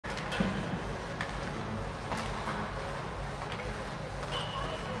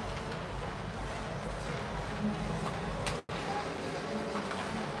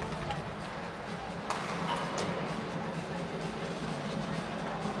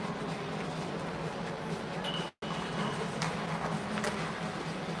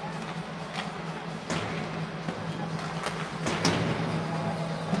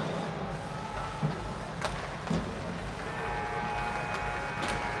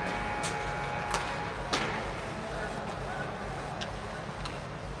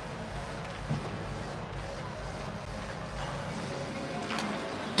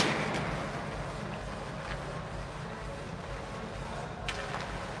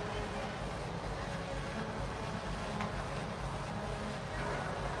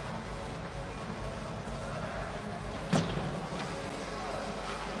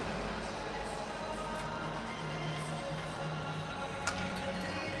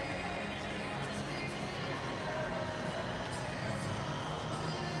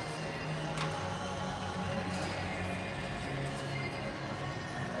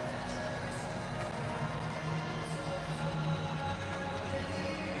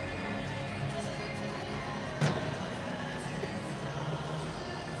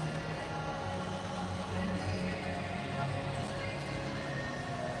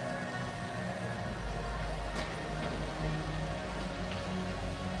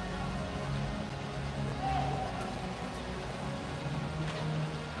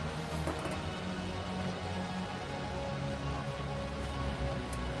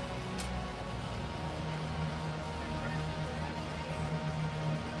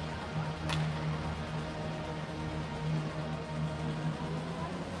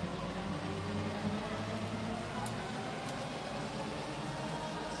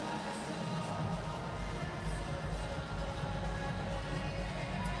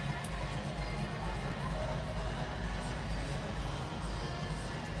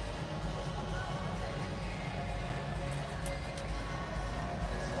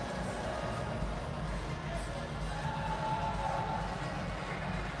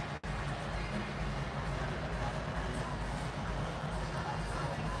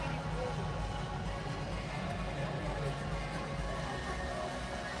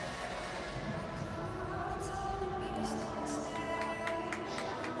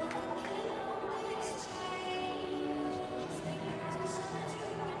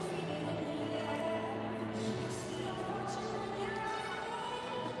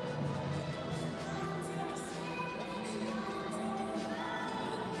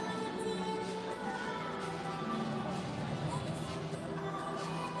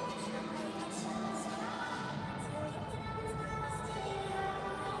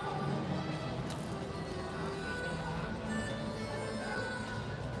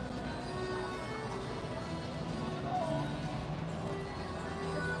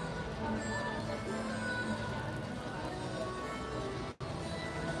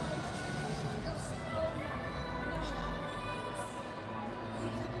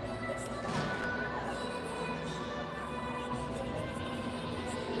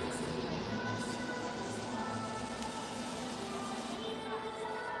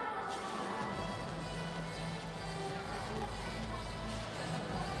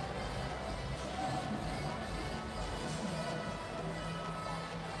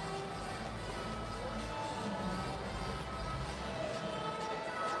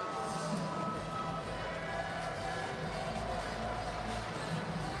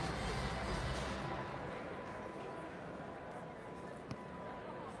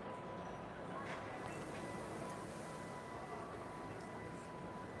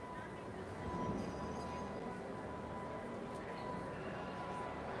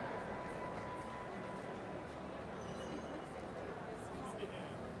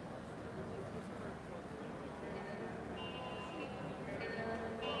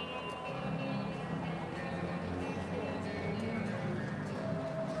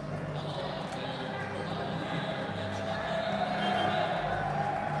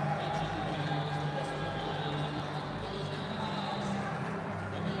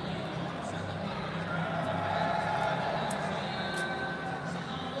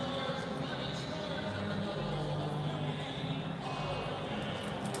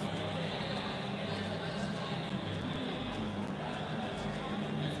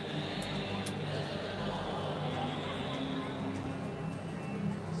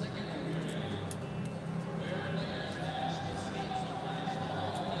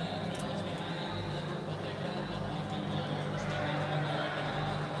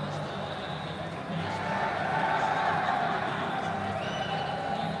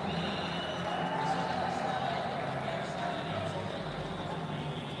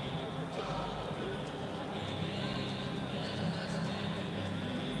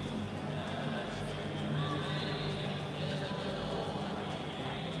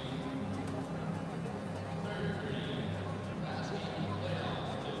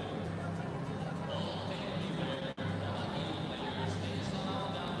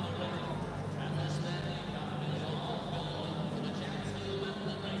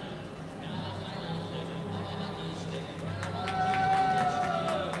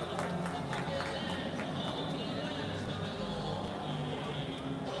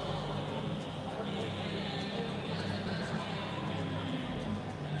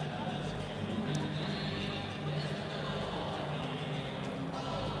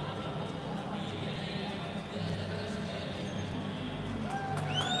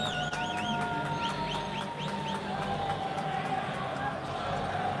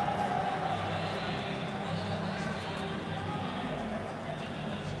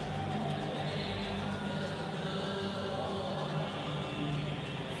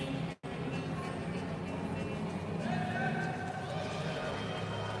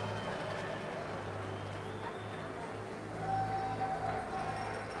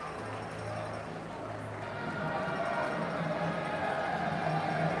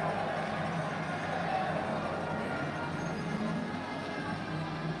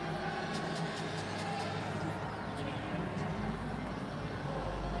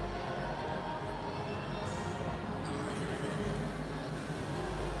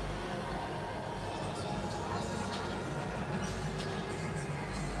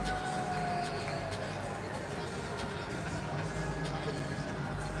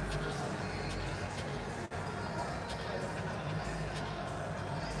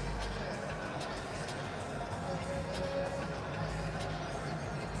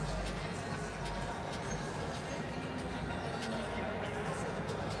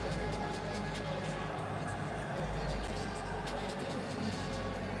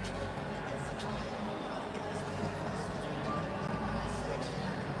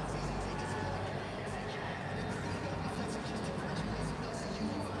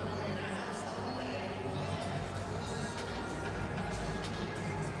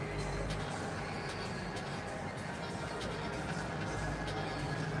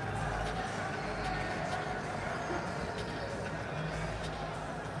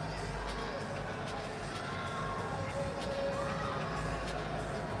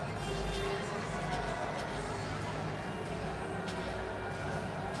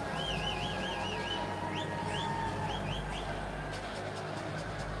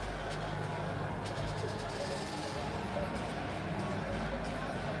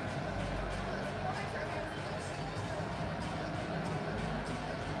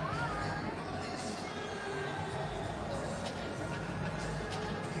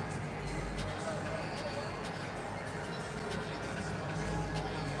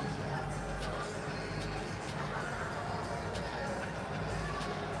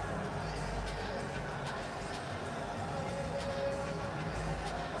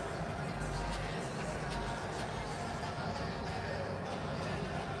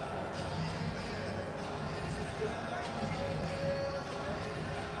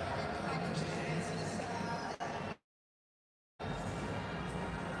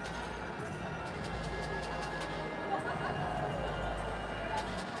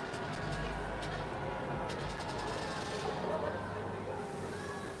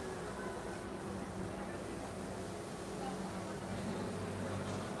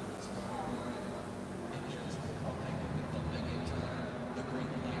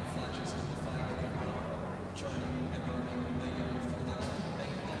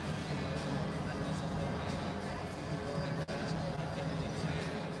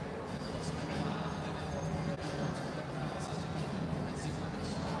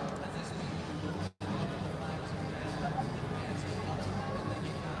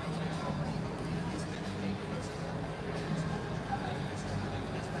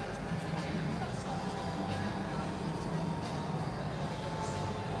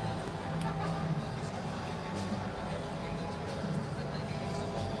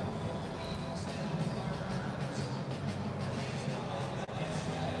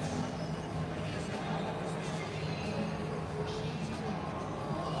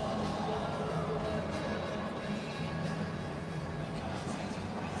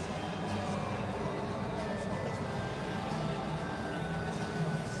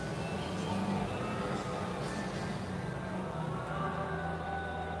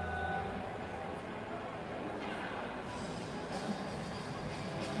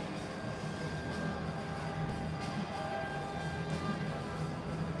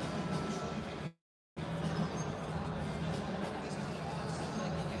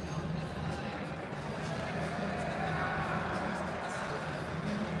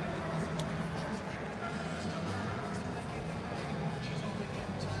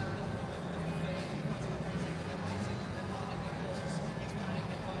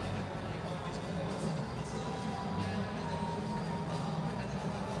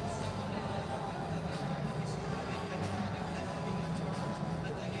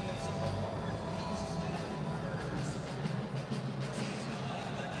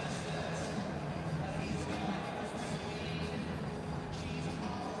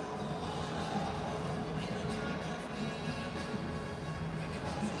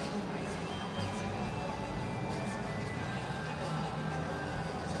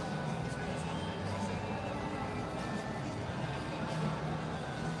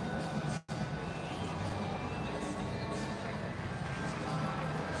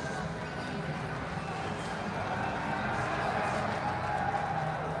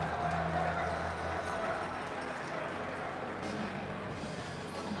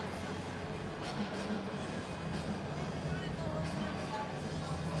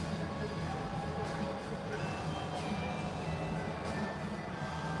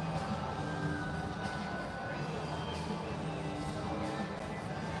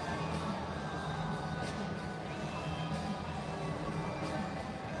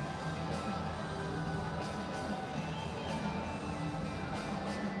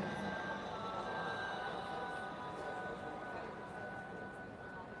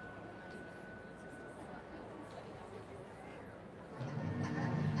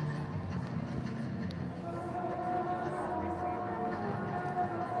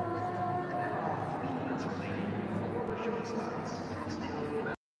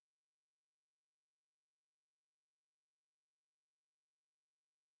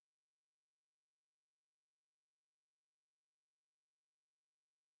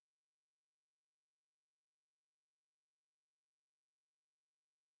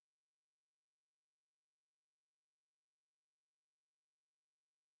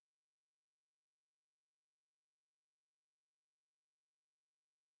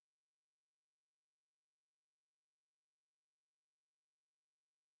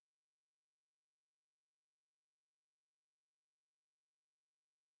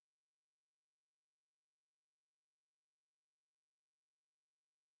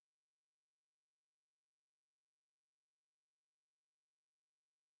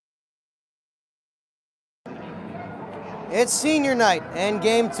It's senior night and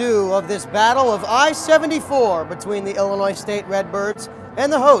game 2 of this battle of I-74 between the Illinois State Redbirds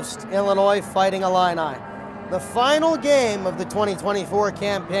and the host, Illinois Fighting Illini. The final game of the 2024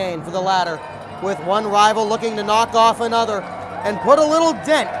 campaign for the latter, with one rival looking to knock off another and put a little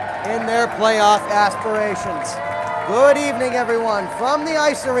dent in their playoff aspirations. Good evening, everyone, from the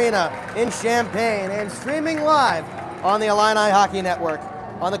Ice Arena in Champaign and streaming live on the Illini Hockey Network.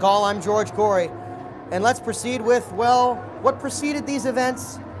 On the call, I'm George Corey. And let's proceed with, well, what preceded these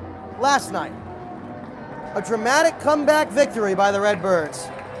events last night. A dramatic comeback victory by the Redbirds,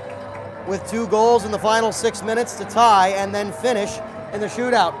 with 2 goals in the final 6 minutes to tie and then finish in the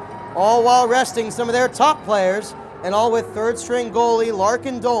shootout, all while resting some of their top players, and all with third-string goalie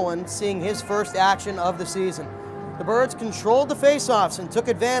Larkin Dolan seeing his first action of the season. The Birds controlled the faceoffs and took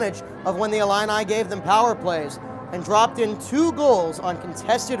advantage of when the Illini gave them power plays and dropped in 2 goals on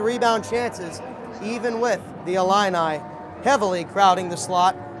contested rebound chances, even with the Illini heavily crowding the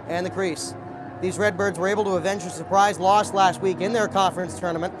slot and the crease. These Redbirds were able to avenge a surprise loss last week in their conference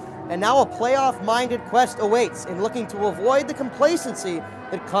tournament, and now a playoff-minded quest awaits in looking to avoid the complacency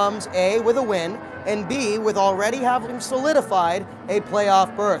that comes A, with a win, and B, with already having solidified a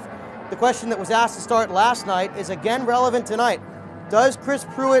playoff berth. The question that was asked to start last night is again relevant tonight. Does Chris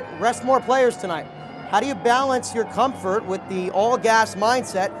Pruitt rest more players tonight? How do you balance your comfort with the all-gas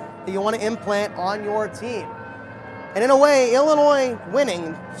mindset that you want to implant on your team? And in a way, Illinois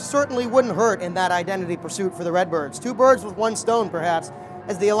winning certainly wouldn't hurt in that identity pursuit for the Redbirds. 2 birds with 1 stone, perhaps,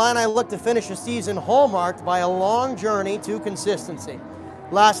 as the Illini look to finish a season hallmarked by a long journey to consistency.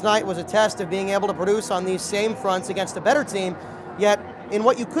 Last night was a test of being able to produce on these same fronts against a better team, yet in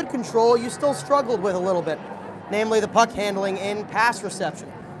what you could control, you still struggled with a little bit, namely the puck handling and pass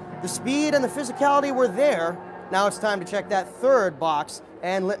reception. The speed and the physicality were there. Now it's time to check that third box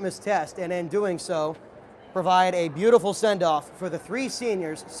and litmus test, and in doing so, provide a beautiful send-off for the 3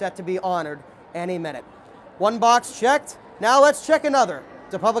 seniors set to be honored any minute. 1 box checked, now let's check another.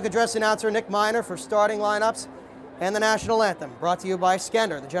 To public address announcer Nick Miner for starting lineups and the national anthem, brought to you by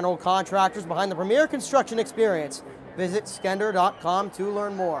Skender, the general contractors behind the premier construction experience. Visit skender.com to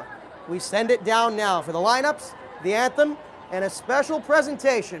learn more. We send it down now for the lineups, the anthem, and a special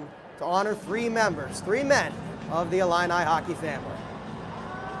presentation to honor 3 members, 3 men of the Illini hockey family.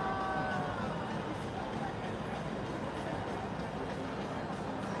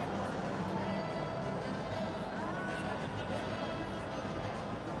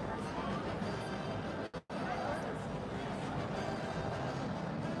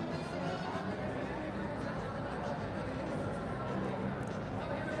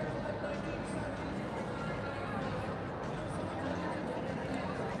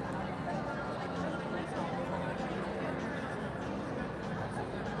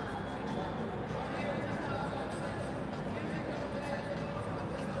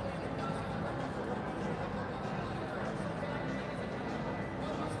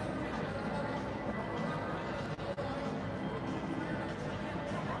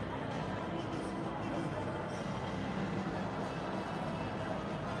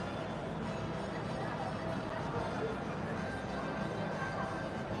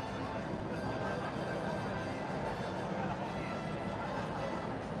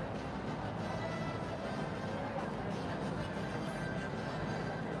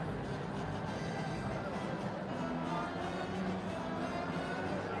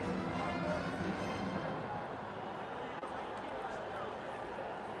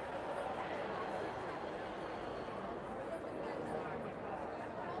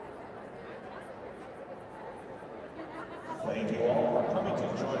 Thank you all for coming to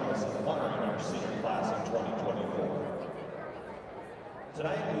join us in honoring our senior class in 2024.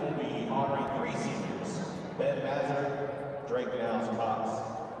 Tonight we will be honoring 3 seniors, Ben Mazur, Drake Niles-Cox,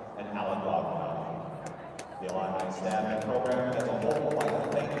 and Alan Bogdan. The Illini staff and program as a whole would like to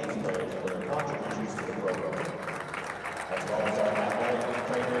thank these players for their contributions to the program, as well as our athletic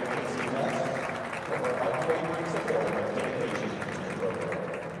trainer Casey West for her unwavering support and dedication to the program.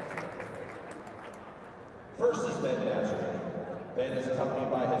 First is Ben Mazur. Ben is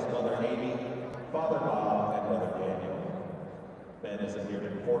accompanied by his mother Amy, father Bob, and brother Daniel. Ben has appeared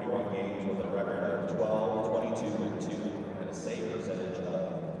in 41 games with a record of 12, 22, and 2, and a save percentage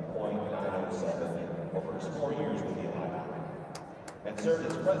of .907 over his 4 years with the Illini, and served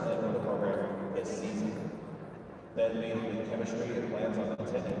as president of the program this season. Ben majored in chemistry and plans on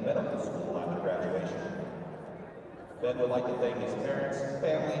attending medical school after graduation. Ben would like to thank his parents,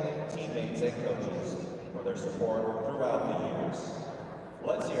 family, teammates, and coaches for their support throughout the years.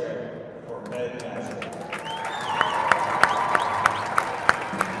 Let's hear it for Ben Mazur.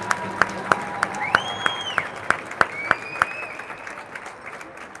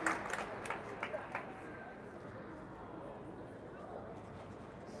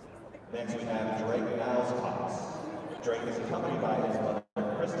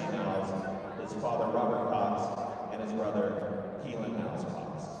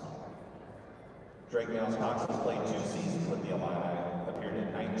 Drake Cox has played 2 seasons with the Illini, appeared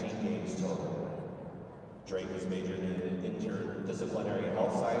in 19 games total. Drake has majored in interdisciplinary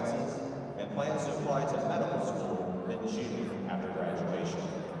health sciences and plans to apply to medical school in June after graduation.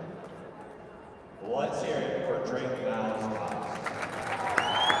 Let's hear it for Drake Cox.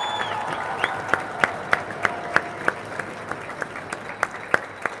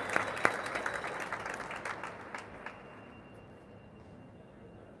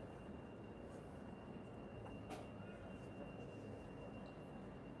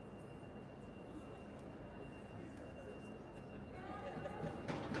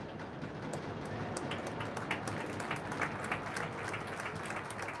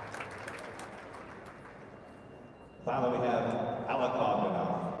 Finally, we have Alec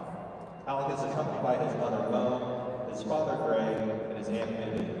Bogdanoff. Alec is accompanied by his mother, Mo, his father, Greg, and his aunt,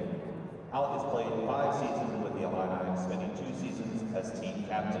 Vivian. Alec has played 5 seasons with the Illini, spending 2 seasons as team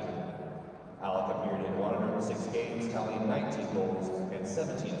captain. Alec appeared in 106 games, tallying 19 goals and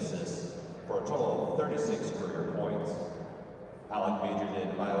 17 assists, for a total of 36 career points. Alec majored in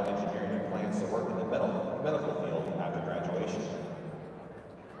bioengineering and plans to work in the medical field after graduation.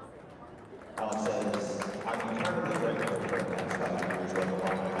 Alec says, I'm incredibly grateful for the past 5 years with the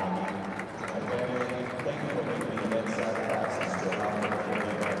Illini hockey. To my family, thank you for making the immense sacrifices to allow me to play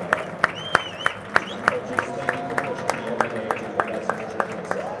my life. To my coaches, thank you for pushing me every day to the best version of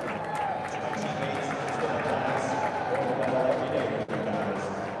myself. To my teammates, it's been a blast going to battle every day with you guys,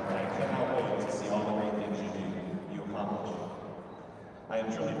 and I cannot wait to see all the great things you accomplish. I am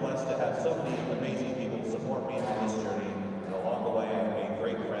truly blessed to have so many amazing people support me on this journey, and along the way I've made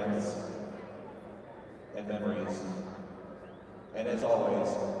great friends and memories. And as always,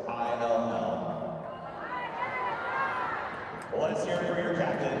 ILL. Let's hear it for your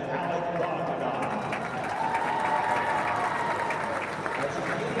captain, Alec Bogdanoff. As you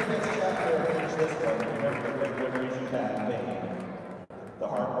begin the next chapter and finish this one, remember the great memories you have made. The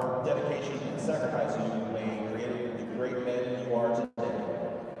hard work, dedication, and sacrifice you made created the great men you are today.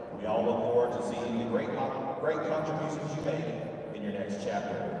 We all look forward to seeing the great contributions you make in your next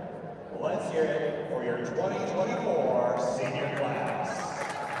chapter. Let's hear it for your 2024 senior class.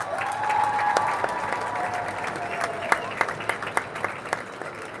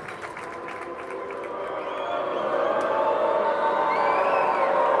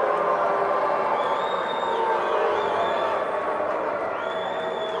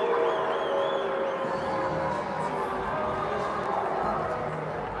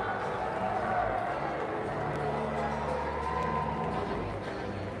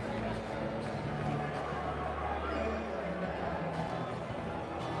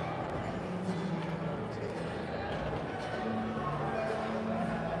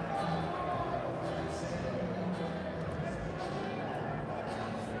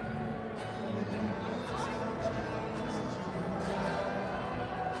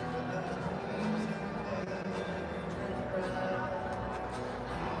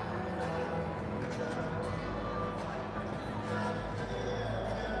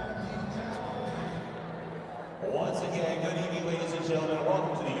 Once again, good evening, ladies and gentlemen.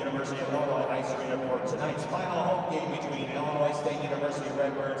 Welcome to the University of Illinois Ice Arena for tonight's final home game between Illinois State University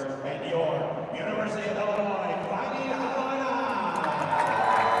Redbirds and your University of Illinois Fighting Illini.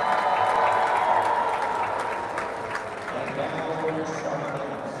 And now for your starting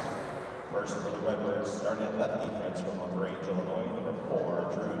lineups. First for the Redbirds, starting at left defense from LaGrange, Illinois, number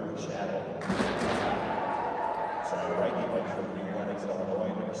 4, Drew Shadow. Starting right defense from New Lenox,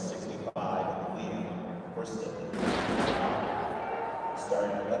 Illinois, number 65, Illini.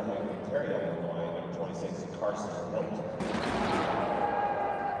 Starting at left wing, Ontario, Illinois, number 26, Carson Milton.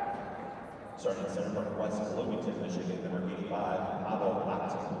 Starting at center from West Bloomington, Michigan, number 85, Pavel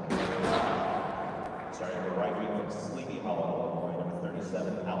Latin. Starting at right wing from Sleepy Hollow, Illinois, number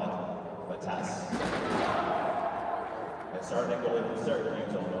 37, Alec Matas. And starting at goalie from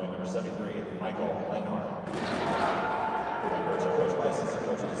Syracuse, Illinois, number 73, Michael Lenhart. The Redbirds are coached by assistant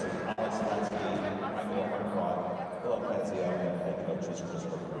coaches Alex Lansky, Michael Hartcroft, Philip Fazio, and head coaches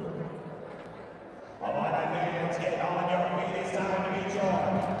Christopher Brewer. All right, fans, get on your feet. It's time to meet your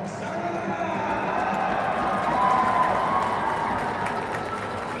starting.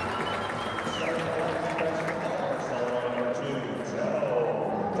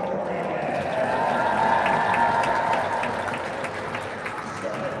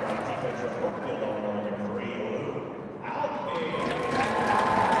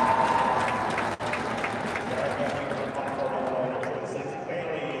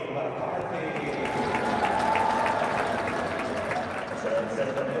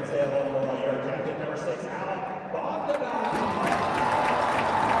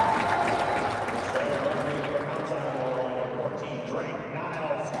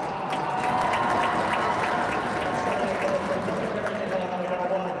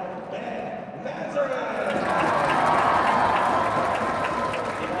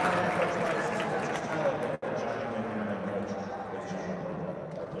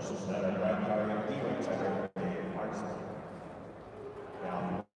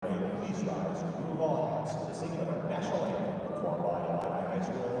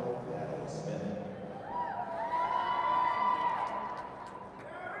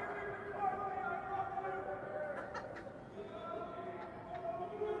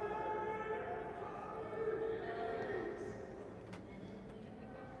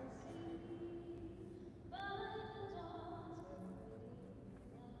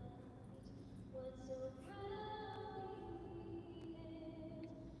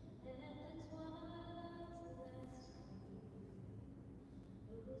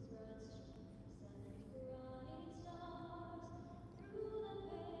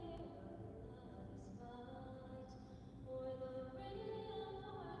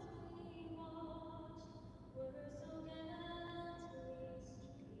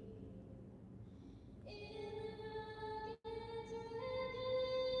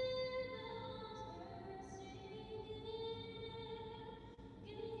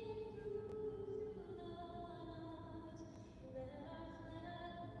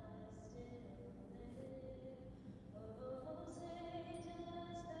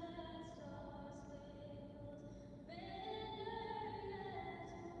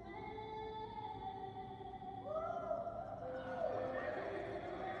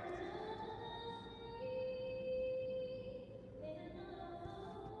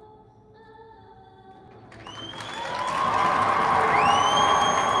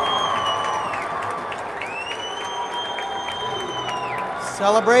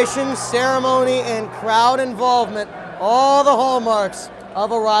 Celebration, ceremony, and crowd involvement, all the hallmarks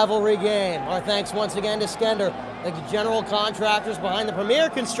of a rivalry game. Our thanks once again to Skender, the general contractors behind the premier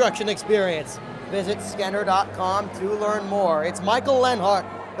construction experience. Visit skender.com to learn more. It's Michael Lenhart,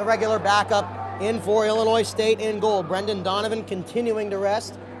 the regular backup in for Illinois State in goal. Brendan Donovan continuing to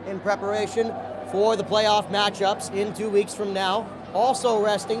rest in preparation for the playoff matchups in 2 weeks from now. Also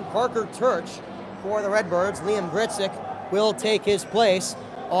resting Parker Turch for the Redbirds. Liam Gritzik will take his place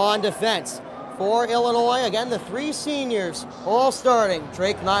on defense. For Illinois, again, the three seniors all starting.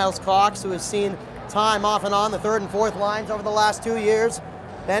 Drake Niles-Cox, who has seen time off and on the third and fourth lines over the last 2 years.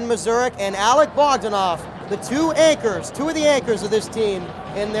 Ben Mazurek and Alec Bogdanov, the two of the anchors of this team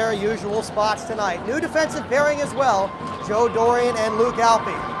in their usual spots tonight. New defensive pairing as well, Joe Dorian and Luke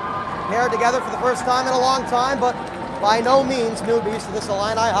Alpe. Paired together for the first time in a long time, but by no means newbies to this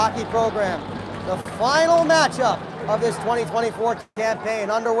Illini hockey program. The final matchup of this 2024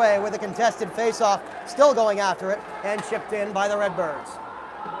 campaign underway with a contested faceoff still going after it and chipped in by the Redbirds.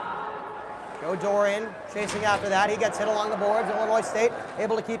 Joe Dorian chasing after that. He gets hit along the boards. Illinois State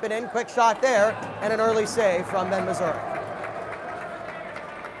able to keep it in. Quick shot there and an early save from Ben Mazurek.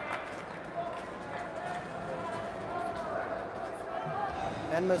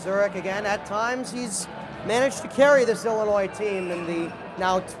 Ben Mazurek again, at times he's managed to carry this Illinois team in the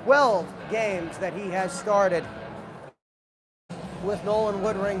now 12 games that he has started with Nolan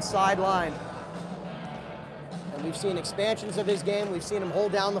Woodring sidelined. And we've seen expansions of his game. We've seen him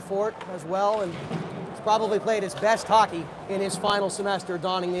hold down the fort as well, and he's probably played his best hockey in his final semester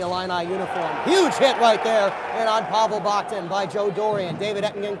donning the Illini uniform. Huge hit right there and on Pavel Bakhtin by Joe Dorian. David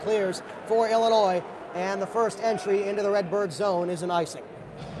Ettingen clears for Illinois, and the first entry into the Redbird zone is an icing.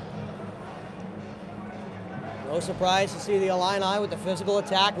 No surprise to see the Illini with the physical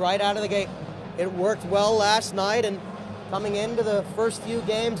attack right out of the gate. It worked well last night, and coming into the first few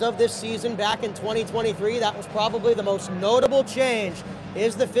games of this season back in 2023, that was probably the most notable change,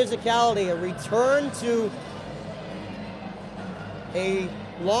 is the physicality, a return to a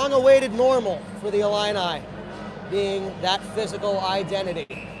long-awaited normal for the Illini, being that physical identity.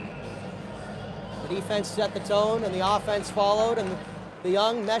 The defense set the tone, and the offense followed, and the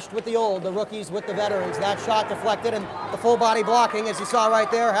young meshed with the old, the rookies with the veterans. That shot deflected, and the full body blocking, as you saw right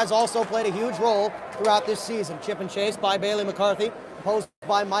there, has also played a huge role throughout this season. Chip and chase by Bailey McCarthy, opposed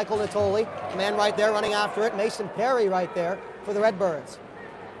by Michael Natoli. The man right there running after it, Mason Perry right there for the Redbirds.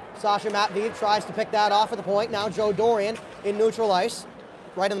 Sasha Matveev tries to pick that off at the point. Now Joe Dorian in neutral ice.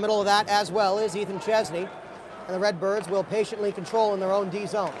 Right in the middle of that as well is Ethan Chesney. And the Redbirds will patiently control in their own D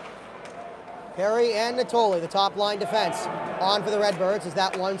zone. Perry and Natoli, the top line defense, on for the Redbirds as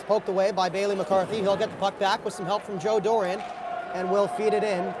that one's poked away by Bailey McCarthy. He'll get the puck back with some help from Joe Dorian and will feed it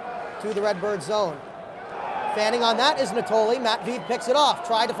in to the Redbird zone. Fanning on that is Natoli. Matveev picks it off.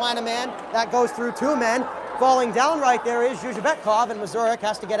 Tried to find a man. That goes through two men. Falling down right there is Zhuzhebetkov, and Mazurek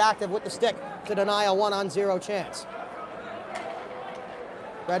has to get active with the stick to deny a 1-on-0 chance.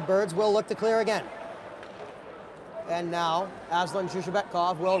 Redbirds will look to clear again. And now Aslan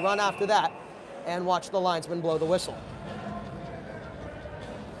Zhuzhebetkov will run after that and watch the linesman blow the whistle.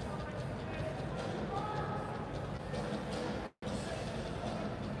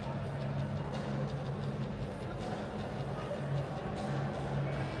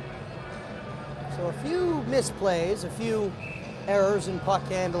 So a few misplays, a few errors in puck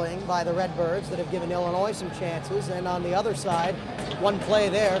handling by the Redbirds that have given Illinois some chances, and on the other side, one play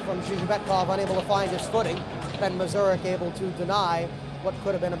there from Zhuzhebetkov unable to find his footing. Ben Mazurek able to deny what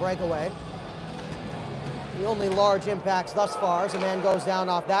could have been a breakaway. The only large impacts thus far as a man goes down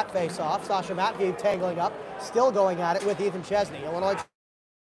off that face-off. Sasha Matveev tangling up, still going at it with Ethan Chesney. Illinois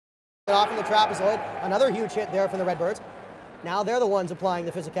off in the trapezoid. Another huge hit there from the Redbirds. Now they're the ones applying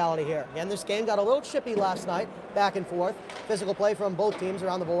the physicality here. Again, this game got a little chippy last night, back and forth. Physical play from both teams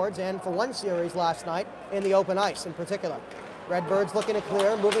around the boards, and for one series last night in the open ice in particular. Redbirds looking to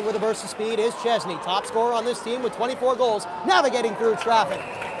clear, moving with a burst of speed is Chesney. Top scorer on this team with 24 goals, navigating through traffic.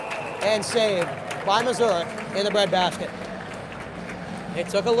 And saved by Mazurek in the breadbasket. It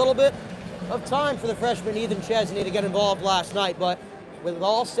took a little bit of time for the freshman Ethan Chesney to get involved last night, but with it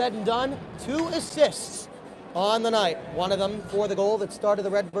all said and done, 2 assists on the night. One of them for the goal that started the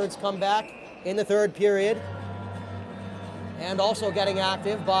Redbirds' comeback in the third period. And also getting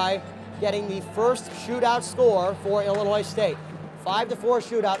active by getting the first shootout score for Illinois State. 5-4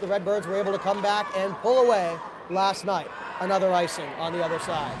 shootout, the Redbirds were able to come back and pull away last night. Another icing on the other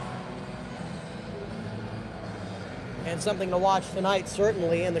side. And something to watch tonight,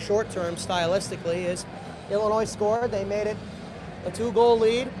 certainly, in the short term, stylistically, is Illinois scored. They made it a 2-goal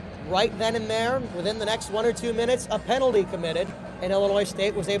lead right then and there, within the next 1 or 2 minutes, a penalty committed, and Illinois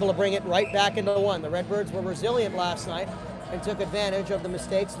State was able to bring it right back into one. The Redbirds were resilient last night and took advantage of the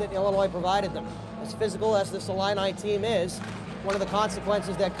mistakes that Illinois provided them. As physical as this Illini team is, one of the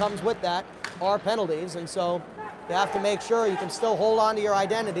consequences that comes with that are penalties, and so you have to make sure you can still hold on to your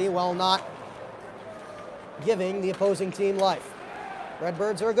identity while not giving the opposing team life.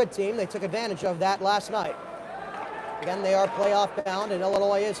 Redbirds are a good team. They took advantage of that last night. Again, they are playoff bound, and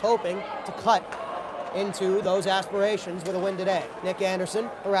Illinois is hoping to cut into those aspirations with a win today. Nick Anderson,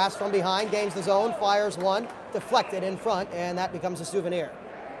 harassed from behind, gains the zone, fires one, deflected in front, and that becomes a souvenir.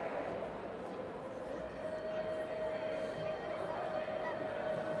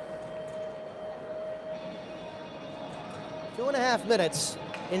 Two and a half minutes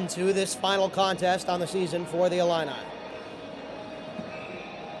into this final contest on the season for the Illini.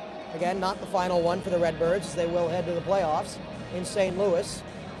 Again, not the final one for the Redbirds, as they will head to the playoffs in St. Louis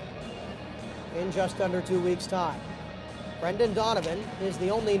in just under 2 weeks' time. Brendan Donovan is the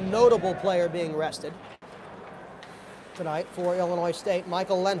only notable player being rested tonight for Illinois State.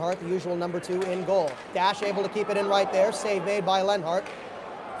 Michael Lenhart, the usual number 2, in goal. Dash able to keep it in right there. Save made by Lenhart.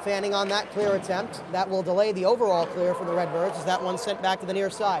 Fanning on that clear attempt. That will delay the overall clear from the Redbirds as that one sent back to the near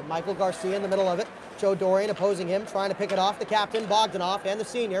side. Michael Garcia in the middle of it. Joe Dorian opposing him, trying to pick it off. The captain, Bogdanoff, and the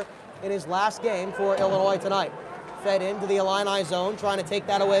senior in his last game for Illinois tonight. Fed into the Illini zone, trying to take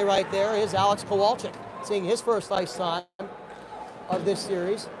that away right there is Alex Kowalczyk, seeing his first ice time of this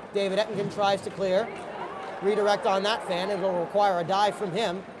series. David Ettingen tries to clear. Redirect on that fan, and it'll require a dive from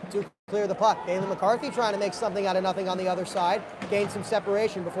him to clear the puck. Dalen McCarthy trying to make something out of nothing on the other side. Gains some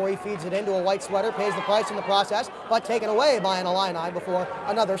separation before he feeds it into a white sweater, pays the price in the process, but taken away by an Illini before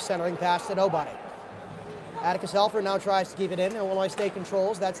another centering pass to nobody. Atticus Helfer now tries to keep it in. Illinois State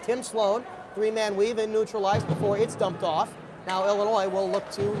controls. That's Tim Sloan. Three-man weave in neutralized before it's dumped off. Now Illinois will look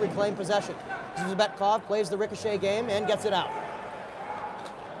to reclaim possession. Zuzbetkov plays the ricochet game and gets it out.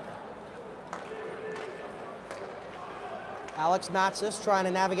 Alex Matsis trying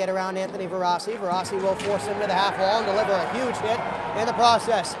to navigate around Anthony Verassi. Verassi will force him to the half wall and deliver a huge hit in the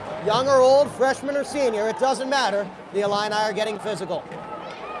process. Young or old, freshman or senior, it doesn't matter. The Illini are getting physical.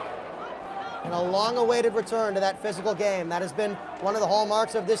 And a long-awaited return to that physical game. That has been one of the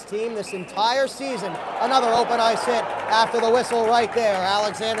hallmarks of this team this entire season. Another open ice hit after the whistle right there.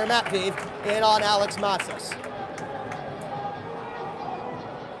 Alexander Matveev in on Alex Matsis.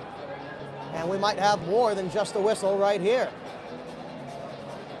 And we might have more than just a whistle right here.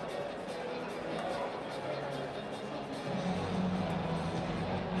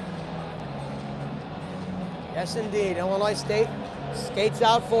 Yes, indeed. Illinois State skates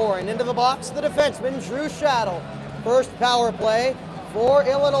out 4 and into the box, the defenseman, Drew Shaddle. First power play for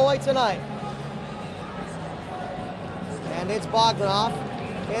Illinois tonight. And it's Bogdanoff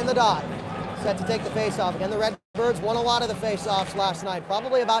in the dot. Set to take the face-off. Again, the Redbirds won a lot of the face-offs last night.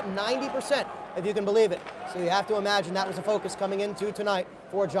 Probably about 90%, if you can believe it. So you have to imagine that was a focus coming into tonight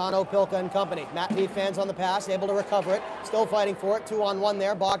for John Opilka and company. Matt V fans on the pass, able to recover it. Still fighting for it. 2-on-1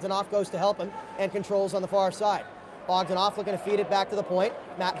 there. Bogdanoff goes to help him and controls on the far side. Bogdanoff looking to feed it back to the point.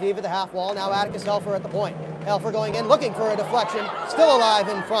 Matt Vive at the half wall. Now Atticus Helfer at the point. Helfer going in, looking for a deflection. Still alive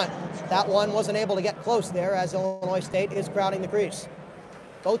in front. That one wasn't able to get close there as Illinois State is crowding the crease.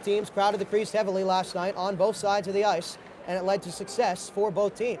 Both teams crowded the crease heavily last night on both sides of the ice, and it led to success for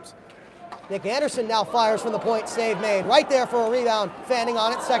both teams. Nick Anderson now fires from the point, save made. Right there for a rebound, fanning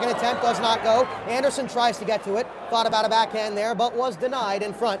on it. Second attempt does not go. Anderson tries to get to it. Thought about a backhand there, but was denied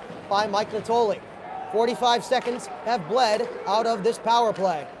in front by Mike Natoli. 45 seconds have bled out of this power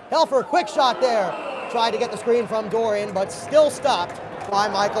play. Helfer, quick shot there. Tried to get the screen from Dorian, but still stopped by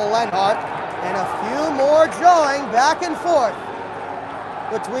Michael Lenhart. And a few more jawing back and forth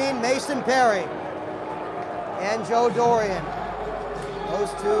between Mason Perry and Joe Dorian.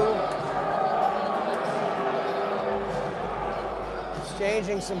 Those two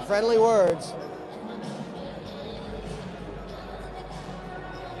exchanging some friendly words.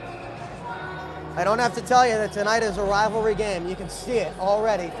 I don't have to tell you that tonight is a rivalry game. You can see it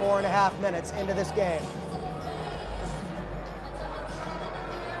already 4.5 minutes into this game.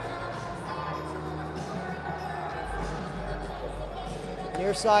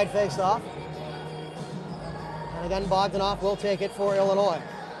 Near side face-off. And again, Bogdanoff will take it for Illinois.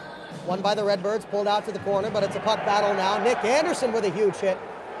 Won by the Redbirds, pulled out to the corner, but it's a puck battle now. Nick Anderson with a huge hit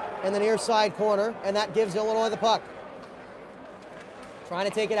in the near side corner, and that gives Illinois the puck. Trying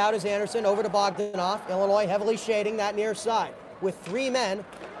to take it out is Anderson, over to Bogdanoff. Illinois heavily shading that near side with 3 men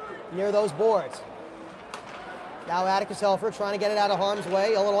near those boards. Now Atticus Helfer trying to get it out of harm's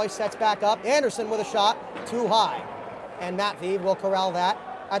way. Illinois sets back up. Anderson with a shot, too high. And Matt Vive will corral that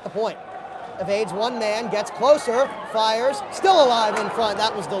at the point. Evades one man, gets closer, fires, still alive in front.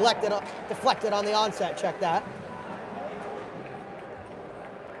 That was deflected on the onset, check that.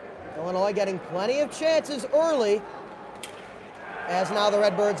 Illinois getting plenty of chances early, as now the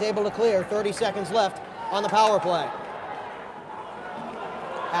Redbirds able to clear. 30 seconds left on the power play.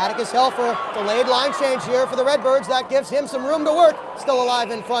 Atticus Helfer, delayed line change here for the Redbirds. That gives him some room to work. Still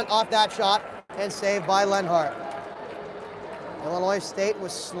alive in front off that shot, and saved by Lenhart. Illinois State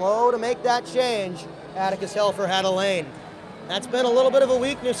was slow to make that change. Atticus Helfer had a lane. That's been a little bit of a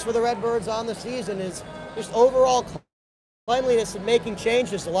weakness for the Redbirds on the season, is just overall cleanliness and making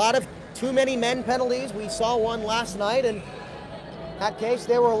changes. A lot of too many men penalties. We saw one last night, and in that case,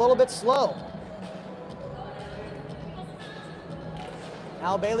 they were a little bit slow.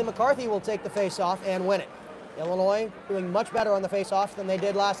 Now Bailey McCarthy will take the face-off and win it. Illinois doing much better on the face-offs than they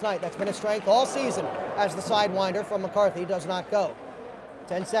did last night. That's been a strength all season, as the sidewinder from McCarthy does not go.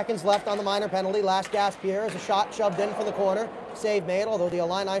 10 seconds left on the minor penalty. Last gasp here as a shot shoved in from the corner. Save made, although the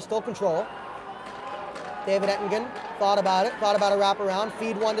Illini still control. David Ettingen thought about it, thought about a wraparound,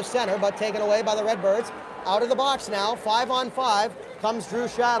 feed one to center, but taken away by the Redbirds. Out of the box now, 5-on-5, comes Drew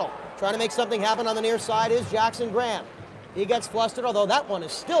Shaddle. Trying to make something happen on the near side is Jackson Graham. He gets flustered, although that one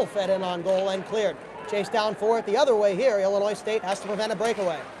is still fed in on goal and cleared. Chase down for it the other way here. Illinois State has to prevent a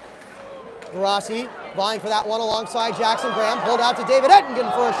breakaway. Verassi vying for that one alongside Jackson Graham. Pulled out to David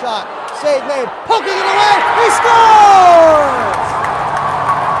Ettingen for a shot. Save made. Poking it away. He scores!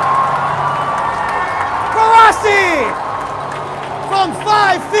 Verassi! From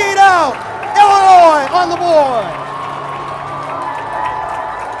 5 feet out. Illinois on the board.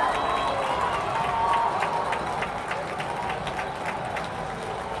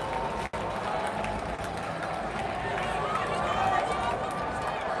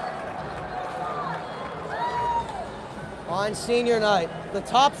 On senior night, the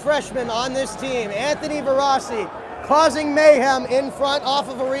top freshman on this team, Anthony Verassi, causing mayhem in front off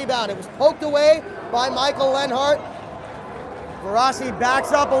of a rebound. It was poked away by Michael Lenhart. Verassi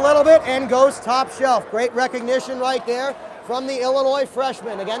backs up a little bit and goes top shelf. Great recognition right there from the Illinois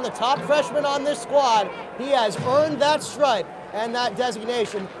freshman. Again, the top freshman on this squad. He has earned that stripe and that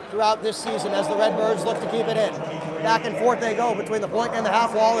designation throughout this season as the Redbirds look to keep it in. Back and forth they go between the point and the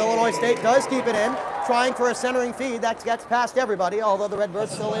half wall. Illinois State does keep it in, trying for a centering feed that gets past everybody, although the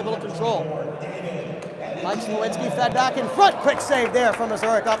Redbirds still able to control. Mike Slowinski fed back in front. Quick save there from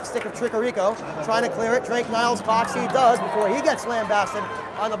Mazurek off the stick of Tricarico. Trying to clear it. Drake Niles Cox, he does before he gets lambasted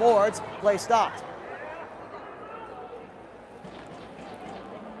on the boards. Play stopped.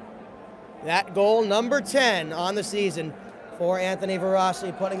 That goal number 10 on the season for Anthony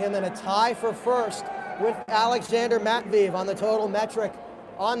Verassi, putting him in a tie for first with Alexander Matveev on the total metric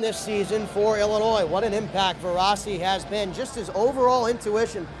on this season for Illinois. What an impact Verassi has been. Just his overall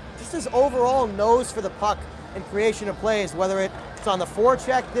intuition, just his overall nose for the puck and creation of plays, whether it's on the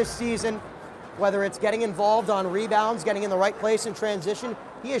forecheck this season, whether it's getting involved on rebounds, getting in the right place in transition.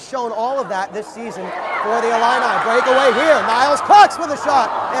 He has shown all of that this season for the Illini. Breakaway here. Niles Cox with a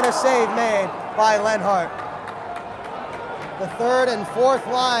shot and a save made by Lenhart. The third and fourth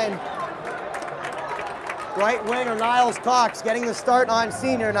line. Right winger Niles Cox getting the start on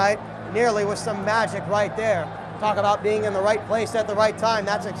senior night, nearly with some magic right there. Talk about being in the right place at the right time.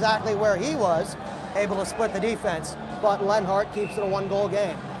 That's exactly where he was, able to split the defense. But Lenhart keeps it a 1-goal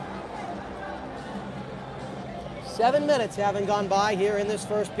game. 7 minutes having gone by here in this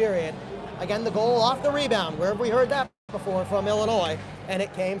first period. Again, the goal off the rebound. Where have we heard that before from Illinois? And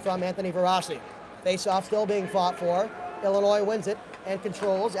it came from Anthony Verassi. Face-off still being fought for. Illinois wins it and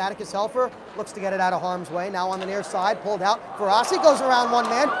controls. Atticus Helfer looks to get it out of harm's way. Now on the near side, pulled out. Verassi goes around one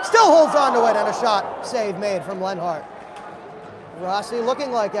man, still holds on to it, and a shot save made from Lenhart. Verassi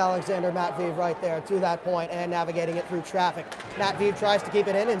looking like Alexander Matveev right there to that point and navigating it through traffic. Matveev tries to keep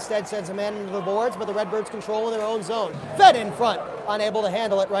it in, instead sends a man into the boards, but the Redbirds control in their own zone. Fed in front, unable to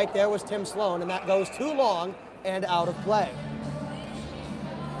handle it right there was Tim Sloan, and that goes too long and out of play.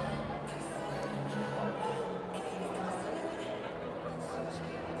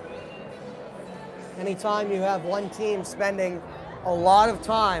 Anytime you have one team spending a lot of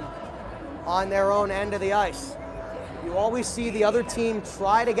time on their own end of the ice, you always see the other team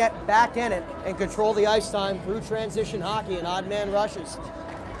try to get back in it and control the ice time through transition hockey and odd man rushes.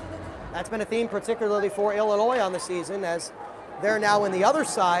 That's been a theme particularly for Illinois on the season, as they're now in the other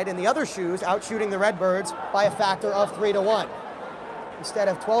side, in the other shoes, out shooting the Redbirds by a factor of 3-1. Instead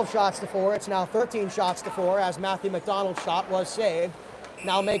of 12 shots to 4, it's now 13 shots to 4 as Matthew McDonald's shot was saved.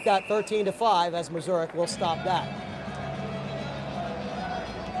 Now make that 13-5 as Mazurek will stop that.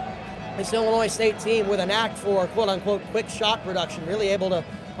 This Illinois State team with a knack for quote-unquote quick shot production, really able to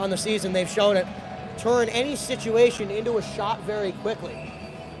on the season, they've shown it. Turn any situation into a shot very quickly.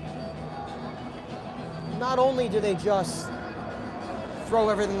 Not only do they just throw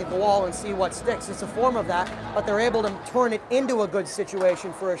everything at the wall and see what sticks, it's a form of that, but they're able to turn it into a good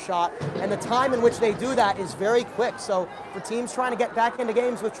situation for a shot, and the time in which they do that is very quick. So for teams trying to get back into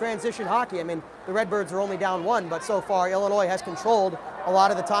games with transition hockey, I mean, the Redbirds are only down 1, but so far Illinois has controlled a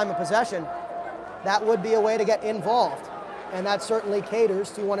lot of the time of possession. That would be a way to get involved, and that certainly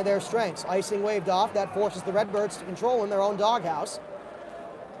caters to one of their strengths. Icing waved off, that forces the Redbirds to control in their own doghouse,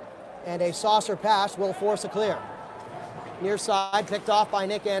 and a saucer pass will force a clear. Near side, picked off by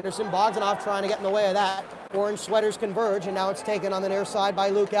Nick Anderson. Bogdanov trying to get in the way of that. Orange sweaters converge, and now it's taken on the near side by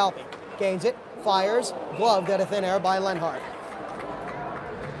Luke Alpe. Gains it, fires, gloved out of thin air by Lenhart.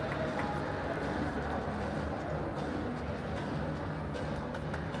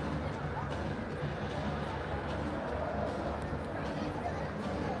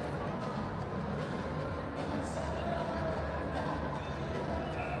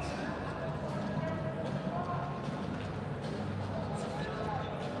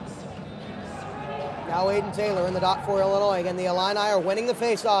 Now Aiden Taylor in the dot for Illinois. Again, the Illini are winning the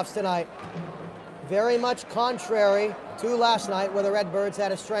faceoffs tonight. Very much contrary to last night, where the Redbirds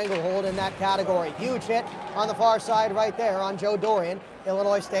had a stranglehold in that category. Huge hit on the far side right there on Joe Dorian.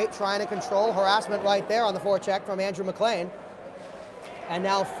 Illinois State trying to control harassment right there on the forecheck from Andrew McLean. And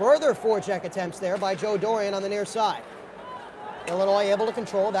now further forecheck attempts there by Joe Dorian on the near side. Illinois able to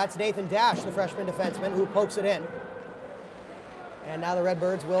control. That's Nathan Dash, the freshman defenseman, who pokes it in. And now the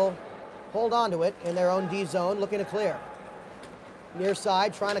Redbirds will hold on to it in their own D zone, looking to clear. Near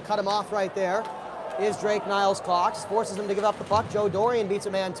side, trying to cut him off right there, is Drake Niles-Cox. Forces him to give up the puck. Joe Dorian beats a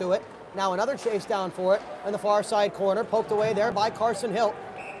man to it. Now another chase down for it in the far side corner, poked away there by Carson Hilt.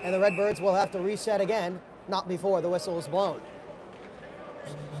 And the Redbirds will have to reset again, not before the whistle is blown.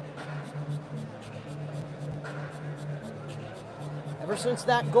 Ever since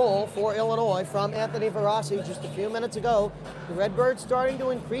that goal for Illinois from Anthony Verassi just a few minutes ago, the Redbirds starting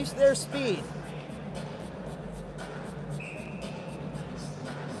to increase their speed.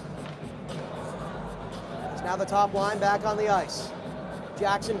 It's now the top line back on the ice.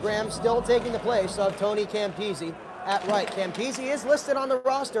 Jackson Graham still taking the place of Tony Campisi at right. Campisi is listed on the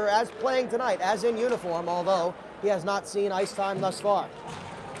roster as playing tonight, as in uniform, although he has not seen ice time thus far.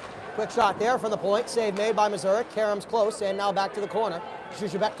 Quick shot there from the point, save made by Missouri. Karem's close, and now back to the corner.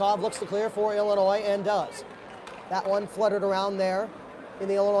 Zhuzhebetkov looks to clear for Illinois and does. That one fluttered around there in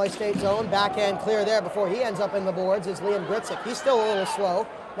the Illinois State zone. Backhand clear there before he ends up in the boards is Liam Gritzik. He's still a little slow.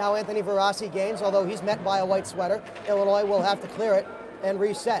 Now Anthony Verassi gains, although he's met by a white sweater. Illinois will have to clear it and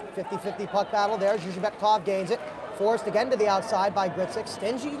reset. 50-50 puck battle there. Zhuzhebetkov gains it. Forced again to the outside by Gritzik.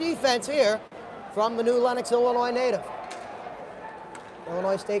 Stingy defense here from the new Lenox, Illinois native.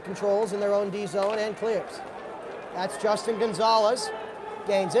 Illinois State controls in their own D zone and clears. That's Justin Gonzalez.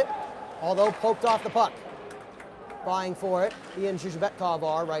 Gains it, although poked off the puck. Vying for it, he and Zhuzhebetkov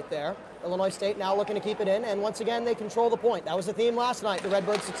are right there. Illinois State now looking to keep it in, and once again they control the point. That was the theme last night, the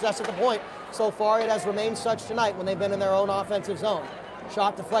Redbirds' success at the point. So far it has remained such tonight when they've been in their own offensive zone.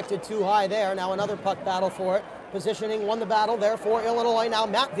 Shot deflected too high there, now another puck battle for it. Positioning won the battle there for Illinois. Now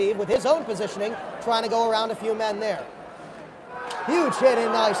Matt Vive with his own positioning, trying to go around a few men there. Huge hit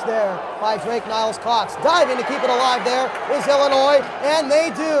in nice there by Drake Niles-Cox. Diving to keep it alive there is Illinois, and they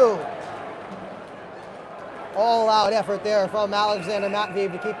do. All-out effort there from Alexander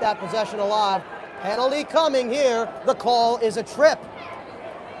Matveev to keep that possession alive. Penalty coming here. The call is a trip.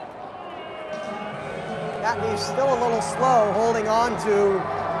 Matveev's still a little slow, holding on to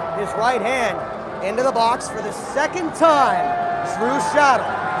his right hand. Into the box for the second time, Drew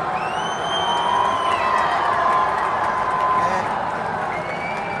Shaddle.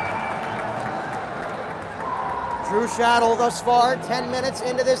 Drew Shaddle thus far, 10 minutes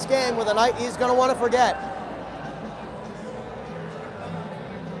into this game with a night he's going to want to forget.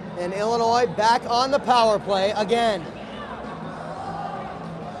 And Illinois back on the power play again.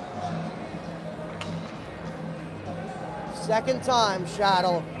 Second time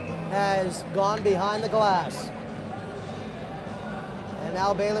Shaddle has gone behind the glass. And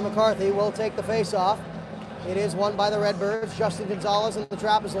now Bailey McCarthy will take the face-off. It is won by the Redbirds. Justin Gonzalez and the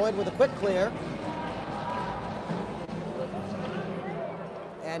trapezoid with a quick clear.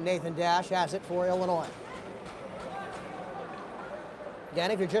 And Nathan Dash has it for Illinois.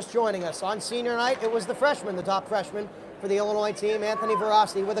 Again, if you're just joining us, on senior night, it was the freshman, the top freshman for the Illinois team, Anthony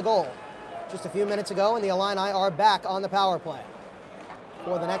Verassi, with a goal. Just a few minutes ago, and the Illini are back on the power play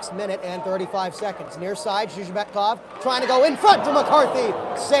for the next minute and 35 seconds. Near side, Zhuzhebetkov trying to go in front to McCarthy.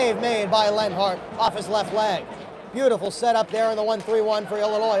 Save made by Lenhart off his left leg. Beautiful setup there in the 1-3-1 for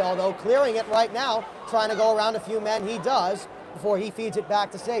Illinois, although clearing it right now, trying to go around a few men, he does, before he feeds it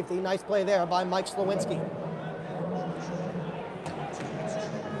back to safety. Nice play there by Mike Slowinski.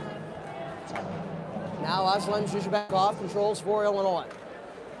 Now Aslan Zhuzhbetkov controls for Illinois.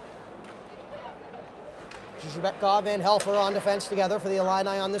 Zhuzhbetkov and Helfer on defense together for the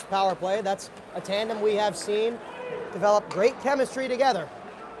Illini on this power play. That's a tandem we have seen develop great chemistry together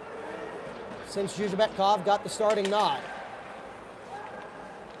since Zhuzhbetkov got the starting nod.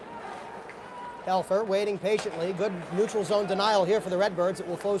 Helfer waiting patiently. Good neutral zone denial here for the Redbirds. It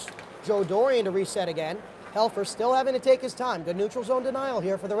will force Joe Dorian to reset again. Helfer still having to take his time. Good neutral zone denial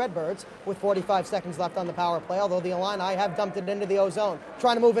here for the Redbirds with 45 seconds left on the power play, although the Illini have dumped it into the O-zone.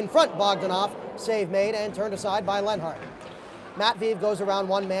 Trying to move in front, Bogdanov. Save made and turned aside by Lenhart. Matveev goes around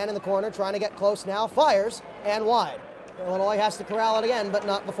one man in the corner, trying to get close now. Fires and wide. Illinois has to corral it again, but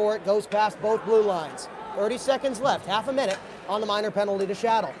not before it goes past both blue lines. 30 seconds left, half a minute on the minor penalty to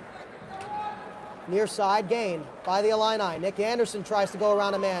Shaddle. Near side gain by the Illini. Nick Anderson tries to go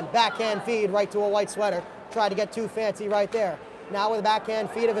around a man. Backhand feed right to a white sweater. Tried to get too fancy right there. Now with a backhand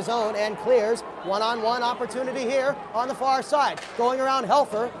feed of his own and clears. One-on-one opportunity here on the far side. Going around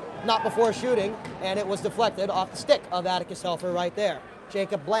Helfer, not before shooting, and it was deflected off the stick of Atticus Helfer right there.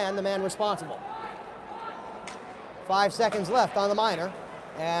 Jacob Bland, the man responsible. 5 seconds left on the minor,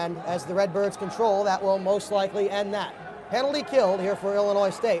 and as the Redbirds control, that will most likely end that. Penalty killed here for Illinois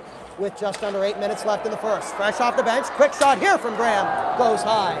State with just under 8 minutes left in the first. Fresh off the bench, quick shot here from Graham. Goes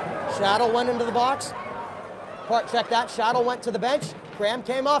high. Shaddle went into the box. Check that, Shaddle went to the bench. Graham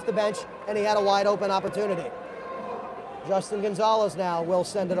came off the bench, and he had a wide open opportunity. Justin Gonzalez now will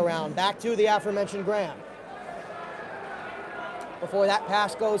send it around. Back to the aforementioned Graham. Before that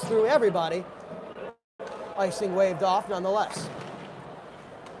pass goes through everybody, icing waved off nonetheless.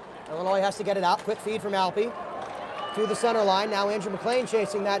 Illinois has to get it out. Quick feed from Alpe to the center line. Now Andrew McLean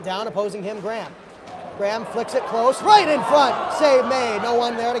chasing that down, opposing him Graham. Graham flicks it close, right in front. Save made. No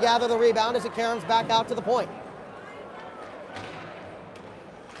one there to gather the rebound as it caroms back out to the point.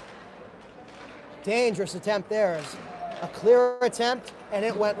 Dangerous attempt there. Is a clear attempt, and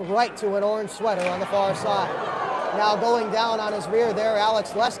it went right to an orange sweater on the far side. Now going down on his rear there,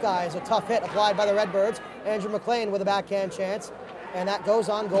 Alex Lesky is a tough hit applied by the Redbirds. Andrew McLean with a backhand chance, and that goes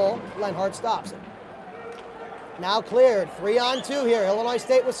on goal. Lenhart stops it. Now cleared, 3-on-2 here. Illinois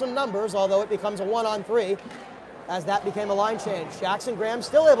State with some numbers, although it becomes a 1-on-3 as that became a line change. Jackson Graham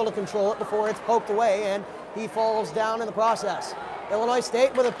still able to control it before it's poked away, and he falls down in the process. Illinois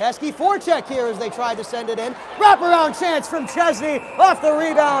State with a pesky forecheck here as they tried to send it in. Wraparound chance from Chesney off the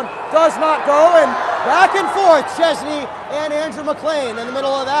rebound. Does not go, and back and forth, Chesney and Andrew McLean in the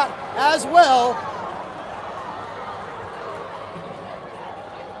middle of that as well.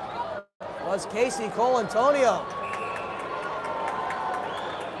 Was Casey Colantonio.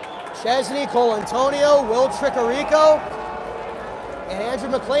 Chesney, Colantonio, Will Tricarico, and Andrew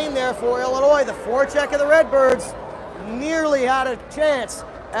McLean there for Illinois. The forecheck of the Redbirds nearly had a chance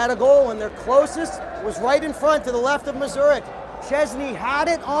at a goal, and their closest was right in front to the left of Mazurek. Chesney had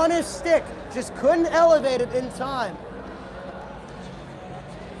it on his stick, just couldn't elevate it in time.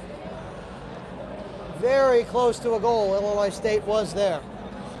 Very close to a goal, Illinois State was there.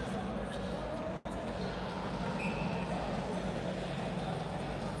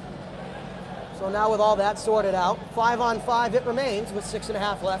 So now with all that sorted out, 5-on-5 it remains with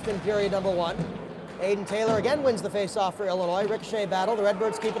 6.5 left in period number 1. Aiden Taylor again wins the faceoff for Illinois. Ricochet battle. The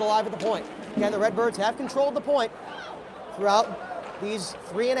Redbirds keep it alive at the point. Again, the Redbirds have controlled the point throughout these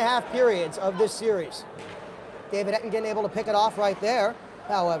 3.5 periods of this series. David Ettingen able to pick it off right there,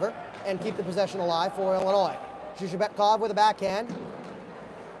 however, and keep the possession alive for Illinois. Zhuzhbetkov with a backhand.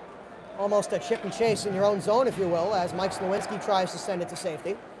 Almost a chip and chase in your own zone, if you will, as Mike Slowinski tries to send it to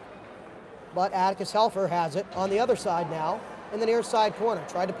safety. But Atticus Helfer has it on the other side now in the near side corner.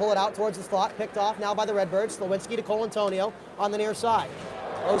 Tried to pull it out towards the slot, picked off now by the Redbirds. Slowinski to Colantonio on the near side.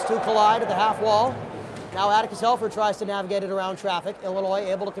 Those two collide at the half wall. Now Atticus Helfer tries to navigate it around traffic. Illinois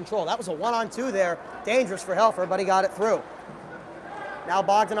able to control. That was a 1-on-2 there. Dangerous for Helfer, but he got it through. Now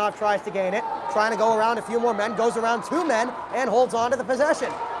Bogdanov tries to gain it. Trying to go around a few more men. Goes around 2 men and holds on to the possession.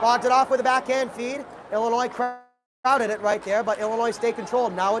 Bogdanov with a backhand feed. Illinois crowded it right there, but Illinois State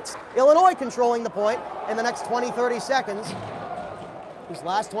controlled. Now it's Illinois controlling the point in the next 20, 30 seconds. These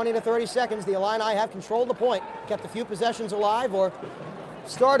last 20 to 30 seconds, the Illini have controlled the point, kept a few possessions alive, or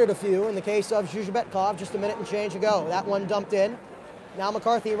started a few in the case of Zhuzhbetkov just a minute and change ago. That one dumped in. Now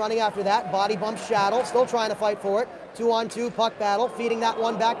McCarthy running after that. Body bump Shaddle, still trying to fight for it. 2-on-2 puck battle, feeding that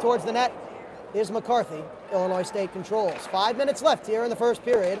one back towards the net is McCarthy. Illinois State controls. 5 minutes left here in the first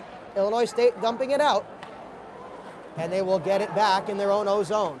period. Illinois State dumping it out. and they will get it back in their own O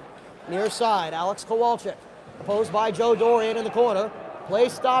zone. Near side, Alex Kowalczyk, opposed by Joe Dorian in the corner. Play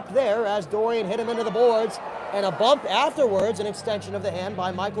stopped there as Dorian hit him into the boards, and a bump afterwards, an extension of the hand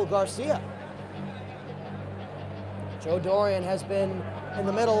by Michael Garcia. Joe Dorian has been in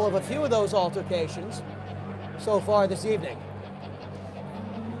the middle of a few of those altercations so far this evening.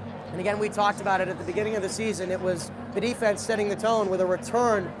 And again, we talked about it at the beginning of the season. It was the defense setting the tone with a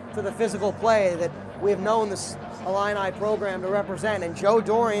return to the physical play that we have known this Illini program to represent, and Joe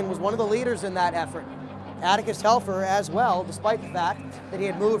Dorian was one of the leaders in that effort. Atticus Helfer as well, despite the fact that he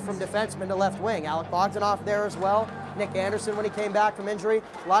had moved from defenseman to left wing. Alec Bogdanoff there as well. Nick Anderson when he came back from injury.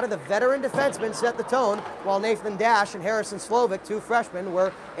 A lot of the veteran defensemen set the tone, while Nathan Dash and Harrison Slovic, two freshmen,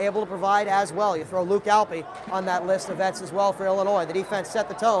 were able to provide as well. You throw Luke Alpe on that list of vets as well for Illinois. The defense set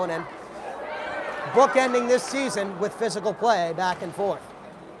the tone, and bookending this season with physical play back and forth.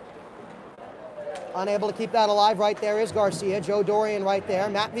 Unable to keep that alive right there is Garcia. Joe Dorian right there.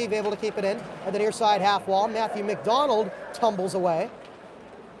 Matt Veeve able to keep it in at the near side half wall. Matthew McDonald tumbles away.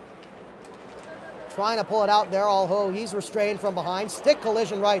 Trying to pull it out there, although he's restrained from behind. Stick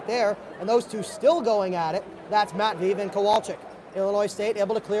collision right there, and those two still going at it. That's Matt Veeve and Kowalczyk. Illinois State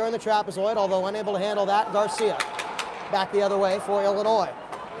able to clear in the trapezoid, although unable to handle that. Garcia back the other way for Illinois.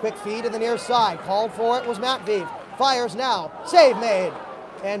 Quick feed to the near side. Called for it was Matt Veeve. Fires now. Save made.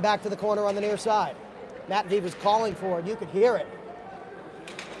 And back to the corner on the near side. Matt Veeve was calling for it. You could hear it.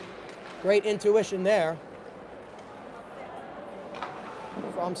 Great intuition there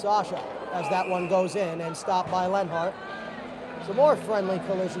from Sasha as that one goes in and stopped by Lenhart. Some more friendly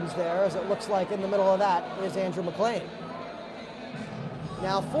collisions there, as it looks like in the middle of that is Andrew McLean.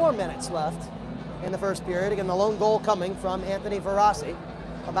 Now 4 minutes left in the first period. Again, the lone goal coming from Anthony Verassi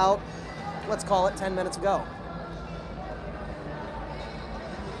about, let's call it 10 minutes ago.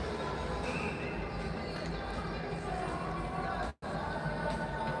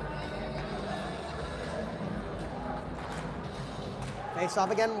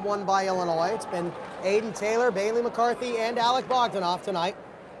 Face-off again, won by Illinois. It's been Aiden Taylor, Bailey McCarthy, and Alec Bogdanoff tonight.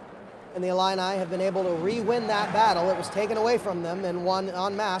 And the Illini have been able to re-win that battle. It was taken away from them and won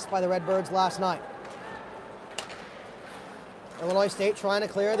en masse by the Redbirds last night. Illinois State trying to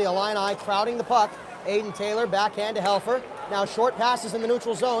clear. The Illini crowding the puck. Aiden Taylor, backhand to Helfer. Now short passes in the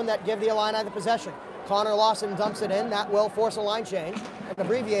neutral zone that give the Illini the possession. Connor Lawson dumps it in. That will force a line change. An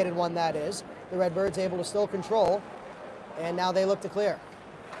abbreviated one, that is. The Redbirds able to still control. And now they look to clear.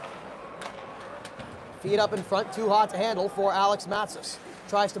 Feed up in front, too hot to handle for Alex Matsis.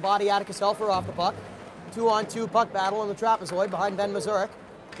 Tries to body Atticus Helfer off the puck. 2-on-2 puck battle in the trapezoid behind Ben Mazurik.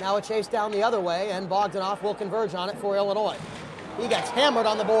 Now a chase down the other way, and Bogdanoff will converge on it for Illinois. He gets hammered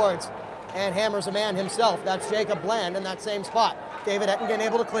on the boards and hammers a man himself. That's Jacob Bland in that same spot. David Ettingen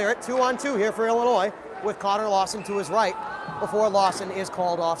able to clear it. 2-on-2 here for Illinois with Connor Lawson to his right before Lawson is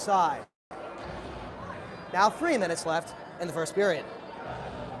called offside. Now 3 minutes left in the first period.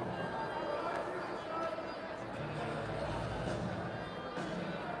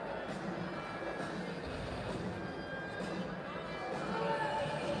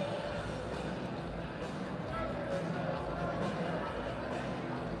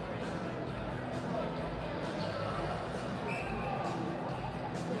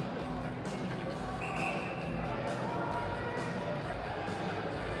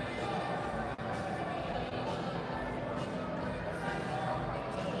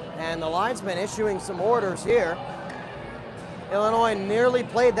 And the linesman issuing some orders here. Illinois nearly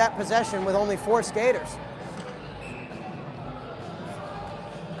played that possession with only 4 skaters.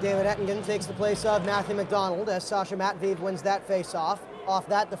 David Ettingen takes the place of Matthew McDonald as Sasha Matveev wins that face-off. Off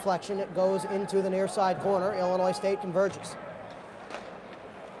that deflection, it goes into the near side corner. Illinois State converges.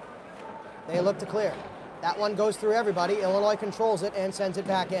 They look to clear. That one goes through everybody. Illinois controls it and sends it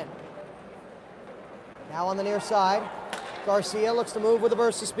back in. Now on the near side, Garcia looks to move with a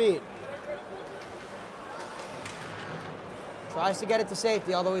burst of speed. Tries to get it to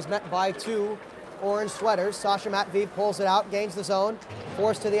safety, although he's met by 2 orange sweaters. Sasha Matveev pulls it out, gains the zone,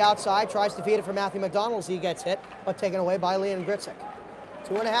 forced to the outside, tries to feed it for Matthew McDonald as he gets hit, but taken away by Leon Gritzik.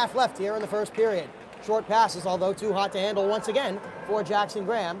 2.5 left here in the first period. Short passes, although too hot to handle once again for Jackson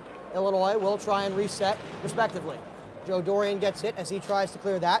Graham. Illinois will try and reset respectively. Joe Dorian gets hit as he tries to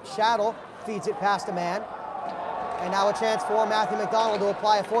clear that. Shaddle feeds it past a man. And now a chance for Matthew McDonald to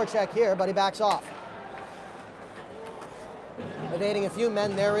apply a forecheck here, but he backs off. Evading a few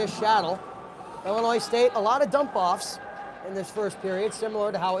men, there is Shaddle. Illinois State, a lot of dump-offs in this first period,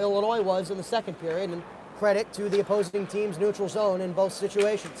 similar to how Illinois was in the second period, and credit to the opposing team's neutral zone in both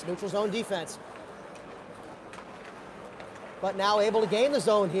situations. Neutral zone defense. But now able to gain the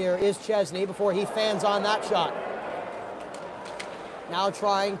zone here is Chesney before he fans on that shot. Now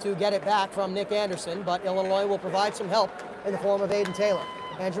trying to get it back from Nick Anderson, but Illinois will provide some help in the form of Aiden Taylor.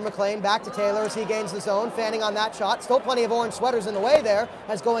 Andrew McLean back to Taylor as he gains the zone, fanning on that shot. Still plenty of orange sweaters in the way there,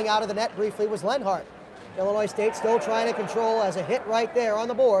 as going out of the net briefly was Lenhart. Illinois State still trying to control as a hit right there on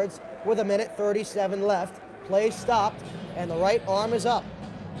the boards with 1:37 left. Play stopped, and the right arm is up.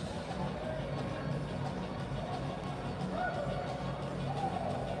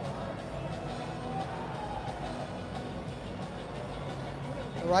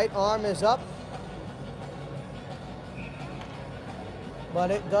 The right arm is up,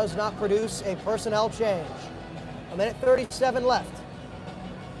 but it does not produce a personnel change. 1:37 left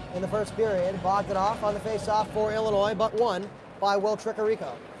in the first period. Bogdanoff on the face-off for Illinois, but won by Will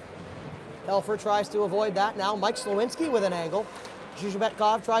Tricarico. Helfer tries to avoid that. Now Mike Slowinski with an angle.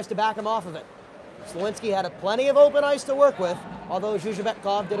 Zhuzhebetkov tries to back him off of it. Slowinski had plenty of open ice to work with, although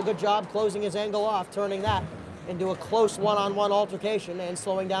Zhuzhebetkov did a good job closing his angle off, turning that into a close one-on-one altercation and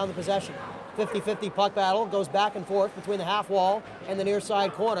slowing down the possession. 50-50 puck battle goes back and forth between the half wall and the near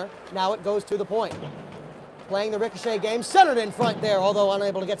side corner. Now it goes to the point. Playing the ricochet game, centered in front there, although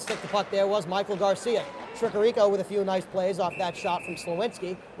unable to get stick the puck there was Michael Garcia. Tricarico with a few nice plays off that shot from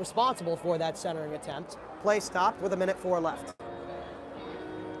Slowinski, responsible for that centering attempt. Play stopped with 1:04 left.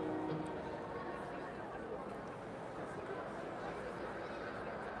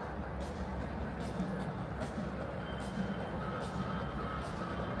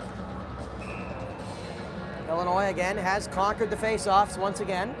 Illinois again has conquered the face-offs once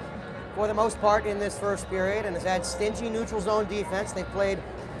again, for the most part in this first period, and has had stingy neutral zone defense. They've played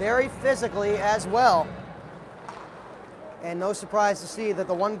very physically as well. And no surprise to see that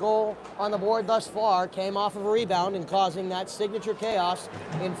the one goal on the board thus far came off of a rebound and causing that signature chaos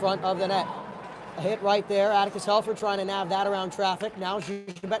in front of the net. A hit right there. Atticus Helfer trying to nav that around traffic. Now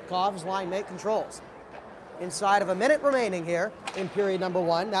Zhuzhebetkov's line mate controls. Inside of a minute remaining here in period number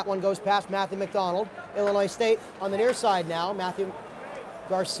one. That one goes past Matthew McDonald. Illinois State on the near side now. Matthew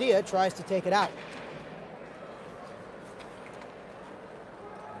Garcia tries to take it out.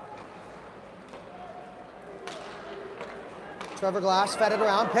 Trevor Glass fed it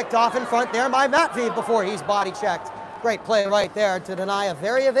around, picked off in front there by Matvey before he's body checked. Great play right there to deny a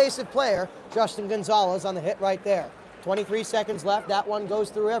very evasive player, Justin Gonzalez, on the hit right there. 23 seconds left. That one goes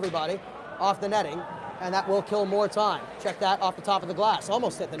through everybody off the netting, and that will kill more time. Check that off the top of the glass.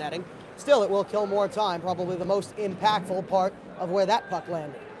 Almost hit the netting. Still, it will kill more time. Probably the most impactful part of where that puck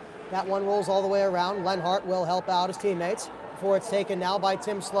landed. That one rolls all the way around. Lenhart will help out his teammates before it's taken now by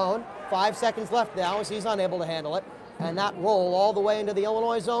Tim Sloan. 5 seconds left now as he's unable to handle it. And that roll all the way into the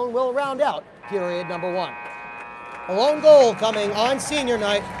Illinois zone will round out period number one. A lone goal coming on senior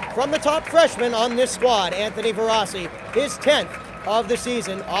night from the top freshman on this squad, Anthony Verassi, his 10th of the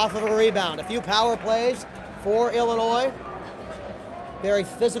season off of a rebound. A few power plays for Illinois. Very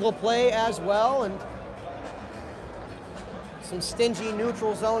physical play as well, and some stingy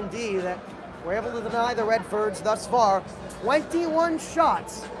neutral zone D that were able to deny the Redfords thus far. 21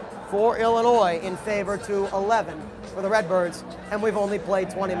 shots for Illinois in favor to 11 for the Redbirds, and we've only played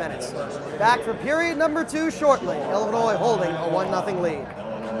 20 minutes. Back for period number two shortly. Illinois holding a 1-0 lead.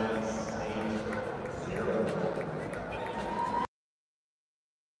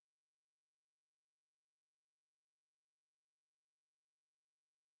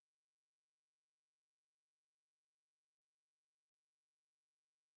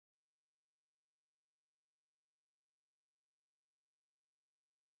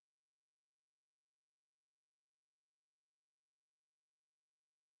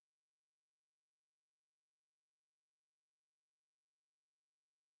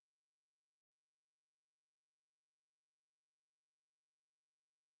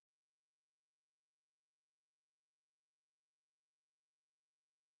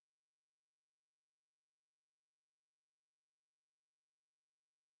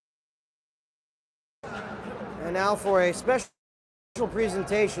 And now for a special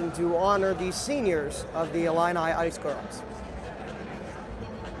presentation to honor the seniors of the Illini Ice Girls.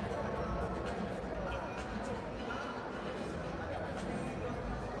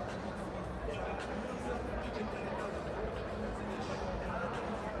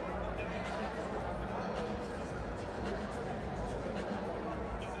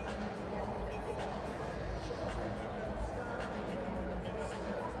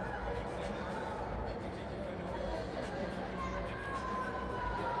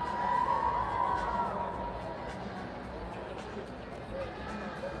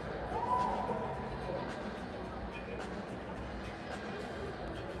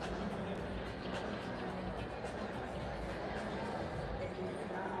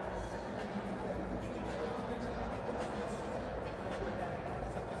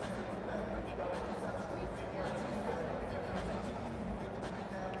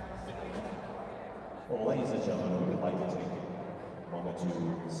 Well, ladies and gentlemen, we would like to take a moment to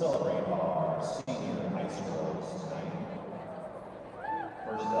celebrate our senior high schoolers tonight.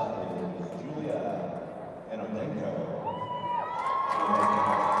 First up is Julia Enodenko.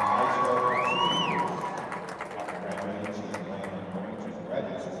 High school seniors. After graduating, she is planning on going to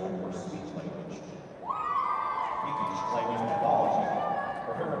graduate school for speech language. Speaking language pathology.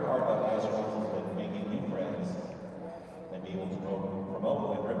 Her favorite part of high school has been making new friends and being able to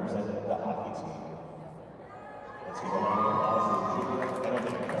promote and represent the hockey team. Let's give a round of applause to Julia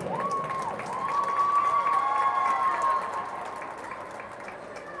Enodenko.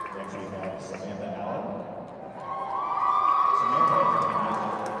 Next we have Samantha Allen. Samantha has been in high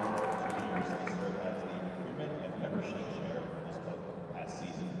school for 2 years and served as the recruitment and membership chair for this club past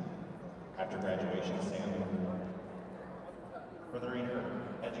season. After graduation, Sam furthering her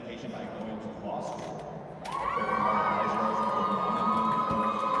education by going to law school. Her favorite part of high school is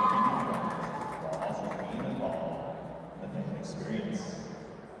while also being involved in the family experience.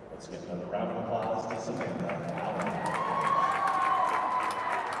 Let's give another round of applause to Samantha Allen.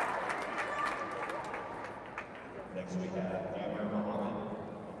 Next we have Amber Muhammad.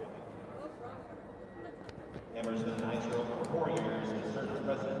 Amber's been in high school for 4 years and served as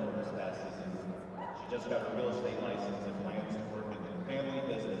president for this past season. She just got her real estate license and plans to work in the family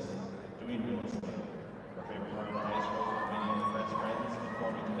business doing real estate. Her favorite part of the high school is meeting with best friends and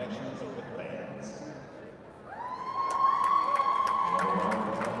forming connections with fans.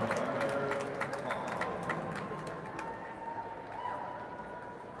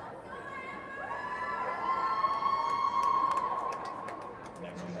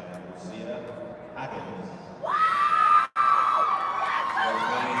 Next we have Lucia Haggins.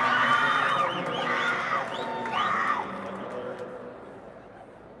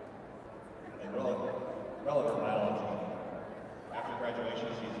 Relevant biology. After graduation,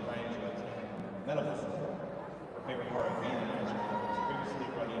 she's planning to attend medical school. Her favorite part of being in high school was previously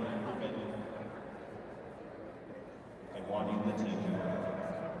running recruitment and wanting the team to win.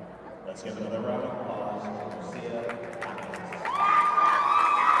 Let's give another round of applause to Lucia Hackins.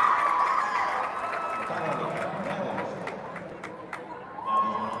 Finally, we have Natalie.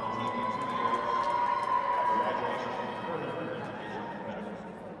 Natalie's been on the team for 2 years. After graduation, she furthered her education in medical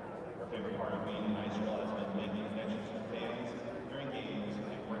school. Her favorite part of being in high school has been making connections with fans during games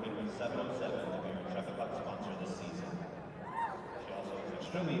and working with 707 to be our Chuck a Buck sponsor this season. She also is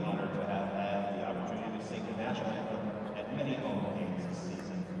extremely honored to have had the opportunity to sing the national anthem at many home games this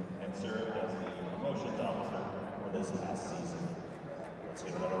season and serve as the promotions officer for this past season. Let's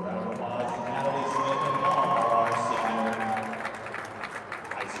give another round of applause to Natalie Smith and all our senior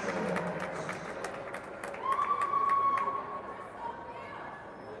high schoolers.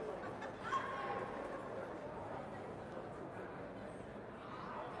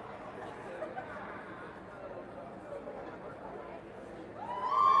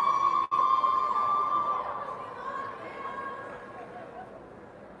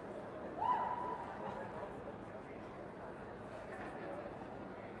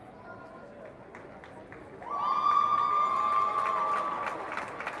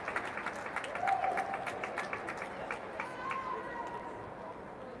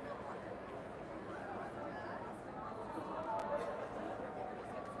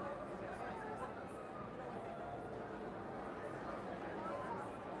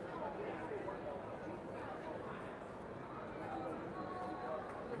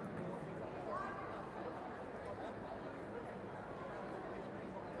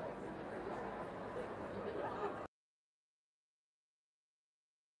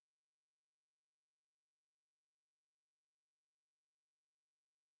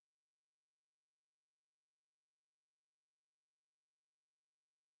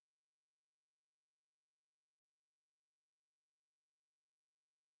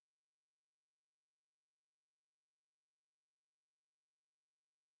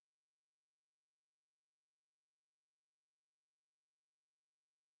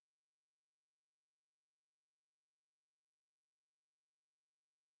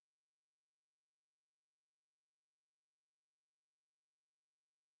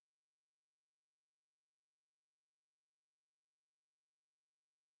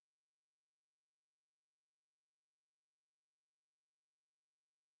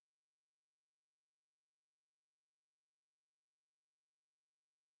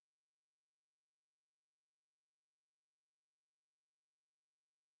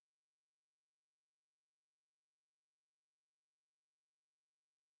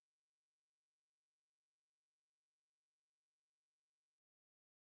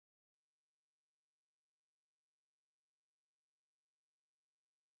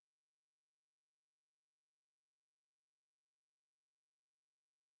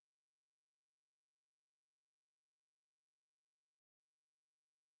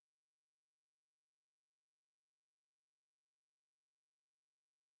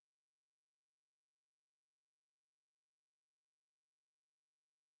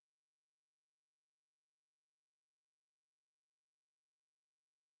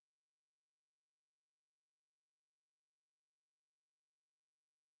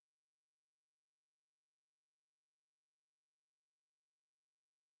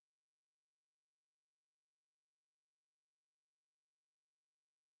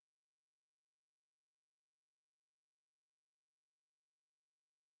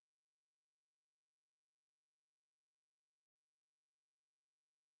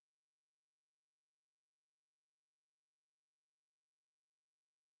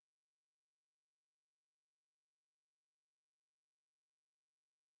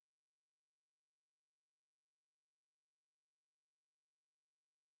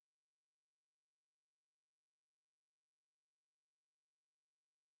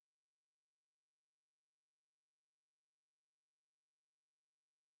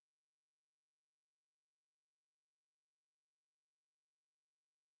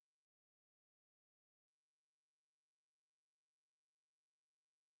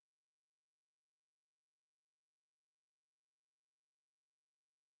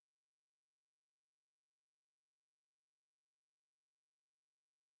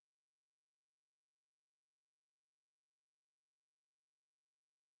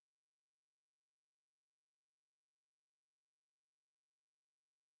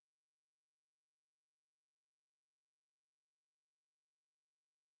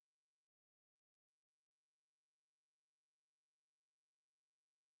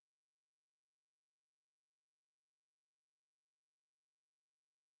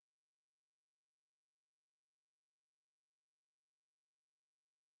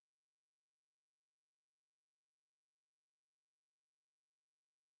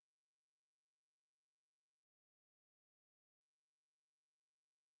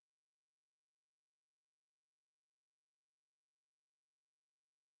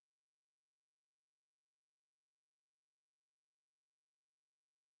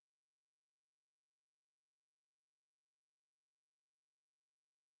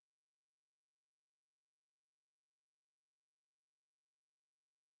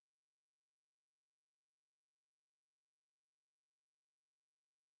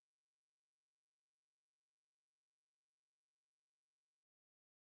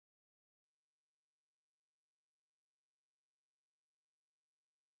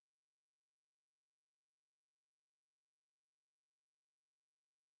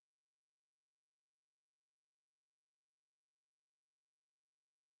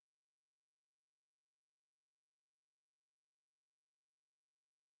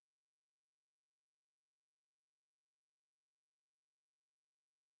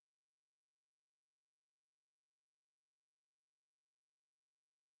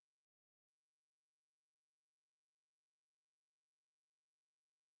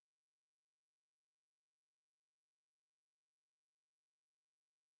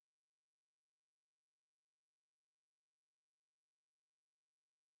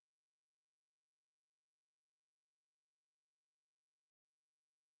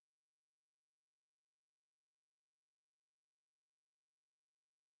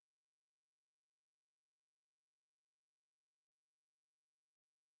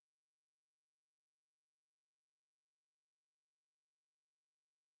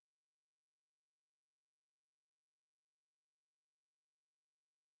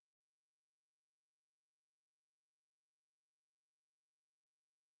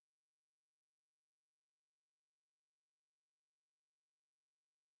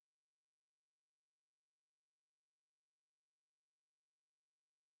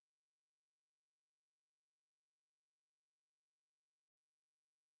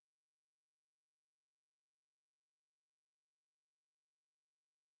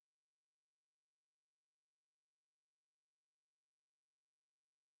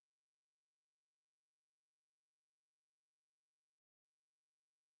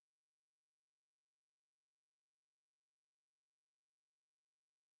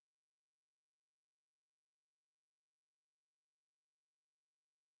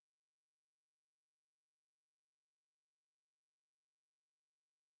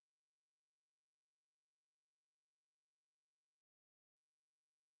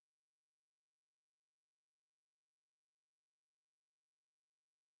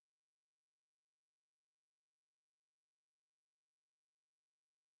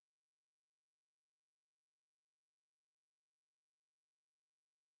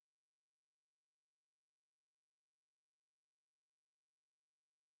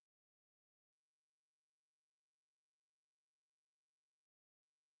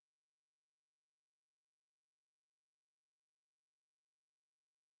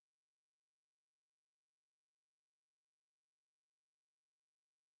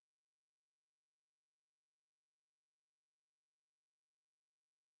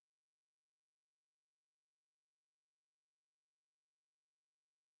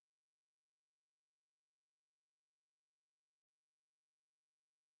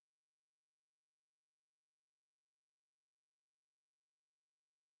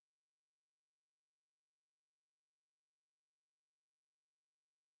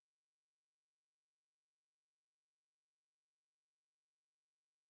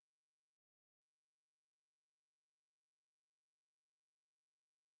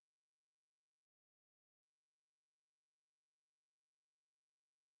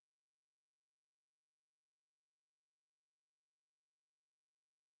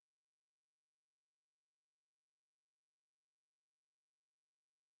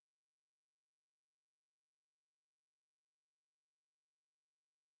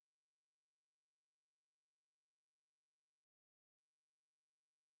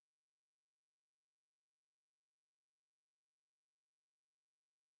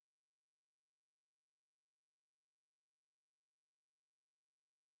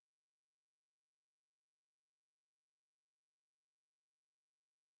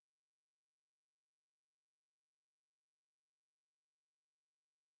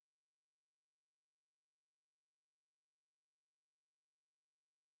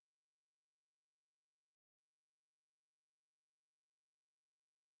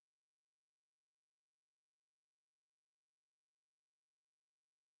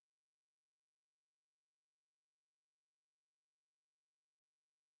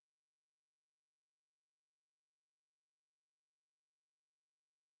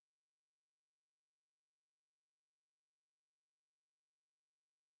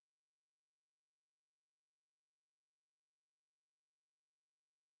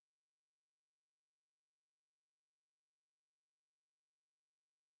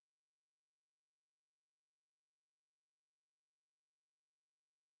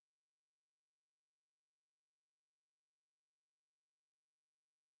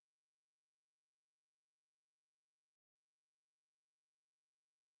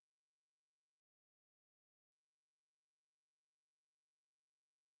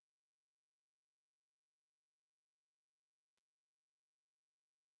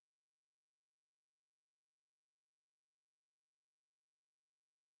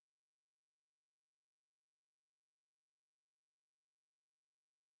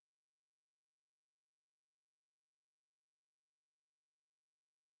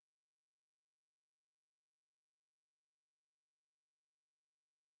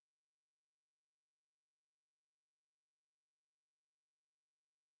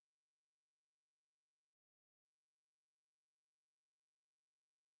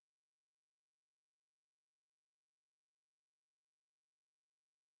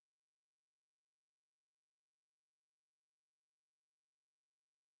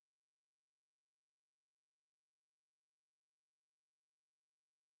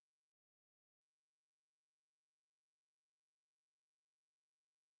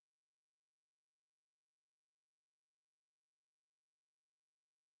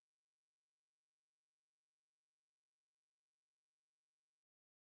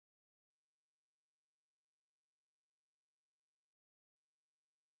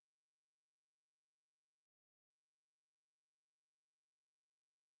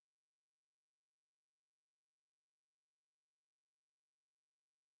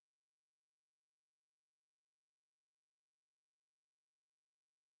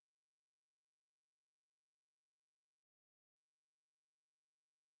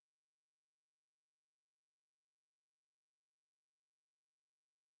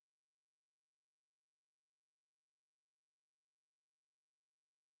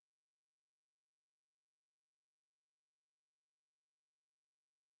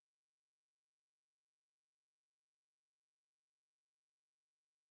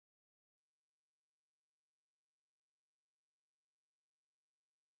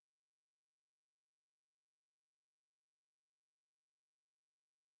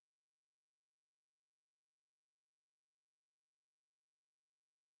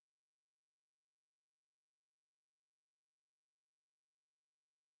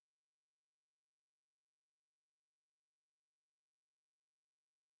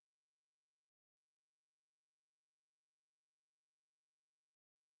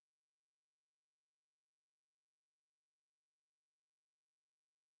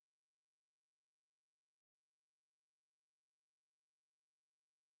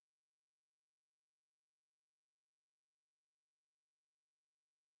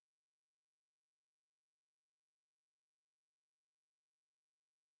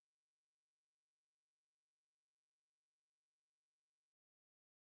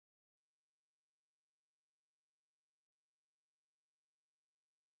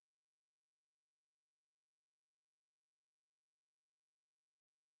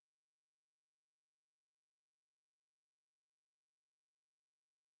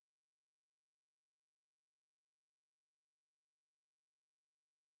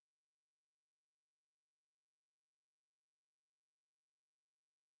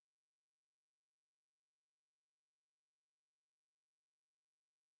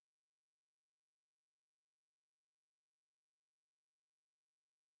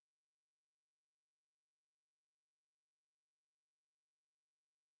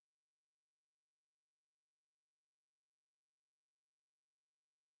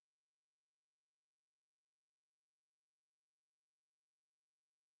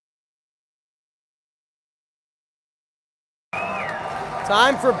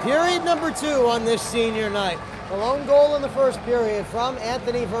 Time for period number 2 on this senior night. The lone goal in the first period from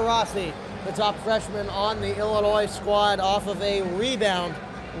Anthony Verassi, the top freshman on the Illinois squad, off of a rebound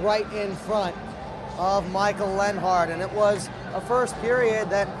right in front of Michael Lenhart. And it was a first period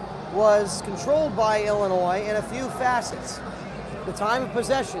that was controlled by Illinois in a few facets. The time of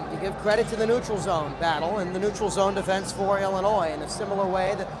possession, to give credit to the neutral zone battle and the neutral zone defense for Illinois in a similar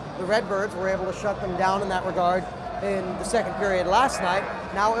way that the Redbirds were able to shut them down in that regard in the second period last night.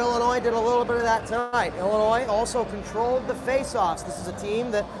 Now Illinois did a little bit of that tonight. Illinois also controlled the face-offs. This is a team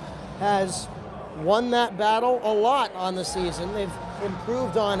that has won that battle a lot on the season. They've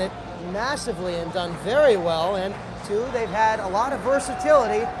improved on it massively and done very well. And two, they've had a lot of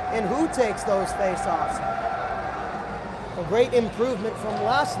versatility in who takes those face-offs. A great improvement from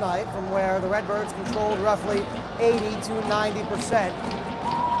last night, from where the Redbirds controlled roughly 80 to 90%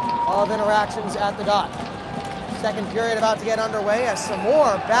 of interactions at the dot. Second period about to get underway as some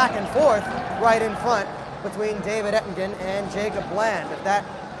more back and forth right in front between David Ettingen and Jacob Bland. If that's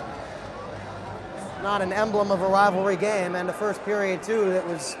not an emblem of a rivalry game and a first period too that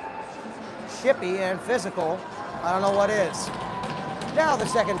was shippy and physical, I don't know what is. Now the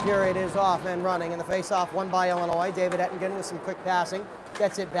second period is off and running, and the face-off won by Illinois. David Ettingen with some quick passing,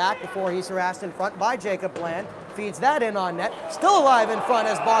 gets it back before he's harassed in front by Jacob Bland. Feeds that in on net. Still alive in front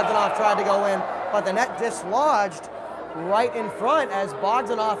as Bogdanoff tried to go in, but the net dislodged right in front as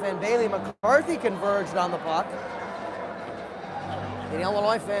Bogdanoff and Bailey McCarthy converged on the puck. The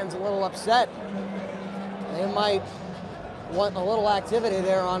Illinois fans a little upset. They might want a little activity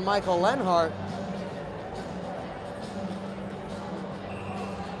there on Michael Lenhart.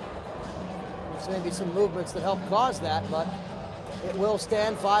 Maybe some movements that help cause that, but it will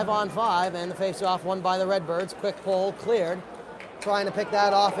stand 5-on-5, and the face-off won by the Redbirds. Quick pull, cleared. Trying to pick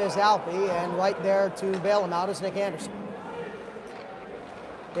that off is Alpy, and right there to bail him out is Nick Anderson.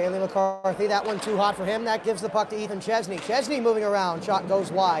 Bailey McCarthy, that one too hot for him. That gives the puck to Ethan Chesney. Chesney moving around, shot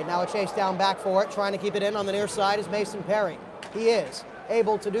goes wide. Now a chase down back for it, trying to keep it in on the near side is Mason Perry. He is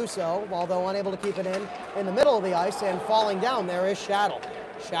able to do so, although unable to keep it in the middle of the ice, and falling down there is Shaddle.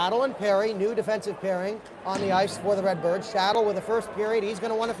 Shaddle and Perry, new defensive pairing on the ice for the Redbirds. Shaddle with the first period, he's going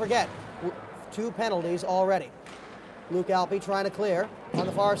to want to forget. 2 penalties already. Luke Alpy trying to clear on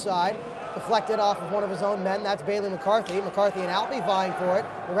the far side. Deflected off of one of his own men. That's Bailey McCarthy. McCarthy and Alpy vying for it.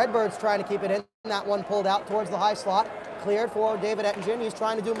 The Redbirds trying to keep it in. That one pulled out towards the high slot. Cleared for David Ettingen. He's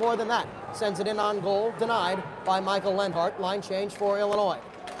trying to do more than that. Sends it in on goal. Denied by Michael Lenhart. Line change for Illinois.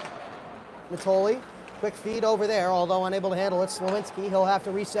 Natoli. Quick feed over there, although unable to handle it. Slowinski, he'll have to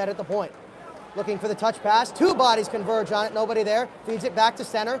reset at the point. Looking for the touch pass. 2 bodies converge on it. Nobody there. Feeds it back to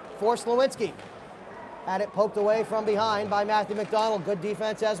center for Slowinski. Had it poked away from behind by Matthew McDonald. Good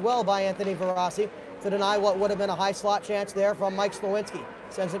defense as well by Anthony Verassi to deny what would have been a high slot chance there from Mike Slowinski.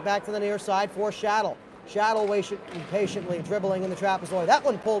 Sends it back to the near side for Shaddle. Shaddle patiently dribbling in the trapezoid. That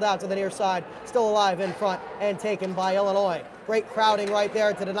one pulled out to the near side. Still alive in front and taken by Illinois. Great crowding right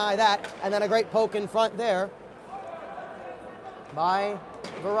there to deny that. And then a great poke in front there by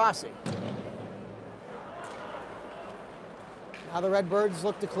Verassi. Now the Redbirds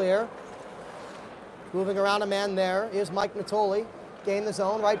look to clear. Moving around a man there is Mike Natoli. Gain the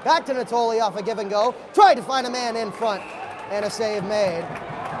zone, right back to Natoli off a give and go. Tried to find a man in front and a save made.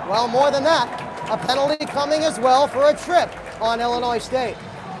 Well, more than that, a penalty coming as well for a trip on Illinois State.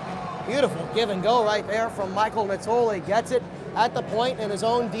 Beautiful give and go right there from Michael Natoli. Gets it at the point in his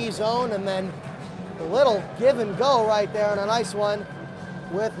own D zone, and then a little give and go right there, and a nice one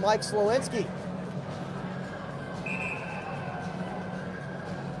with Mike Slowinski.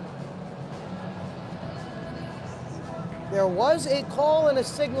 There was a call and a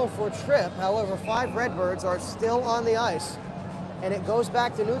signal for trip. However, 5 Redbirds are still on the ice, and it goes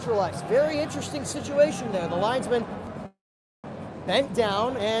back to neutral ice. Very interesting situation there. The linesman bent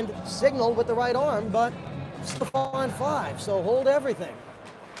down and signaled with the right arm, but still on 5, so hold everything.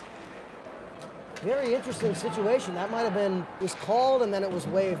 Very interesting situation. That might have been, was called and then it was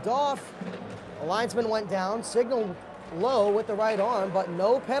waved off. The linesman went down, signaled low with the right arm, but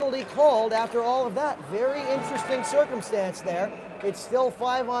no penalty called after all of that. Very interesting circumstance there. It's still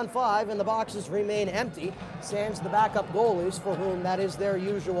 5-on-5 and the boxes remain empty, sans the backup goalies for whom that is their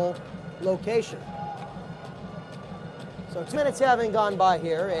usual location. So 2 minutes having gone by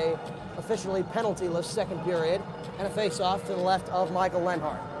here, a officially penaltyless second period, and a face-off to the left of Michael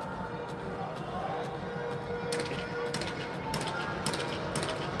Lenhart.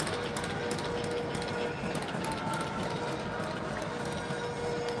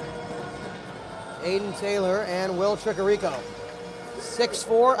 Aiden Taylor and Will Tricarico.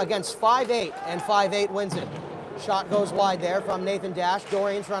 6'4" against 5'8", and 5'8" wins it. Shot goes wide there from Nathan Dash.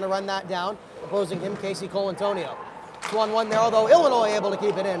 Dorian's trying to run that down. Opposing him, Casey Colantonio. It's 1-1 there, although Illinois able to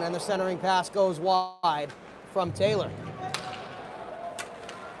keep it in, and the centering pass goes wide from Taylor.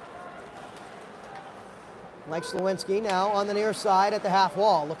 Mike Slowinski now on the near side at the half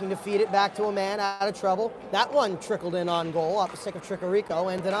wall, looking to feed it back to a man out of trouble. That one trickled in on goal off the stick of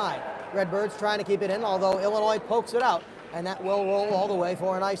Tricarico and denied. Redbirds trying to keep it in, although Illinois pokes it out, and that will roll all the way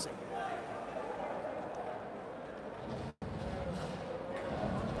for an icing.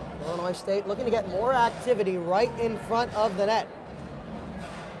 Illinois State looking to get more activity right in front of the net.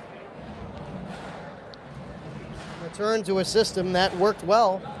 Return to a system that worked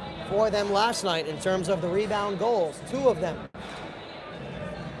well for them last night in terms of the rebound goals, 2 of them.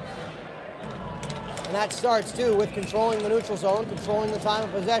 And that starts, too, with controlling the neutral zone, controlling the time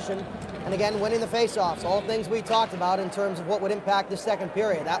of possession, and again, winning the faceoffs. All things we talked about in terms of what would impact the second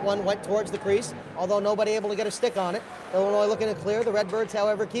period. That one went towards the crease, although nobody able to get a stick on it. Illinois looking to clear. The Redbirds,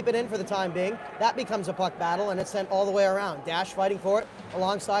 however, keep it in for the time being. That becomes a puck battle, and it's sent all the way around. Dash fighting for it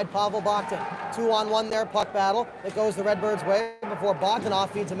alongside Pavel Bakhtin. 2-on-1 there, puck battle. It goes the Redbirds' way before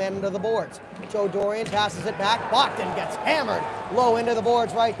Bogdanov feeds a man into the boards. Joe Dorian passes it back. Bakhtin gets hammered low into the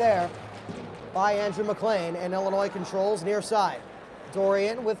boards right there by Andrew McLean, and Illinois controls near side.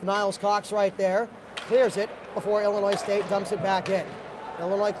 Dorian with Niles Cox right there, clears it before Illinois State dumps it back in.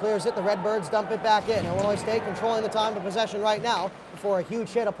 Illinois clears it, the Redbirds dump it back in. Illinois State controlling the time of possession right now before a huge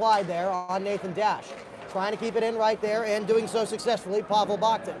hit applied there on Nathan Dash. Trying to keep it in right there and doing so successfully, Pavel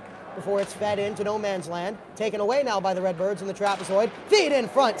Bakhtin. Before it's fed into no man's land. Taken away now by the Redbirds in the trapezoid. Feed in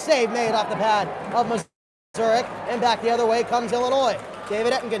front, save made off the pad of Zurich, and back the other way comes Illinois.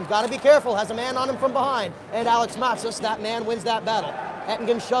 David Ettingen, got to be careful, has a man on him from behind. And Alex Matsas, that man wins that battle.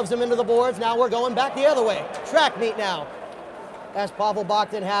 Ettingen shoves him into the boards. Now we're going back the other way. Track meet now. As Pavel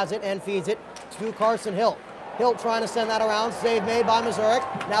Bakhtin has it and feeds it to Carson Hilt. Hilt trying to send that around. Save made by Mazurek.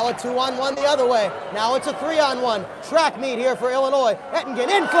 Now a 2-on-1 the other way. Now it's a 3-on-1. Track meet here for Illinois. Ettingen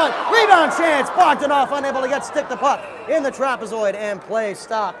in front. Rebound chance. Bogdanov unable to get stick the puck in the trapezoid, and play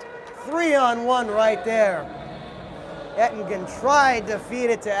stopped. 3-on-1 right there. Ettingen tried to feed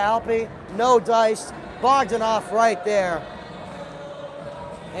it to Alpe. No dice. Bogdanov right there.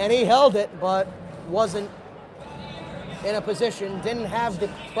 And he held it, but wasn't in a position, didn't have the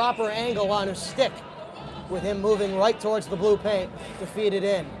proper angle on his stick with him moving right towards the blue paint to feed it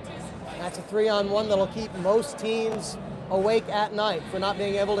in. That's a 3-on-1 that'll keep most teams awake at night for not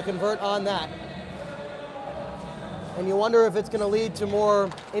being able to convert on that. And you wonder if it's going to lead to more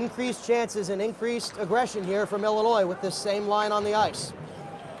increased chances and increased aggression here from Illinois with this same line on the ice.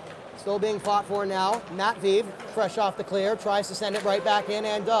 Still being fought for now. Matt Vive, fresh off the clear, tries to send it right back in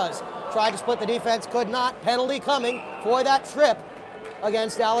and does. Tried to split the defense, could not. Penalty coming for that trip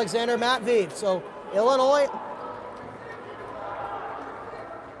against Alexander Matt Vive. So Illinois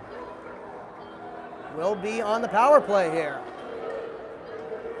will be on the power play here.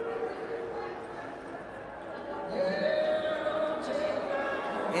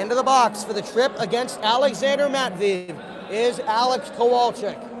 Into the box for the trip against Alexander Matviv is Alex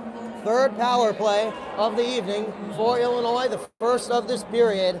Kowalczyk. Third power play of the evening for Illinois, the first of this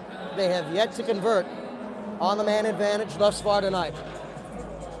period. They have yet to convert on the man advantage thus far tonight.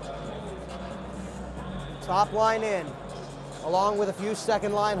 Top line in, along with a few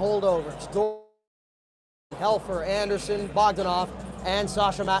second line holdovers. Helfer, Anderson, Bogdanov, and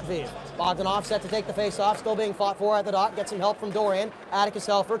Sasha Matviv. Bogdanov set to take the face-off, still being fought for at the dot, gets some help from Dorian. Atticus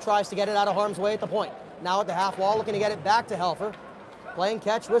Helfer tries to get it out of harm's way at the point. Now at the half wall, looking to get it back to Helfer. Playing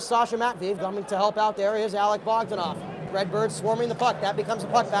catch with Sasha Matviv, coming to help out there is Alec Bogdanov. Redbirds swarming the puck, that becomes a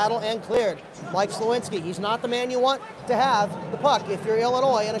puck battle and cleared. Mike Slowinski, he's not the man you want to have the puck if you're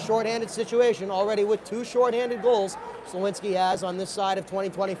Illinois in a shorthanded situation, already with 2 shorthanded goals Slowinski has on this side of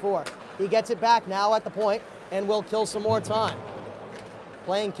 2024. He gets it back now at the point and will kill some more time.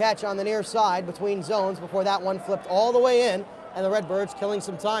 Playing catch on the near side between zones before that one flipped all the way in, and the Redbirds killing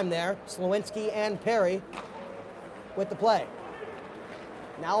some time there. Slowinski and Perry with the play.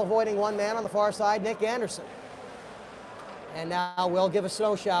 Now avoiding one man on the far side, Nick Anderson. And now will give a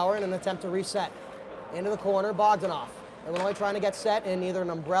snow shower in an attempt to reset. Into the corner, Bogdanov. Illinois trying to get set in either an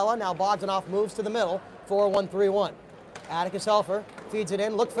umbrella. Now Bogdanov moves to the middle, 4-1-3-1. Atticus Helfer feeds it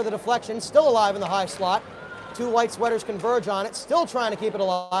in, look for the deflection, still alive in the high slot. 2 white sweaters converge on it, still trying to keep it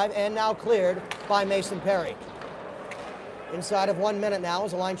alive, and now cleared by Mason Perry. Inside of 1 minute now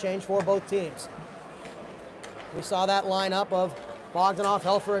is a line change for both teams. We saw that lineup of Bogdanov,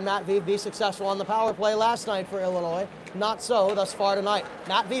 Helfer, and Matviv be successful on the power play last night for Illinois. Not so thus far tonight.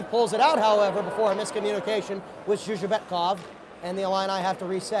 Matviv pulls it out, however, before a miscommunication with Zhuzhebetkov, and the Illini have to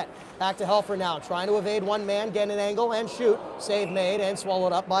reset. Back to Helfer now, trying to evade one man, get an angle and shoot. Save made and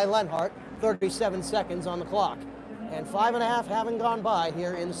swallowed up by Lenhart. 37 seconds on the clock. And 5.5 haven't gone by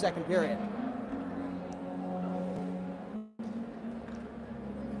here in the second period.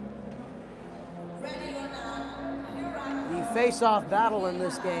 The face-off battle in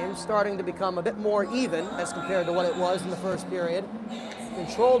this game starting to become a bit more even as compared to what it was in the first period.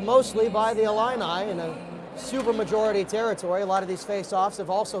 Controlled mostly by the Illini in a super majority territory. A lot of these face-offs have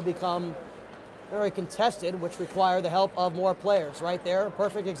also become very contested, which require the help of more players. Right there, a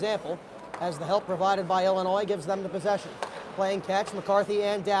perfect example, as the help provided by Illinois gives them the possession. Playing catch, McCarthy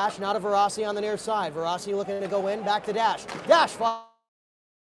and Dash, now to Verassi on the near side. Verassi looking to go in, back to Dash. Dash,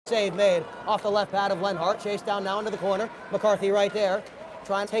 save made off the left pad of Lenhart. Chased down now into the corner. McCarthy right there,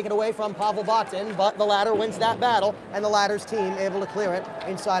 trying to take it away from Pavel Bogdan, but the latter wins that battle, and the latter's team able to clear it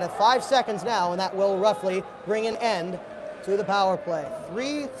inside of 5 seconds now, and that will roughly bring an end to the power play.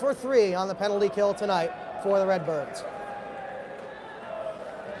 3 for 3 on the penalty kill tonight for the Redbirds.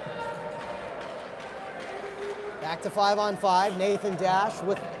 Back to 5-on-5. Nathan Dash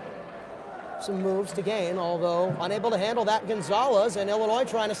with some moves to gain, although unable to handle that Gonzalez, and Illinois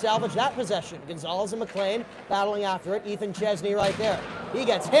trying to salvage that possession. Gonzalez and McLean battling after it. Ethan Chesney right there. He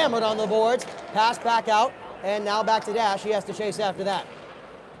gets hammered on the boards. Pass back out, and now back to Dash. He has to chase after that.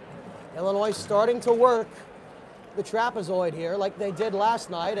 Illinois starting to work the trapezoid here like they did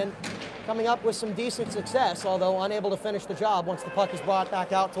last night, and coming up with some decent success, although unable to finish the job once the puck is brought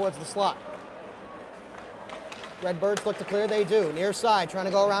back out towards the slot. Redbirds look to clear, they do. Near side, trying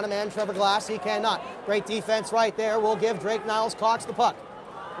to go around a man, Trevor Glass, he cannot. Great defense right there. We'll give Drake Niles-Cox the puck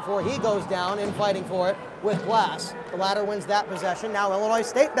before he goes down in fighting for it with Glass. The latter wins that possession. Now Illinois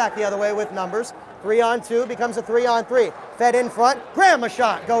State back the other way with numbers. 3-on-2 becomes a 3-on-3. Fed in front, Graham a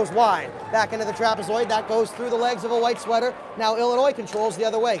shot, goes wide. Back into the trapezoid, that goes through the legs of a white sweater. Now Illinois controls the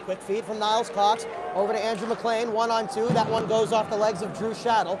other way. Quick feed from Niles-Cox over to Andrew McLean, 1-on-2. That one goes off the legs of Drew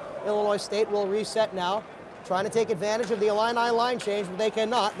Shaddle. Illinois State will reset now, trying to take advantage of the Illini line change, but they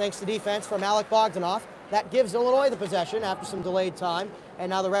cannot, thanks to defense from Alec Bogdanoff. That gives Illinois the possession after some delayed time,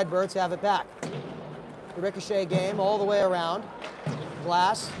 and now the Redbirds have it back. The ricochet game all the way around.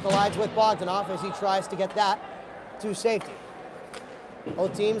 Glass collides with Bogdanoff as he tries to get that to safety.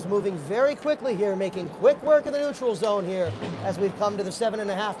 Both teams moving very quickly here, making quick work in the neutral zone here as we've come to the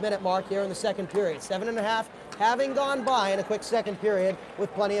 7.5-minute mark here in the second period. 7.5 having gone by in a quick second period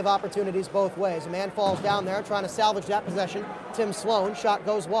with plenty of opportunities both ways. A man falls down there trying to salvage that possession. Tim Sloan, shot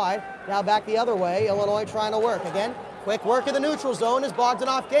goes wide. Now back the other way, Illinois trying to work. Again, quick work in the neutral zone as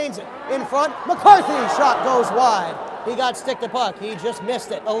Bogdanoff gains it. In front, McCarthy, shot goes wide. He got stick to puck, he just missed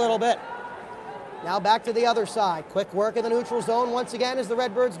it a little bit. Now back to the other side. Quick work in the neutral zone once again as the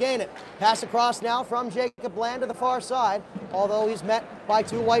Redbirds gain it. Pass across now from Jacob Bland to the far side, although he's met by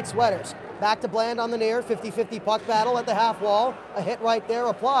two white sweaters. Back to Bland on the near, 50-50 puck battle at the half wall. A hit right there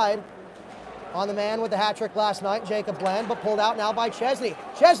applied on the man with the hat trick last night, Jacob Bland, but pulled out now by Chesney.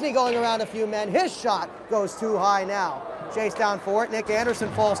 Chesney going around a few men. His shot goes too high now. Chase down for it. Nick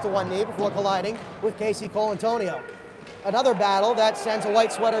Anderson falls to one knee before colliding with Casey Colantonio. Another battle that sends a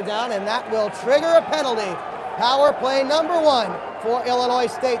white sweater down, and that will trigger a penalty. Power play number 1 for Illinois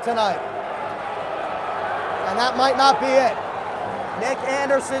State tonight. And that might not be it. Nick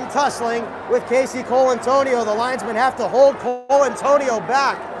Anderson tussling with Casey Colantonio. The linesmen have to hold Colantonio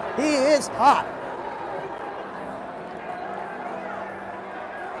back. He is hot.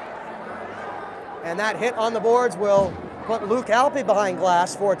 And that hit on the boards will put Luke Alpe behind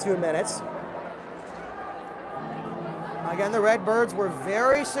glass for 2 minutes. Again, the Redbirds were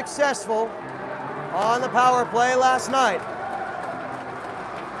very successful on the power play last night.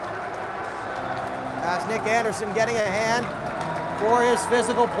 As Nick Anderson getting a hand for his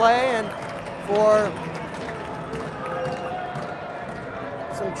physical play and for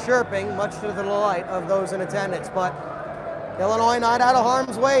some chirping, much to the delight of those in attendance. But Illinois not out of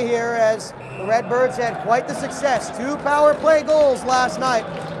harm's way here as the Redbirds had quite the success. 2 power play goals last night.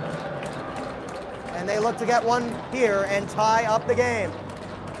 And they look to get one here and tie up the game.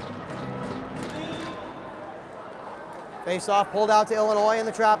 Face-off pulled out to Illinois in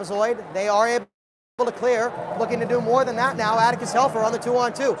the trapezoid. They are able to clear, looking to do more than that now. Atticus Helfer on the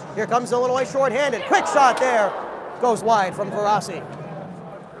 2-on-2. Here comes Illinois shorthanded. Quick shot there. Goes wide from Verassi.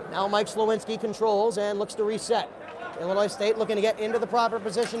 Now Mike Slowinski controls and looks to reset. Illinois State looking to get into the proper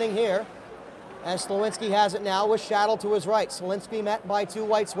positioning here, as Slowinski has it now with Shaddle to his right. Slowinski met by 2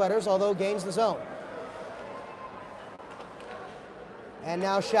 white sweaters, although gains the zone. And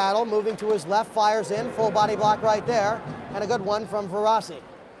now Shaddle moving to his left, fires in, full body block right there, and a good one from Verassi.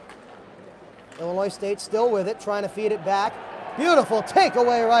 Illinois State still with it, trying to feed it back Beautiful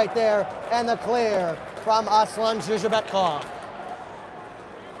takeaway right there, and the clear from Aslan Zhizhabetkov.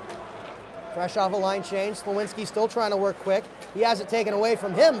 Fresh off a line change, Slowinski still trying to work quick. He has it taken away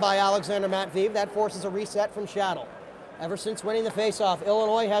from him by Alexander Matveev. That forces a reset from Shaddle. Ever since winning the faceoff,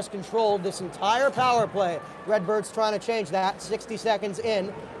 Illinois has controlled this entire power play. Redbirds trying to change that 60 seconds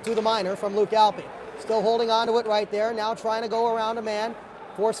in to the minor from Luke Alpi. Still holding on to it right there, now trying to go around a man,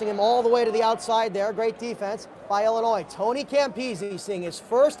 forcing him all the way to the outside there. Great defense by Illinois. Tony Campisi seeing his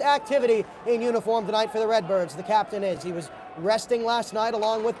first activity in uniform tonight for the Redbirds. The captain is. He was resting last night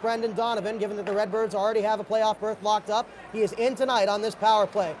along with Brendan Donovan, given that the Redbirds already have a playoff berth locked up. He is in tonight on this power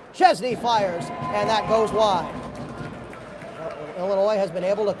play. Chesney fires, and that goes wide. Illinois has been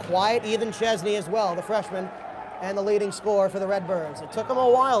able to quiet Ethan Chesney as well, the freshman, and the leading scorer for the Redbirds. It took him a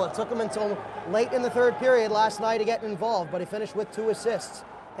while. It took him until late in the third period last night to get involved, but he finished with 2 assists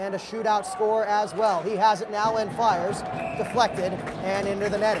and a shootout score as well. He has it now and fires, deflected and into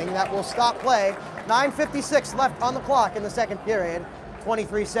the netting. That will stop play. 9:56 left on the clock in the second period.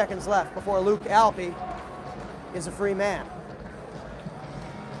 23 seconds left before Luke Alpi is a free man.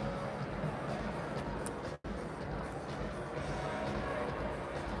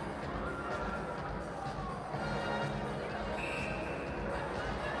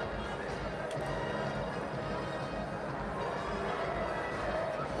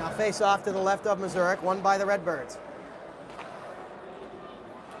 Now face off to the left of Missouri, won by the Redbirds.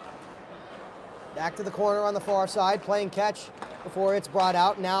 Back to the corner on the far side, playing catch before it's brought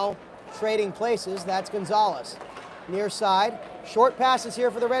out. Now trading places, that's Gonzalez. Near side, short passes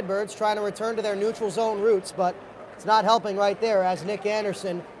here for the Redbirds, trying to return to their neutral zone roots, but it's not helping right there as Nick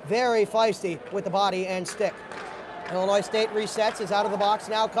Anderson, very feisty with the body and stick. Illinois State resets, is out of the box,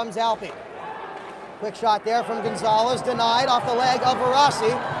 now comes Alpi. Quick shot there from Gonzalez, denied off the leg of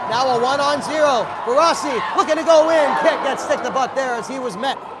Varasi. Now a 1-on-0. Varasi looking to go in. Kick that stick the butt there as he was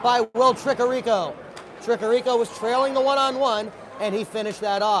met by Will Tricarico. Tricarico was trailing the 1-on-1, and he finished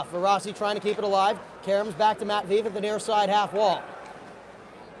that off. Varasi trying to keep it alive. Karams back to Matveev at the near side half wall.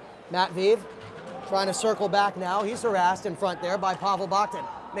 Matveev trying to circle back now. He's harassed in front there by Pavel Bakhtin.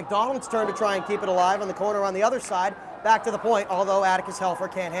 McDonald's turn to try and keep it alive on the corner on the other side. Back to the point, although Atticus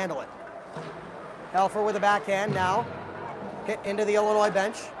Helfer can't handle it. Helfer with a backhand now, hit into the Illinois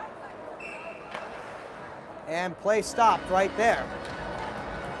bench. And play stopped right there.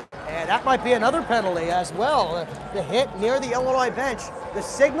 And that might be another penalty as well. The hit near the Illinois bench. The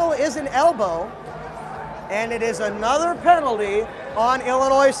signal is an elbow, and it is another penalty on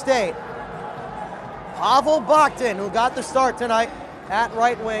Illinois State. Pavel Bakhtin, who got the start tonight at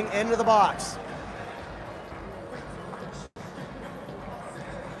right wing, into the box.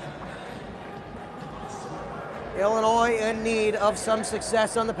 Illinois in need of some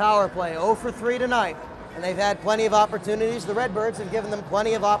success on the power play. 0 for 3 tonight, and they've had plenty of opportunities. The Redbirds have given them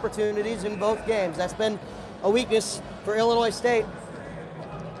plenty of opportunities in both games. That's been a weakness for Illinois State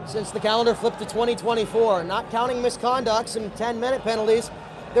since the calendar flipped to 2024. Not counting misconducts and 10-minute penalties,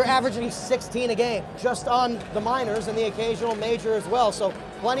 they're averaging 16 a game, just on the minors and the occasional major as well. So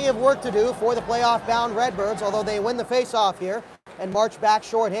plenty of work to do for the playoff-bound Redbirds, although they win the face-off here and march back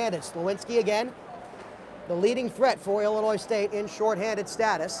shorthanded. Slowinski again, the leading threat for Illinois State in shorthanded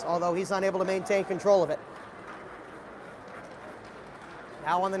status, although he's unable to maintain control of it.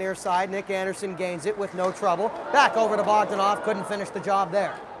 Now on the near side, Nick Anderson gains it with no trouble. Back over to Bogdanov, couldn't finish the job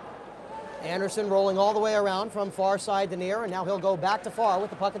there. Anderson rolling all the way around from far side to near, and now he'll go back to far with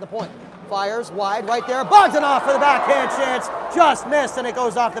the puck at the point. Fires wide right there. Bogdanov for the backhand chance. Just missed, and it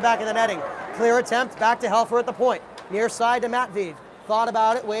goes off the back of the netting. Clear attempt, back to Helfer at the point. Near side to Matveev. Thought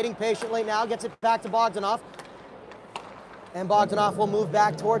about it, waiting patiently now, gets it back to Bogdanov. And Bogdanov will move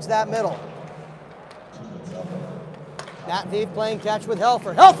back towards that middle. Matveev playing catch with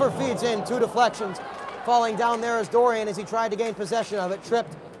Helfer. Helfer feeds in, 2 deflections. Falling down there is Dorian as he tried to gain possession of it.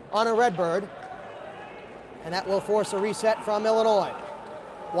 Tripped on a Redbird. And that will force a reset from Illinois.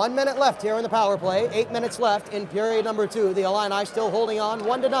 1 minute left here in the power play. 8 minutes left in period number 2. The Illini still holding on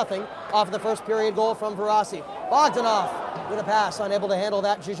 1-0 off of the first period goal from Varasi. Bogdanov with a pass, unable to handle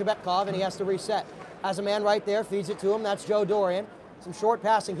that Zhizhabetkov, and he has to reset. Has a man right there, feeds it to him. That's Joe Dorian. Some short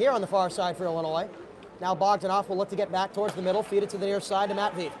passing here on the far side for Illinois. Now Bogdanov will look to get back towards the middle, feed it to the near side to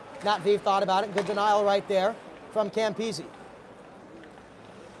Matveev. Matveev thought about it. Good denial right there from Campisi.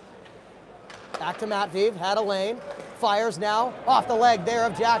 Back to Matveev, had a lane. Fires now off the leg there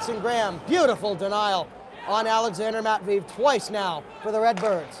of Jackson Graham. Beautiful denial on Alexander Matveev twice now for the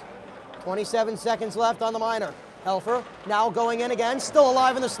Redbirds. 27 seconds left on the minor. Helfer now going in again, still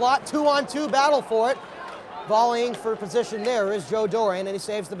alive in the slot. 2-on-2 battle for it. Volleying for position there is Joe Dorian, and he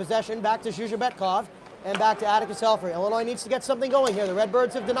saves the possession back to Zhizhabetkov. and back to Atticus Helfer. Illinois needs to get something going here. The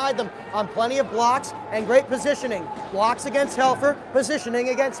Redbirds have denied them on plenty of blocks and great positioning. Blocks against Helfer, positioning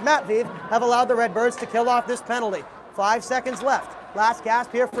against Matveev have allowed the Redbirds to kill off this penalty. 5 seconds left. Last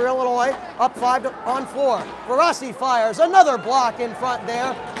gasp here for Illinois, up 5-on-4. Verassi fires, another block in front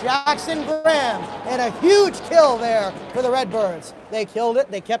there. Jackson Graham, and a huge kill there for the Redbirds. They killed it,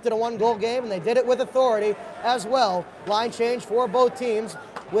 they kept it a 1-goal game, and they did it with authority as well. Line change for both teams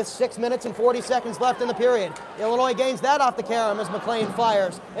with 6 minutes and 40 seconds left in the period. Illinois gains that off the carom as McLean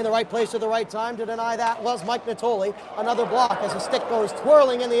fires in the right place at the right time. To deny that was Mike Natoli. Another block as the stick goes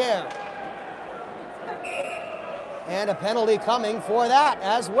twirling in the air. And a penalty coming for that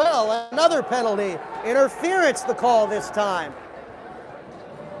as well. Another penalty. Interference the call this time.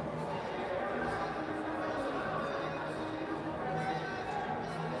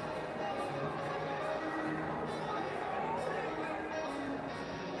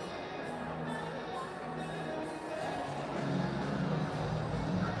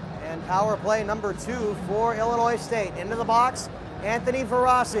 And power play number 2 for Illinois State. Into the box, Anthony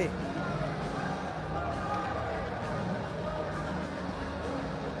Verassi.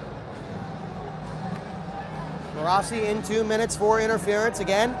 Verassi in 2 minutes for interference.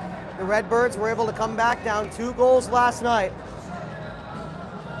 Again, the Redbirds were able to come back down 2 goals last night.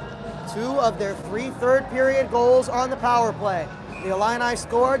 2 of their 3 third-period goals on the power play. The Illini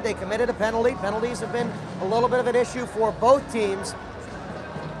scored, they committed a penalty. Penalties have been a little bit of an issue for both teams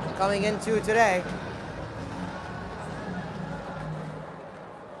coming into today.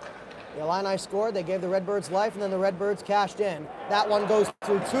 The Illini scored, they gave the Redbirds life, and then the Redbirds cashed in. That one goes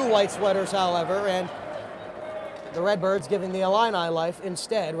through 2 white sweaters, however, and the Redbirds giving the Illini life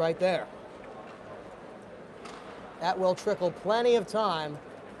instead right there. That will trickle plenty of time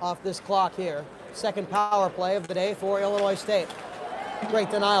off this clock here. Second power play of the day for Illinois State.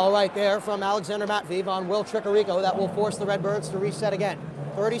 Great denial right there from Alexander Matveev on Will Tricarico. That will force the Redbirds to reset again.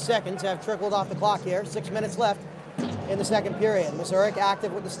 30 seconds have trickled off the clock here. 6 minutes left in the second period. Mazurek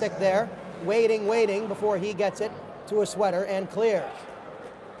active with the stick there. Waiting before he gets it to a sweater and clears.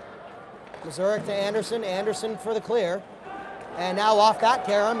 Mazurek to Anderson, Anderson for the clear. And now off that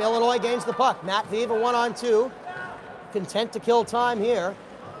carom, Illinois gains the puck. Matveev a 1-on-2, content to kill time here.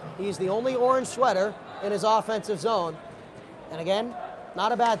 He's the only orange sweater in his offensive zone. And again,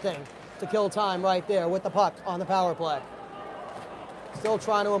 not a bad thing to kill time right there with the puck on the power play. Still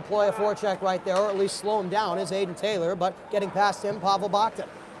trying to employ a forecheck right there, or at least slow him down, is Aiden Taylor, but getting past him, Pavel Bakhtin.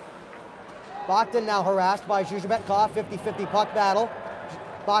 Bakhtin now harassed by Zhuzhebetkov, 50-50 puck battle.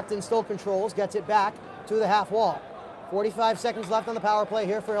 Bakhtin still controls, gets it back to the half wall. 45 seconds left on the power play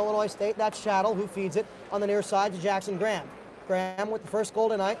here for Illinois State. That's Chattel who feeds it on the near side to Jackson Graham. Graham with the first goal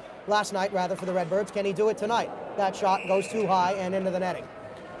tonight, last night rather, for the Redbirds. Can he do it tonight? That shot goes too high and into the netting.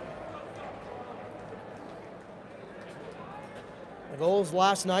 The goals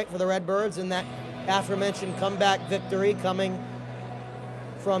last night for the Redbirds in that aforementioned comeback victory coming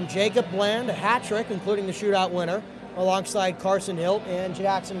from Jacob Bland, a hat trick, including the shootout winner, alongside Carson Hilt and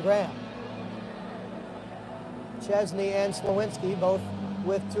Jackson Graham. Chesney and Slowinski both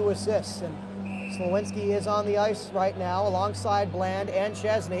with 2 assists. And Slowinski is on the ice right now alongside Bland and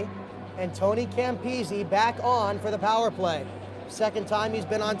Chesney. And Tony Campisi back on for the power play. Second time he's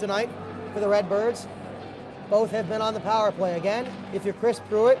been on tonight for the Redbirds. Both have been on the power play. Again, if you're Chris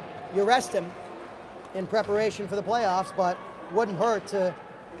Pruitt, you rest him in preparation for the playoffs, but wouldn't hurt to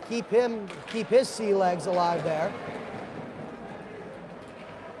keep his sea legs alive there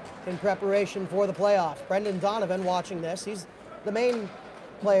in preparation for the playoffs. Brendan Donovan watching this. He's the main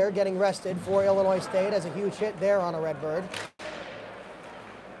player getting rested for Illinois State, as a huge hit there on a Redbird.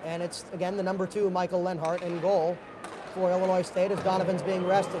 And it's, again, the number 2, Michael Lenhart, in goal for Illinois State as Donovan's being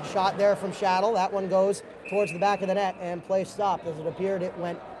rested. Shot there from Chattel. That one goes towards the back of the net and play stopped, as it appeared it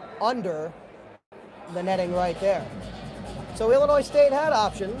went under the netting right there. So Illinois State had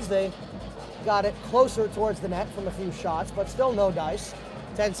options. They got it closer towards the net from a few shots, but still no dice.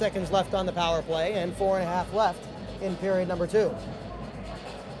 10 seconds left on the power play and 4.5 left in period number 2.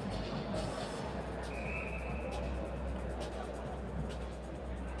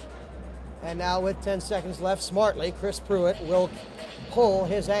 And now with 10 seconds left, smartly, Chris Pruitt will pull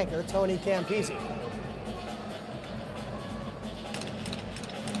his anchor, Tony Campisi.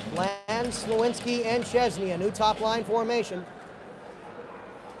 Bland, Slowinski, and Chesney, a new top line formation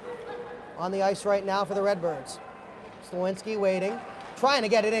on the ice right now for the Redbirds. Slowinski waiting, trying to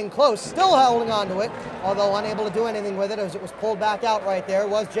get it in close, still holding on to it, although unable to do anything with it as it was pulled back out right there,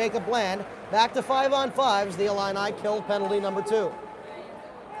 was Jacob Bland. Back to 5-on-5s, the Illini killed penalty number 2.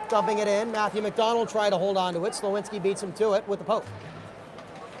 Dumping it in, Matthew McDonald tried to hold on to it. Slowinski beats him to it with the poke.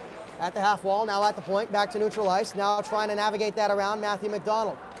 at the half wall, now at the point, back to neutral ice. Now trying to navigate that around, Matthew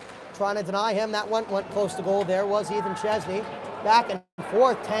McDonald. Trying to deny him, that one went close to goal. There was Ethan Chesney. Back and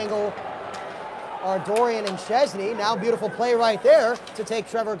forth tangle are Dorian and Chesney. Now beautiful play right there to take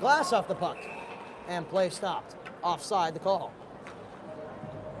Trevor Glass off the puck. And play stopped. Offside the call.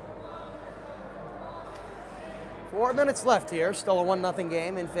 4 minutes left here. Still a 1-0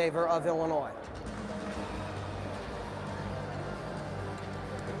 game in favor of Illinois.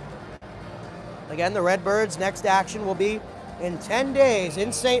 Again, the Redbirds' next action will be in 10 days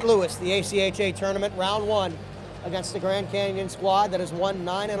in St. Louis, the ACHA tournament, round 1 against the Grand Canyon squad that has won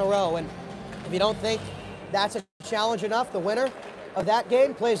 9 in a row. And if you don't think that's a challenge enough, the winner of that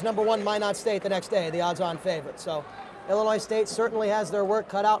game plays number 1 Minot State the next day, the odds-on favorite. So Illinois State certainly has their work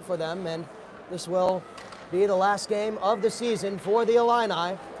cut out for them, and this will be the last game of the season for the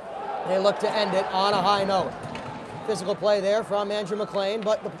Illini. They look to end it on a high note. Physical play there from Andrew McLean,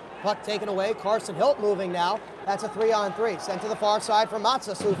 but the puck taken away. Carson Hilt moving now. That's a 3-on-3. Sent to the far side for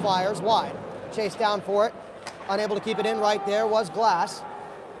Matsas, who fires wide. Chased down for it. Unable to keep it in right there was Glass.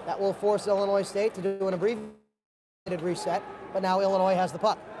 That will force Illinois State to do an abbreviated reset, but now Illinois has the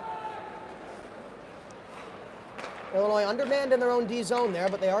puck. Illinois undermanned in their own D zone there,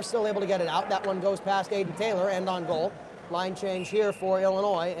 but they are still able to get it out. That one goes past Aiden Taylor and on goal. Line change here for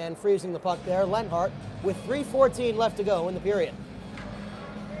Illinois, and freezing the puck there, Lenhart, with 3:14 left to go in the period.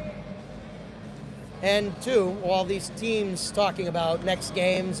 And two, while these teams talking about next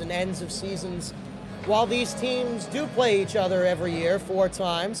games and ends of seasons, while these teams do play each other every year 4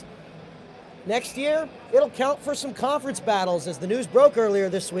 times, next year it'll count for some conference battles, as the news broke earlier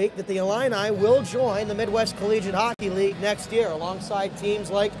this week that the Illini will join the Midwest Collegiate Hockey League next year alongside teams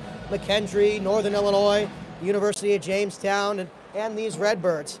like McKendree, Northern Illinois, University of Jamestown, and these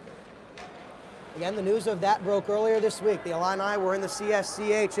Redbirds. Again, the news of that broke earlier this week. The Illini were in the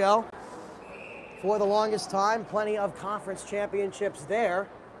CSCHL for the longest time. Plenty of conference championships there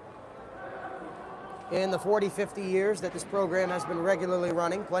in the 40, 50 years that this program has been regularly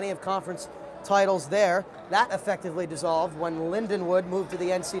running. Plenty of conference titles there. That effectively dissolved when Lindenwood moved to the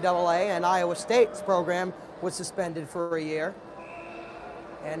NCAA and Iowa State's program was suspended for a year.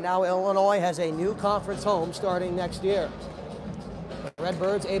 And now Illinois has a new conference home starting next year. The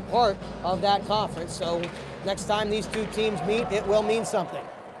Redbirds a part of that conference, so next time these two teams meet, it will mean something.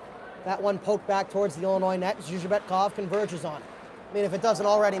 That one poked back towards the Illinois net. Zhuzhebetkov converges on it. I mean, if it doesn't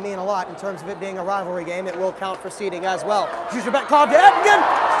already mean a lot in terms of it being a rivalry game, it will count for seeding as well. Zhuzhebetkov to Ettinger,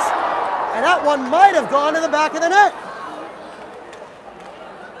 and that one might have gone to the back of the net.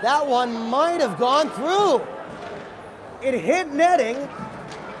 That one might have gone through. It hit netting,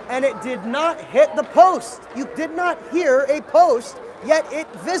 and it did not hit the post. You did not hear a post, yet it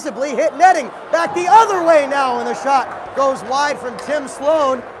visibly hit netting. Back the other way now, and the shot goes wide from Tim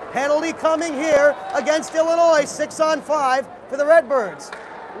Sloan. Penalty coming here against Illinois, 6-on-5 for the Redbirds.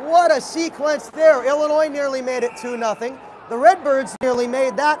 What a sequence there. Illinois nearly made it 2-0. The Redbirds nearly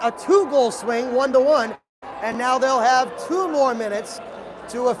made that a 2-goal swing, 1-1. And now they'll have 2 more minutes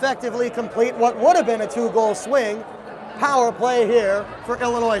to effectively complete what would have been a 2-goal swing. Power play here for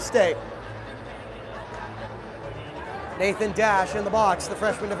Illinois State. Nathan Dash in the box, the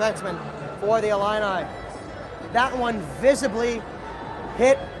freshman defenseman for the Illini. That one visibly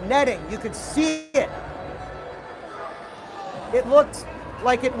hit netting. You could see it. It looked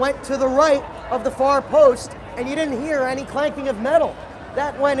like it went to the right of the far post, and you didn't hear any clanking of metal.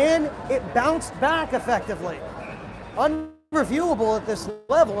 That went in, it bounced back effectively. Unreviewable at this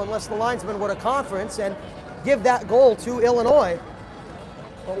level unless the linesman would a conference and give that goal to Illinois.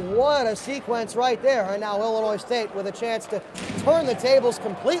 But what a sequence right there. And now Illinois State with a chance to turn the tables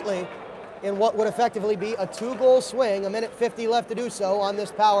completely in what would effectively be a 2-goal swing, 1:50 left to do so on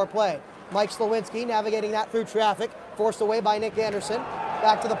this power play. Mike Slowinski navigating that through traffic, forced away by Nick Anderson.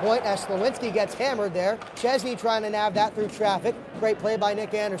 Back to the point as Slowinski gets hammered there. Chesney trying to nav that through traffic. Great play by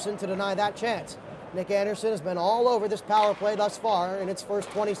Nick Anderson to deny that chance. Nick Anderson has been all over this power play thus far in its first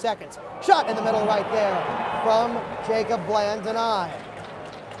 20 seconds. Shot in the middle right there from Jacob Bland, denied.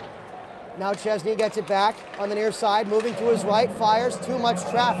 Now Chesney gets it back on the near side, moving to his right, fires too much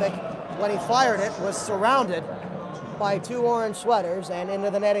traffic. When he fired it, was surrounded by 2 orange sweaters, and into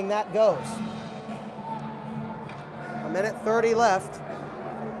the netting that goes. 1:30 left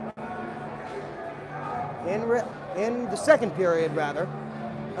in the second period, rather.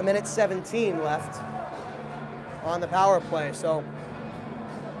 1:17 left on the power play. So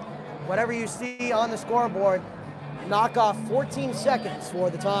whatever you see on the scoreboard, knock off 14 seconds for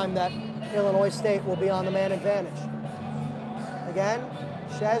the time that Illinois State will be on the man advantage. Again,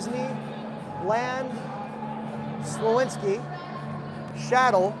 Chesney, Bland, Slowinski,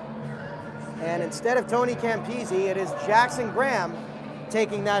 Shaddle, And instead of Tony Campisi, it is Jackson Graham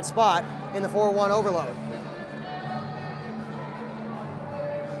taking that spot in the 4-1 overload.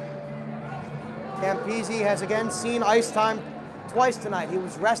 Campisi has again seen ice time twice tonight. He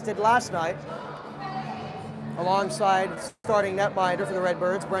was rested last night alongside starting netminder for the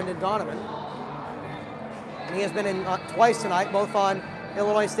Redbirds, Brendan Donovan. And he has been in twice tonight, both on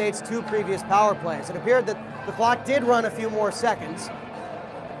Illinois State's 2 previous power plays. It appeared that the clock did run a few more seconds,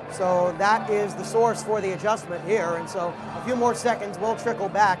 so that is the source for the adjustment here. And so a few more seconds will trickle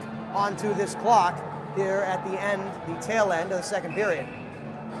back onto this clock here at the end, the tail end of the second period.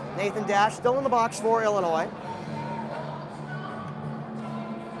 Nathan Dash still in the box for Illinois.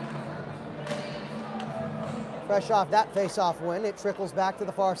 Fresh off that face-off win, it trickles back to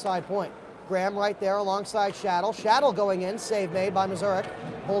the far side point. Graham right there alongside Shaddle. Shaddle going in, save made by Mazurek.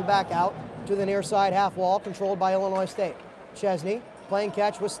 Pulled back out to the near side half wall, controlled by Illinois State. Chesney playing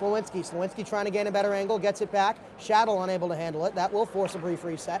catch with Slowinski. Slowinski trying to gain a better angle, gets it back. Shaddle unable to handle it. That will force a brief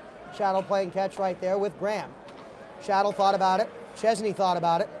reset. Shaddle playing catch right there with Graham. Shaddle thought about it. Chesney thought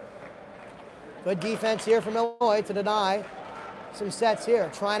about it. Good defense here from Illinois to deny some sets here.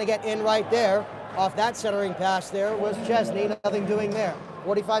 Trying to get in right there. Off that centering pass there was Chesney. Nothing doing there.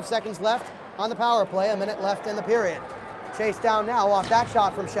 45 seconds left on the power play. A minute left in the period. Chased down now off that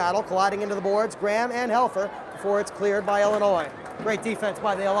shot from Shaddle. Colliding into the boards. Graham and Helfer before it's cleared by Illinois. Great defense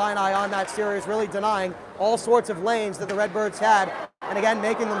by the Illini on that series. Really denying all sorts of lanes that the Redbirds had. And again,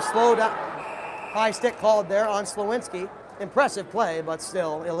 making them slow down. High stick called there on Slowinski. Impressive play, but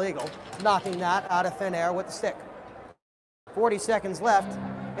still illegal. Knocking that out of thin air with the stick. 40 seconds left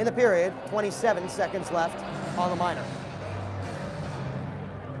in the period. 27 seconds left on the minor.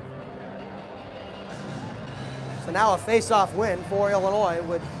 So now a face-off win for Illinois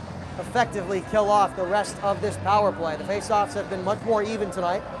would effectively kill off the rest of this power play. The face-offs have been much more even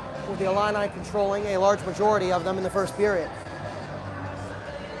tonight, with the Illini controlling a large majority of them in the first period.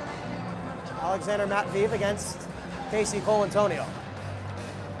 Alexander Matveev against Casey Colantonio.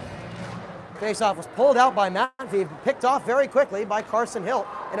 Faceoff was pulled out by Matveev, picked off very quickly by Carson Hilt,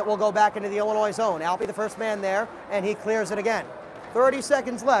 and it will go back into the Illinois zone. Alpe the first man there, and he clears it again. 30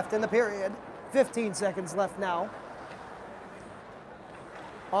 seconds left in the period. 15 seconds left now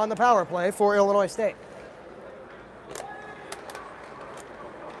on the power play for Illinois State.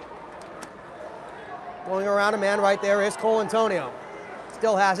 Going around a man right there is Colantonio.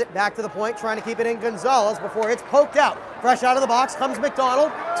 Still has it, back to the point, trying to keep it in Gonzalez before it's poked out. Fresh out of the box comes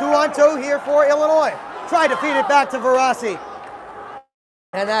McDonald. 2-on-2 here for Illinois. Tried to feed it back to Verassi.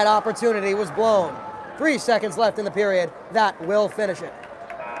 And that opportunity was blown. 3 seconds left in the period. That will finish it.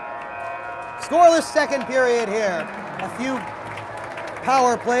 Scoreless second period here. A few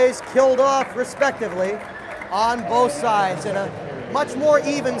power plays killed off respectively on both sides in a much more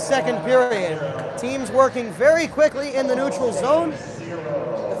even second period. Teams working very quickly in the neutral zone.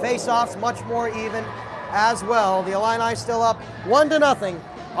 The face-offs much more even as well. The Illini still up 1-0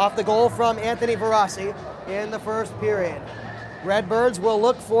 off the goal from Anthony Verassi in the first period. Redbirds will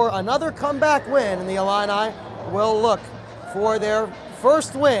look for another comeback win, and the Illini will look for their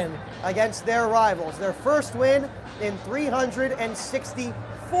first win against their rivals. Their first win in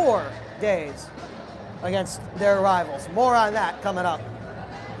 364 days against their rivals. More on that coming up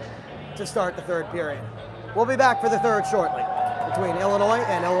to start the third period. We'll be back for the third shortly between Illinois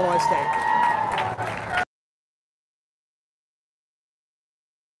and Illinois State.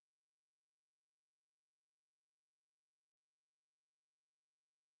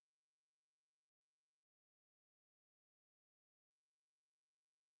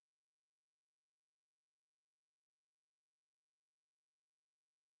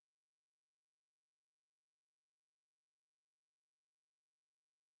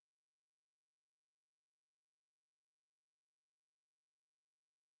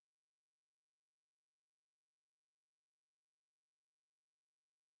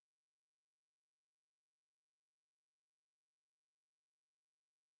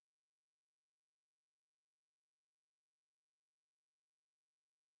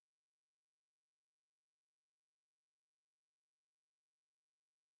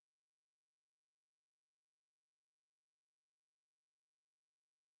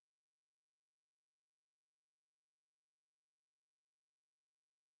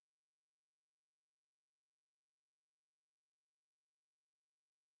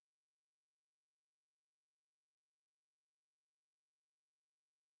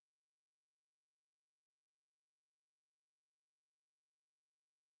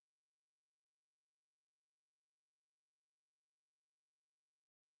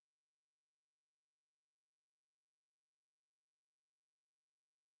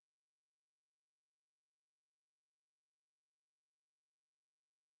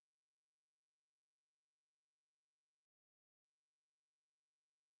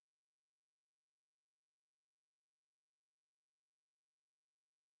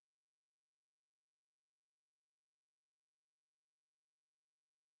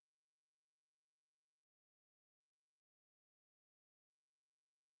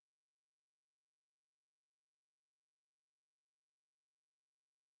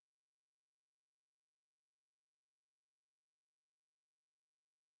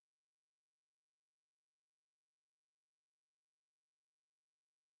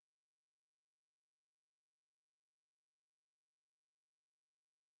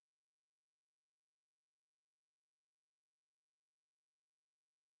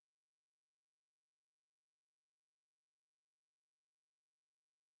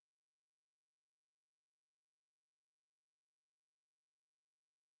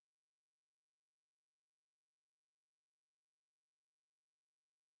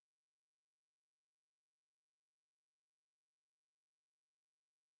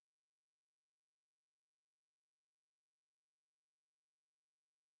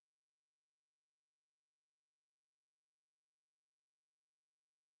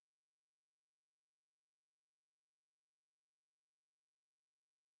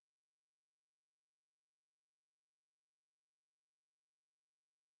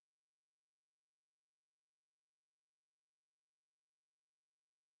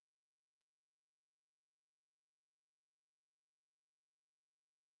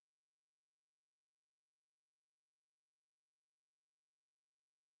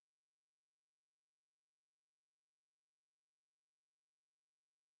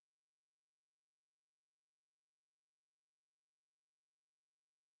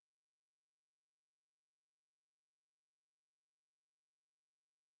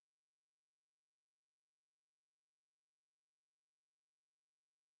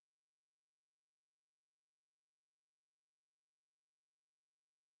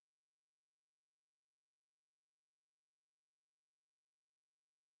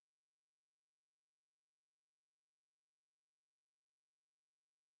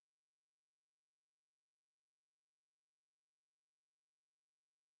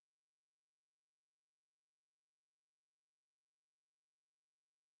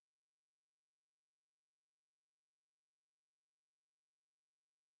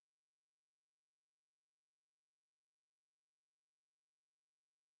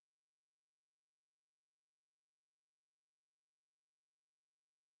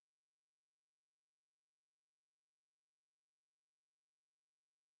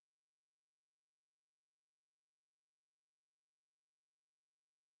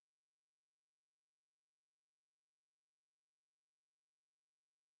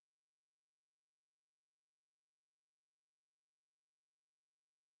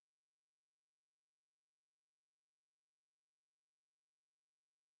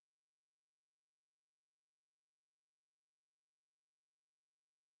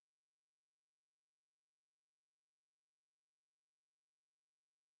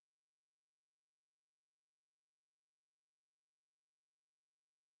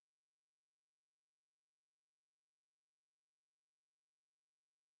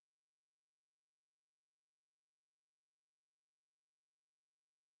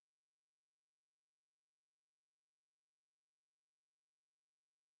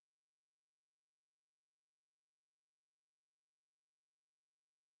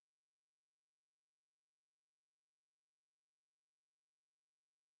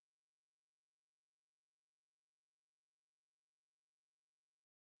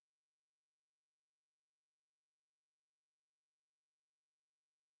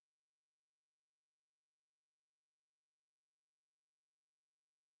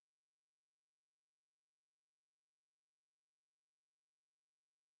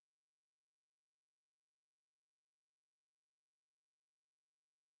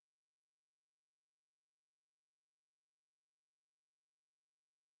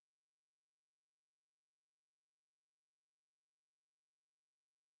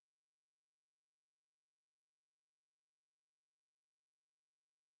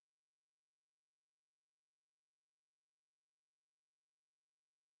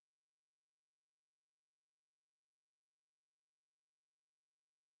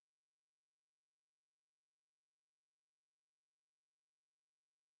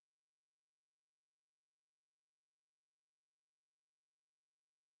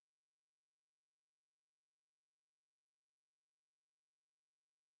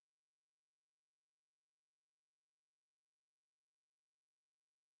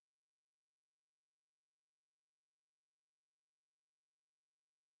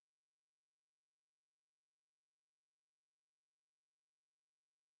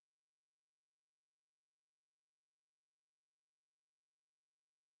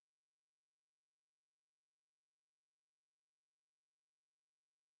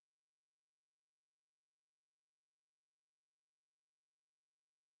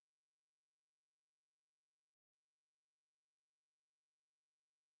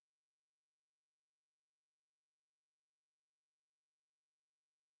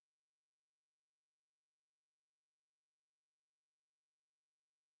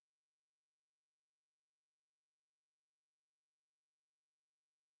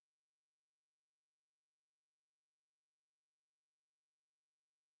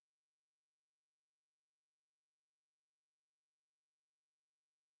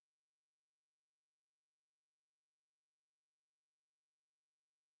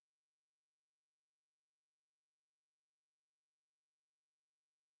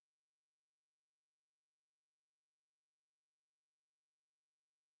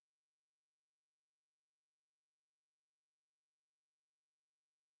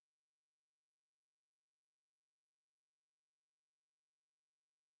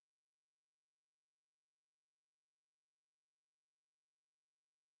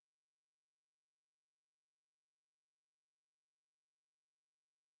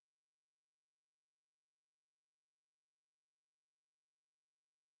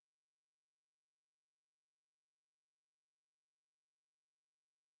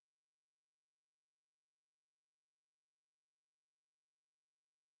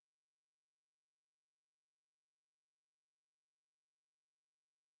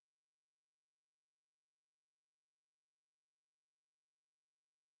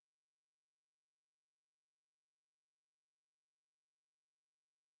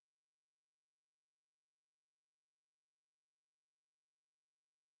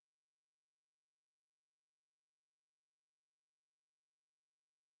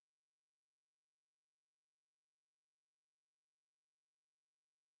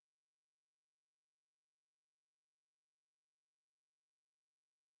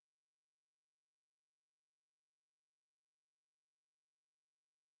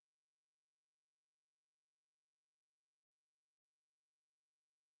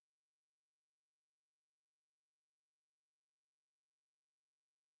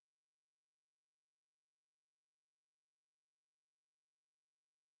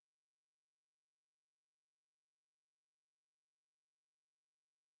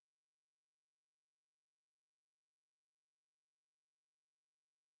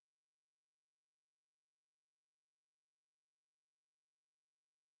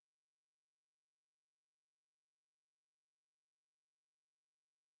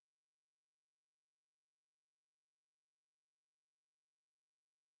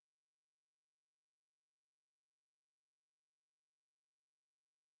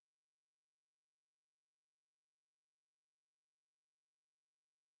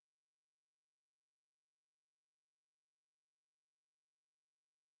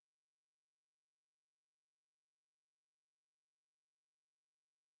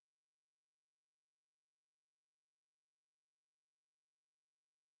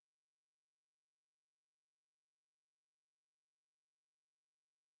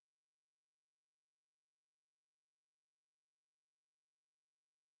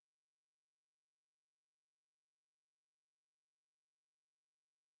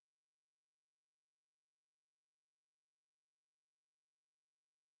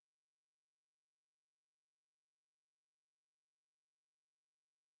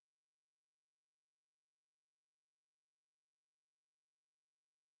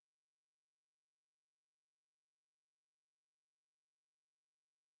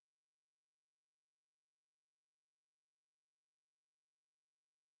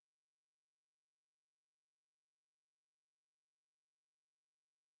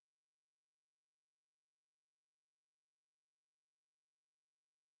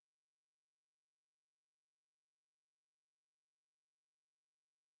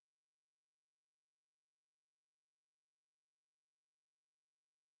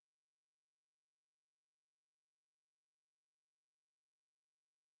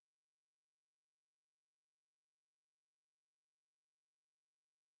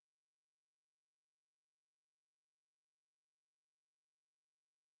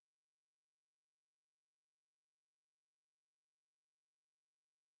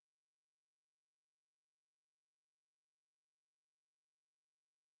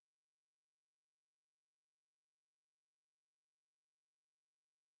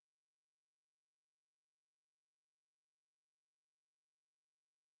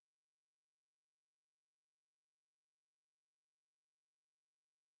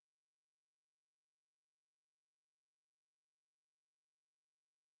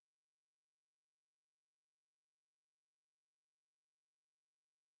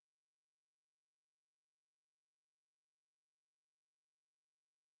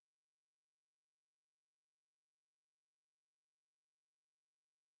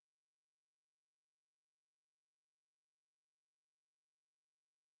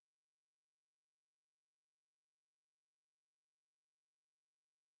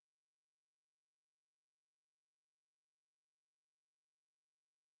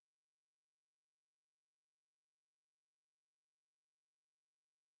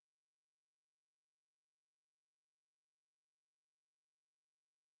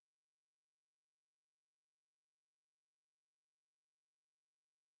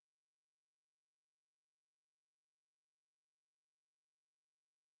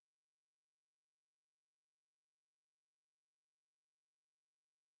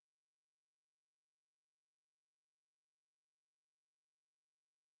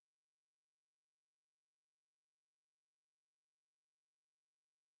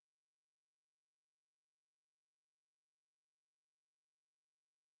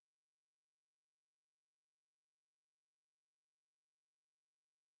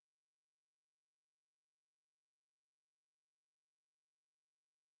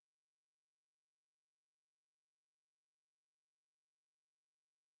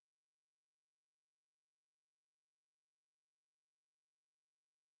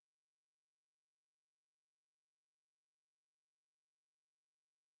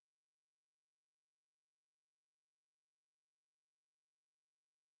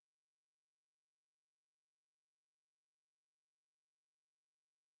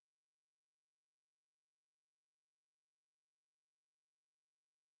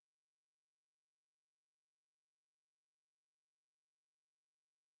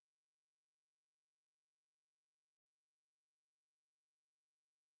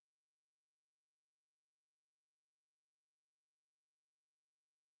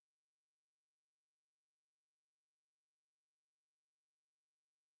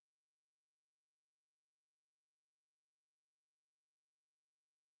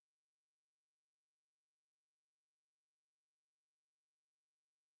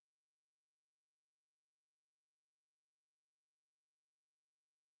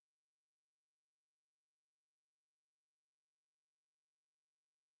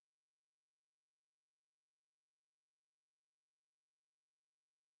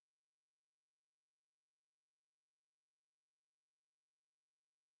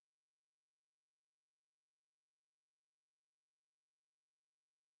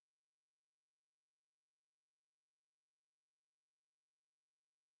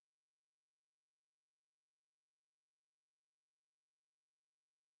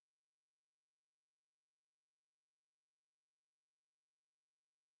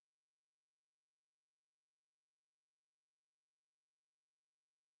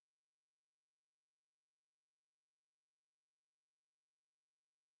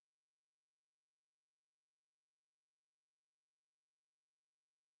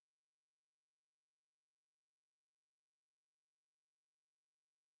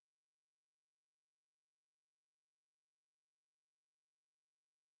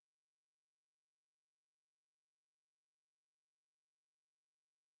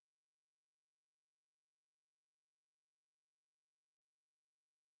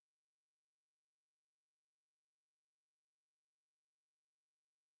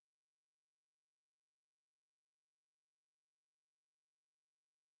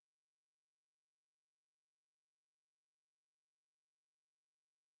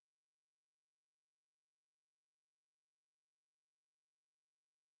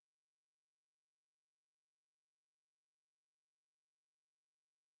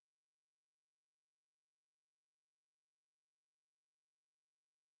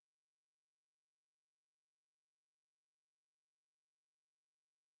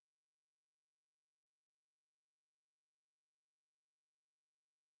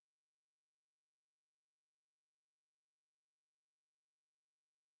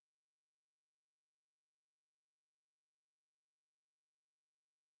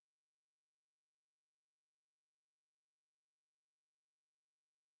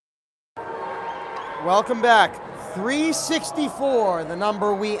 Welcome back. 364, the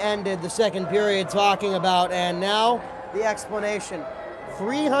number we ended the second period talking about, and now the explanation.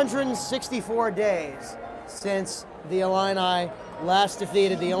 364 days since the Illini last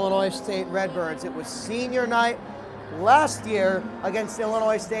defeated the Illinois State Redbirds. It was senior night last year against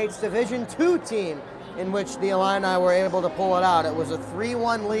Illinois State's Division II team, in which the Illini were able to pull it out. It was a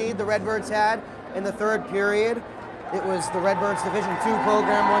 3-1 lead the Redbirds had in the third period. It was the Redbirds Division II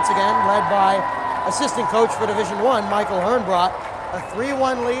program once again, led by assistant coach for Division I, Michael Hernbrot. A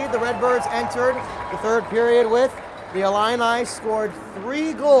 3-1 lead the Redbirds entered the third period with. The Illini scored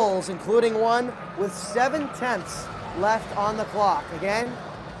 3 goals, including one with 7/10 left on the clock. Again,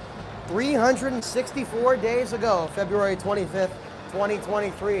 364 days ago, February 25th,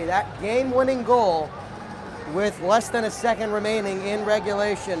 2023. That game-winning goal with less than a second remaining in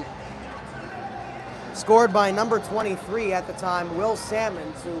regulation, scored by number 23 at the time, Will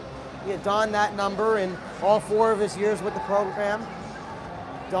Salmons, who he had donned that number in all 4 of his years with the program,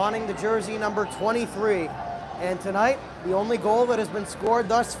 donning the jersey number 23. And tonight, the only goal that has been scored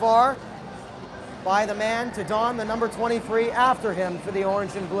thus far by the man to don the number 23 after him for the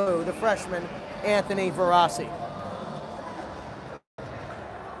orange and blue, the freshman, Anthony Verassi.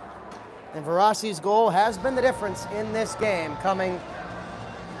 And Verassi's goal has been the difference in this game, coming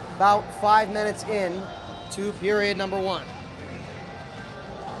about 5 minutes in to period number 1.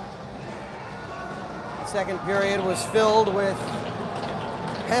 The second period was filled with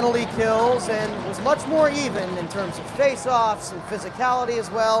penalty kills and was much more even in terms of face-offs and physicality as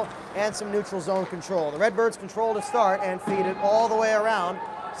well, and some neutral zone control. The Redbirds control to start and feed it all the way around,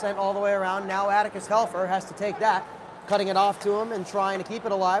 sent all the way around. Now Atticus Helfer has to take that, cutting it off to him and trying to keep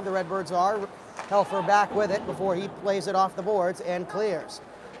it alive. The Redbirds are. Helfer back with it before he plays it off the boards and clears.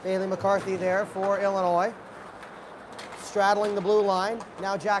 Bailey McCarthy there for Illinois, straddling the blue line.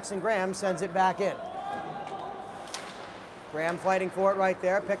 Now Jackson Graham sends it back in. Graham fighting for it right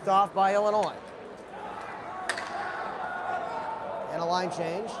there, picked off by Illinois. And a line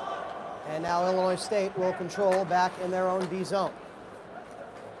change. And now Illinois State will control back in their own D zone.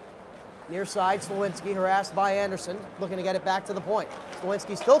 Near side, Slowinski harassed by Anderson, looking to get it back to the point.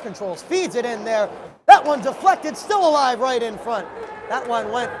 Slowinski still controls, feeds it in there. That one deflected, still alive right in front. That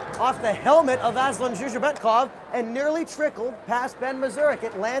one went off the helmet of Aslan Zhuzhabetkov and nearly trickled past Ben Mazurik.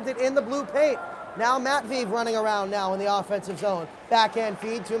 It landed in the blue paint. Now Matveev running around now in the offensive zone. Backhand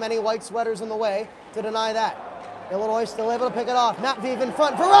feed, too many white sweaters in the way to deny that. Illinois still able to pick it off. Matveev in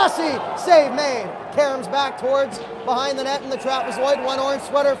front. Verassi! Save made. Karam's back towards behind the net in the trapezoid. One orange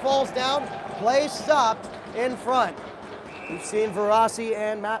sweater falls down. Play stopped in front. We've seen Verassi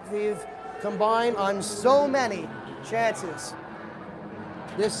and Matveev combine on so many chances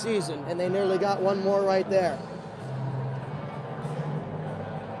this season, and they nearly got one more right there.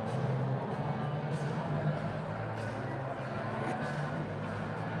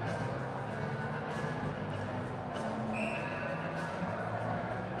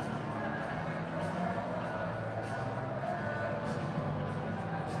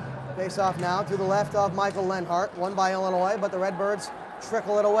 Face-off now to the left of Michael Lenhart, won by Illinois, but the Redbirds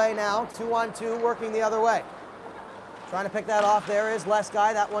trickle it away now. 2-on-2, working the other way. Trying to pick that off there is Lesky.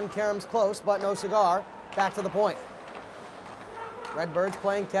 That one Karam's close, but no cigar. Back to the point. Redbirds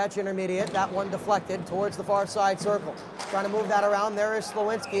playing catch intermediate. That one deflected towards the far side circle. Trying to move that around. There is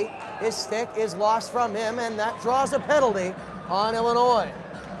Slowinski. His stick is lost from him, and that draws a penalty on Illinois.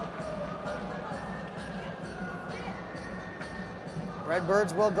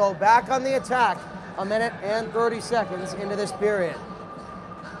 Redbirds will go back on the attack 1 minute and 30 seconds into this period.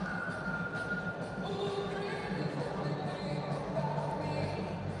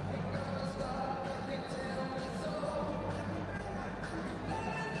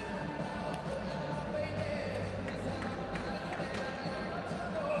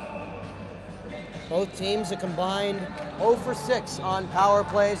 Both teams have combined 0 for 6 on power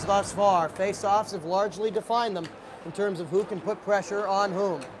plays thus far. Face-offs have largely defined them in terms of who can put pressure on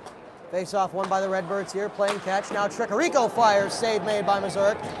whom. Face-off won by the Redbirds here, playing catch. Now Tricarico fires, save made by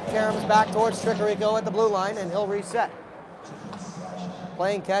Mazurik. Karam's back towards Tricarico at the blue line, and he'll reset.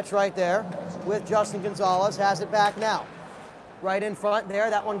 Playing catch right there with Justin Gonzalez, has it back now. Right in front there,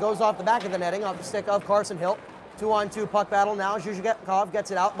 that one goes off the back of the netting, off the stick of Carson Hilt. 2-on-2 puck battle now. Zhuzhabetkov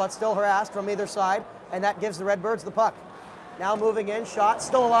gets it out, but still harassed from either side, and that gives the Redbirds the puck. Now moving in, shot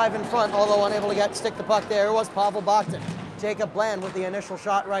still alive in front, although unable to stick the puck there was Pavel Bakhtin. Jacob Bland with the initial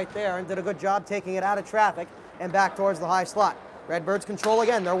shot right there and did a good job taking it out of traffic and back towards the high slot. Redbirds control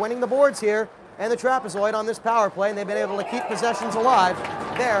again. They're winning the boards here and the trapezoid on this power play, and they've been able to keep possessions alive.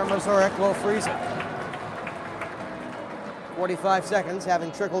 There, Mazurik will freeze it. 45 seconds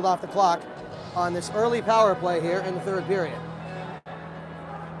having trickled off the clock on this early power play here in the third period.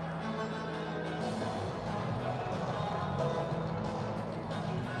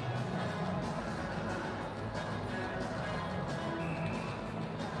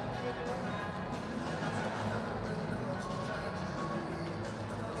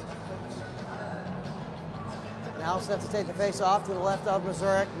 Now set to take the face off to the left of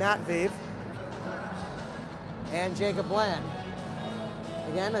Missouri, Matveev and Jacob Bland.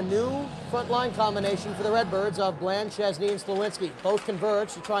 Again, a new front line combination for the Redbirds of Bland, Chesney, and Slowinski. Both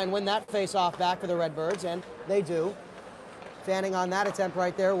converge to try and win that face-off back for the Redbirds, and they do. Fanning on that attempt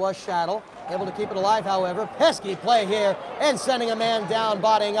right there was Shaddle. Able to keep it alive, however. Pesky play here, and sending a man down,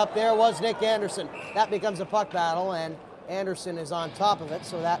 bodying up there was Nick Anderson. That becomes a puck battle, and Anderson is on top of it,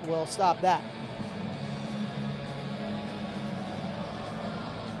 so that will stop that.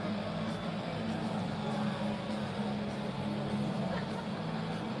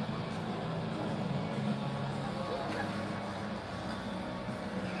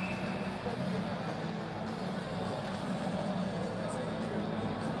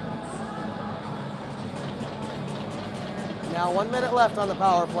 Now 1 minute left on the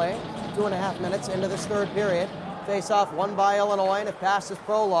power play, 2.5 minutes into this third period. Face-off won by Illinois, and if pass is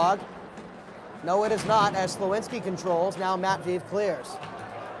prologue. No, it is not, as Slowinski controls. Now Matveev clears.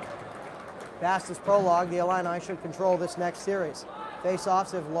 Pass is prologue. The Illini should control this next series.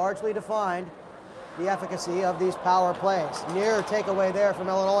 Face-offs have largely defined the efficacy of these power plays. Near takeaway there from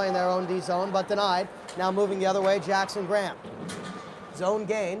Illinois in their own D zone, but denied. Now moving the other way, Jackson Graham. Zone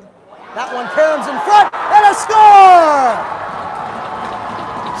gained. That one, Karam's in front, and a score!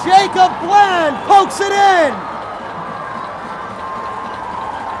 Jacob Bland pokes it in.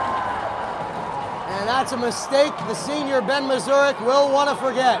 And that's a mistake the senior Ben Mazurek will want to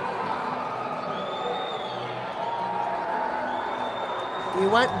forget. He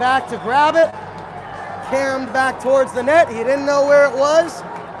went back to grab it, caromed back towards the net. He didn't know where it was.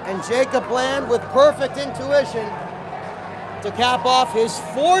 And Jacob Bland, with perfect intuition, to cap off his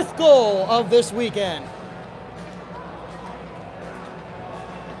 4th goal of this weekend.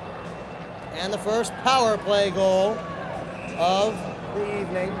 And the first power play goal of the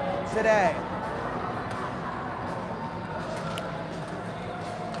evening today.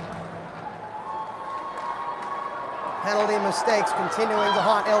 Penalty mistakes continuing to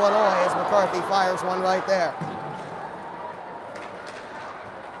haunt Illinois as McCarthy fires one right there.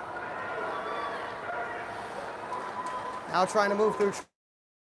 Now trying to move through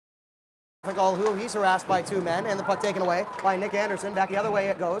traffic, all who he's harassed by 2 men, and the puck taken away by Nick Anderson. Back the other way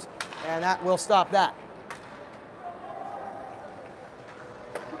it goes, and that will stop that.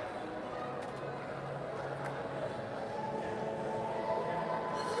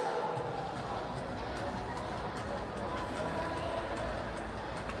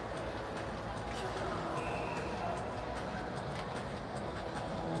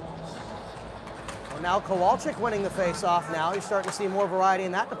 Now Kowalczyk winning the face-off now. You're starting to see more variety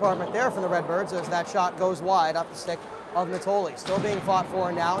in that department there from the Redbirds as that shot goes wide up the stick of Natoli. Still being fought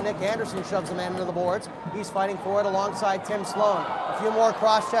for now. Nick Anderson shoves the man into the boards. He's fighting for it alongside Tim Sloan. A few more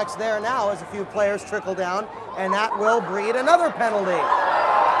cross-checks there now as a few players trickle down, and that will breed another penalty.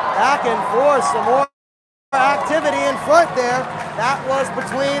 Back and forth, some more activity in front there. That was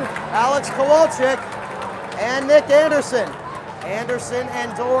between Alex Kowalczyk and Nick Anderson. Anderson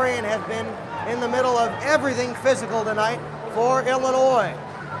and Dorian have been in the middle of everything physical tonight for Illinois.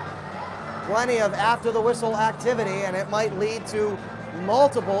 Plenty of after the whistle activity, and it might lead to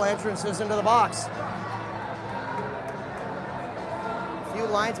multiple entrances into the box. A few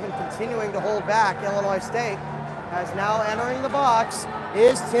linesmen continuing to hold back. Illinois State as now entering the box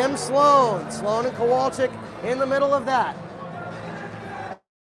is Tim Sloan. Sloan and Kowalczyk in the middle of that.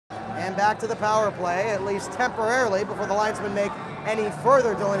 And back to the power play, at least temporarily, before the linesmen make any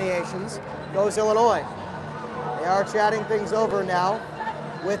further delineations, goes Illinois. They are chatting things over now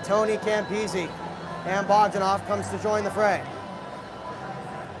with Tony Campisi. And Bogdanov comes to join the fray.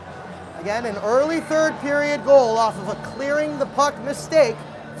 Again, an early third period goal off of a clearing the puck mistake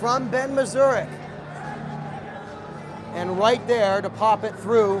from Ben Mazurek. And right there to pop it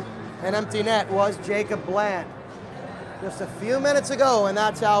through an empty net was Jacob Bland. Just a few minutes ago, and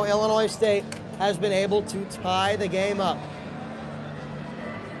that's how Illinois State has been able to tie the game up.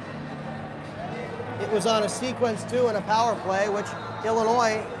 It was on a sequence too in a power play, which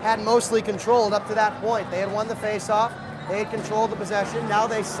Illinois had mostly controlled up to that point. They had won the faceoff, they had controlled the possession. Now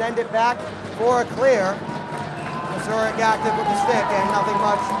they send it back for a clear. Mazurek active with the stick, and nothing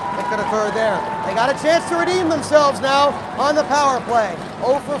much that could occur there. They got a chance to redeem themselves now on the power play.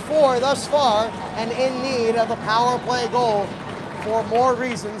 0 for 4 thus far, and in need of a power play goal for more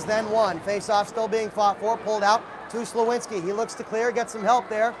reasons than one. Face-off still being fought for, pulled out to Slowinski. He looks to clear, gets some help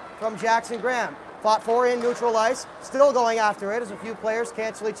there from Jackson Graham. Fought for in neutral ice, still going after it as a few players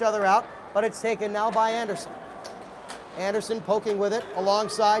cancel each other out, but it's taken now by Anderson. Anderson poking with it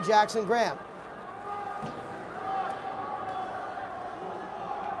alongside Jackson Graham.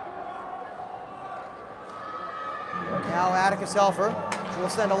 Now Atticus Helfer will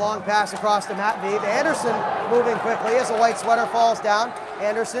send a long pass across to Matt Vive. Anderson moving quickly as a white sweater falls down.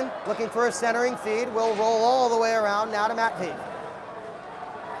 Anderson looking for a centering feed, will roll all the way around now to Matt Vive.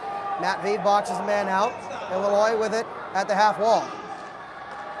 Matt Vive boxes a man out. Illinois with it at the half wall.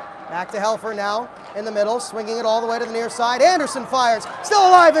 Back to Helfer now in the middle, swinging it all the way to the near side. Anderson fires, still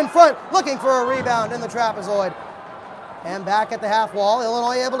alive in front, looking for a rebound in the trapezoid. And back at the half wall,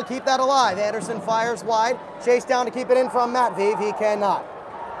 Illinois able to keep that alive. Anderson fires wide, chased down to keep it in from Matt Vive. He cannot.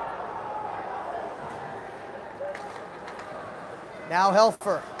 Now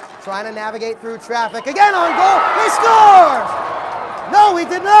Helfer trying to navigate through traffic. Again on goal, he scores! No, he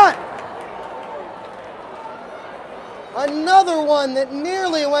did not. Another one that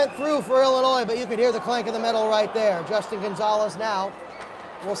nearly went through for Illinois, but you could hear the clank in the middle right there. Justin Gonzalez now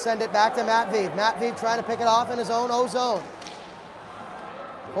will send it back to Matt Vive. Matt Vive trying to pick it off in his own O-zone.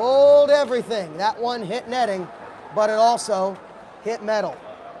 Hold everything. That one hit netting, but it also hit metal.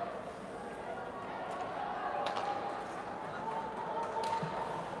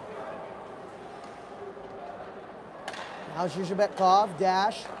 Now Zhuzhebetkov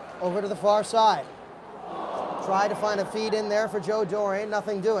dash over to the far side. Tried to find a feed in there for Joe Dorian,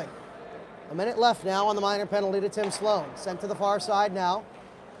 nothing doing. A minute left now on the minor penalty to Tim Sloan. Sent to the far side now.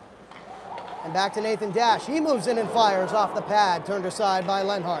 And back to Nathan Dash. He moves in and fires off the pad, turned aside by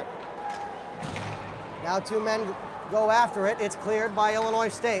Lenhart. Now two men go after it. It's cleared by Illinois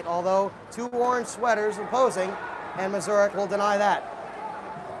State, although two orange sweaters opposing, and Missouri will deny that.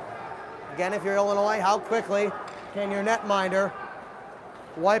 Again, if you're Illinois, how quickly can your netminder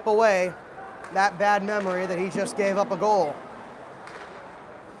wipe away that bad memory that he just gave up a goal?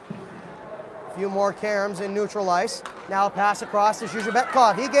 A few more caroms in neutral ice. Now a pass across to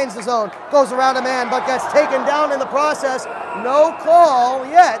Zhuzhebetkov. He gains the zone, goes around a man, but gets taken down in the process. No call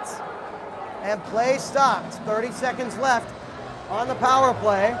yet. And play stopped. 30 seconds left on the power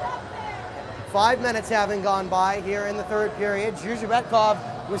play. 5 minutes having gone by here in the third period.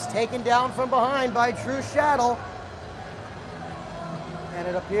 Zhuzhebetkov was taken down from behind by Drew Shaddle. And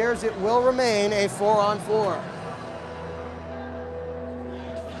it appears it will remain a 4-on-4.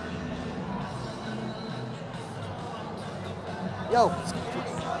 Yo.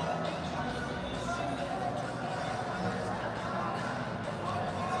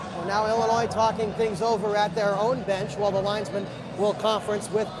 Well, now Illinois talking things over at their own bench while the linesmen will conference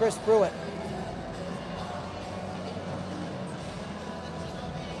with Chris Pruitt.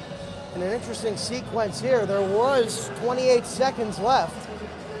 In an interesting sequence here, there was 28 seconds left,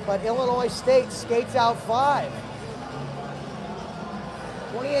 but Illinois State skates out 5.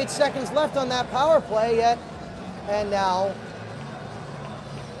 28 seconds left on that power play yet, and now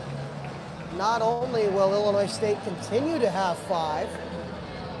not only will Illinois State continue to have 5,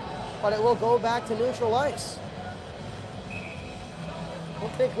 but it will go back to neutral ice. I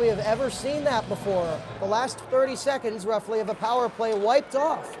don't think we have ever seen that before. The last 30 seconds, roughly, of a power play wiped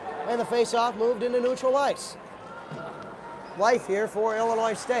off, and the face-off moved into neutral ice. Life here for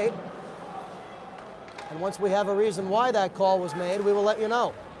Illinois State. And once we have a reason why that call was made, we will let you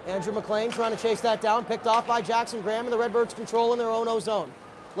know. Andrew McLean trying to chase that down, picked off by Jackson Graham, and the Redbirds control in their own O-zone.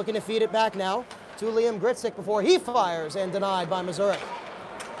 Looking to feed it back now to Liam Gritzik before he fires, and denied by Missouri.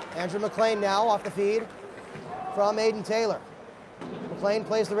 Andrew McLean now off the feed from Aiden Taylor. McLean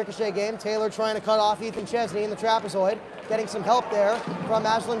plays the ricochet game. Taylor trying to cut off Ethan Chesney in the trapezoid. Getting some help there from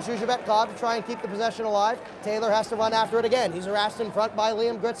Aslan Zhuzhebetkov to try and keep the possession alive. Taylor has to run after it again. He's harassed in front by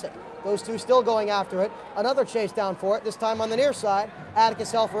Liam Gritzik. Those two still going after it. Another chase down for it, this time on the near side.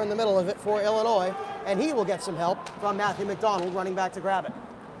 Atticus Helfer in the middle of it for Illinois, and he will get some help from Matthew McDonald running back to grab it.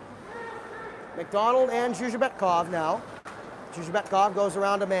 McDonald and Zhuzhebetkov now. Zhuzhebetkov goes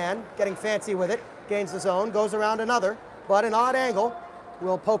around a man, getting fancy with it, gains the zone, goes around another, but an odd angle.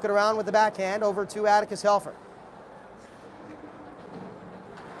 Will poke it around with the backhand over to Atticus Helfer.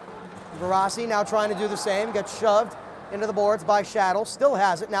 Verassi now trying to do the same, gets shoved into the boards by Shaddle, still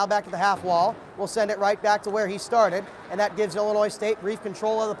has it, now back at the half wall. Will send it right back to where he started, and that gives Illinois State brief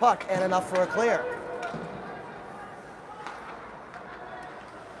control of the puck and enough for a clear.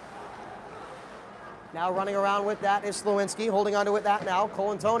 Now running around with that is Slowinski, holding onto it that now,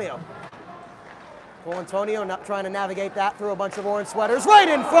 Cole Antonio. Colantonio not trying to navigate that through a bunch of orange sweaters. Right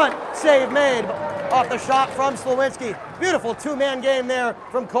in front, save made off the shot from Slowinski. Beautiful two-man game there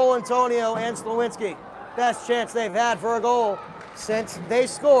from Colantonio and Slowinski. Best chance they've had for a goal since they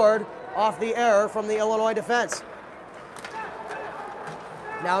scored off the error from the Illinois defense.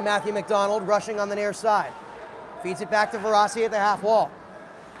 Now Matthew McDonald rushing on the near side. Feeds it back to Verassi at the half wall.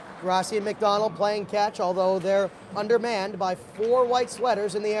 Verassi and McDonald playing catch, although they're undermanned by 4 white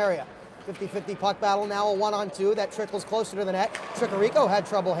sweaters in the area. 50-50 puck battle, now a 1-on-2 that trickles closer to the net. Tricarico had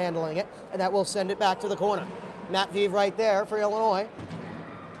trouble handling it, and that will send it back to the corner. Matt Vive right there for Illinois.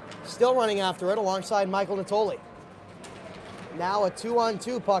 Still running after it alongside Michael Natoli. Now a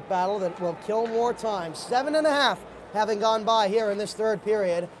 2-on-2 puck battle that will kill more time. 7.5 having gone by here in this third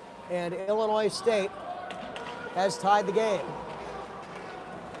period, and Illinois State has tied the game.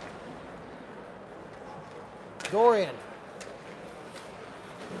 Dorian.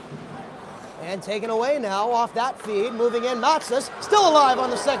 And taken away now off that feed. Moving in, Matsas, still alive on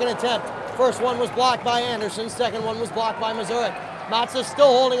the second attempt. First one was blocked by Anderson. Second one was blocked by Mazurek. Matsas still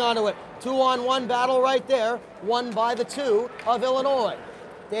holding on to it. 2-on-1 battle right there, won by the 2 of Illinois.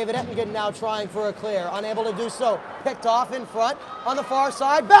 David Ettingen now trying for a clear, unable to do so. Picked off in front on the far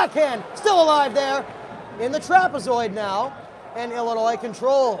side. Backhand, still alive there in the trapezoid now, and Illinois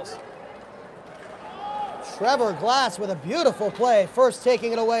controls. Trevor Glass with a beautiful play, first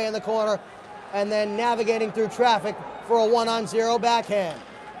taking it away in the corner, and then navigating through traffic for a 1-on-0 backhand.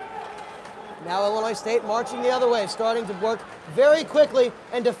 Now Illinois State marching the other way, starting to work very quickly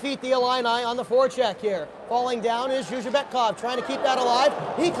and defeat the Illini on the forecheck here. Falling down is Zhuzhebetkov, trying to keep that alive.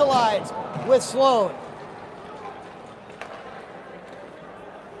 He collides with Sloan.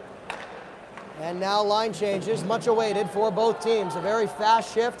 And now line changes, much awaited for both teams. A very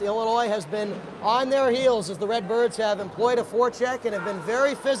fast shift. Illinois has been on their heels as the Redbirds have employed a forecheck and have been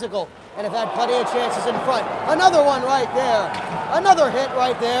very physical and have had plenty of chances in front. Another one right there. Another hit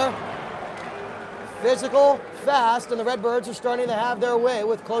right there. Physical, fast, and the Redbirds are starting to have their way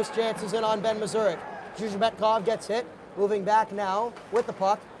with close chances in on Ben Mazurek. Zhuzhebetkov gets hit. Moving back now with the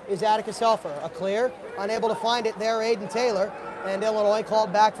puck is Atticus Helfer. A clear, unable to find it there, Aiden Taylor, and Illinois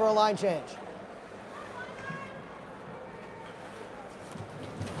called back for a line change.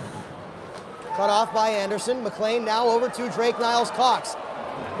 Cut off by Anderson. McLean now over to Drake Niles-Cox.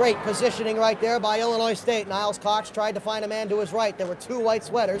 Great positioning right there by Illinois State. Niles-Cox tried to find a man to his right. There were 2 white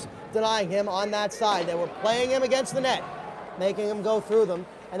sweaters denying him on that side. They were playing him against the net, making him go through them,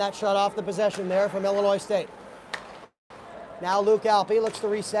 and that shut off the possession there from Illinois State. Now Luke Alpe looks to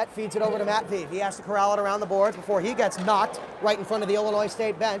reset, feeds it over to Matt Vive. He has to corral it around the boards before he gets knocked right in front of the Illinois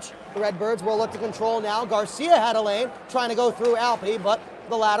State bench. The Redbirds will look to control now. Garcia had a lane, trying to go through Alpe, but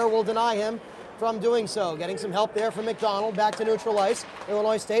the latter will deny him from doing so. Getting some help there from McDonald, back to neutral ice.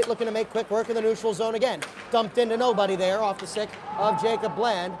 Illinois State looking to make quick work in the neutral zone again. Dumped into nobody there off the stick of Jacob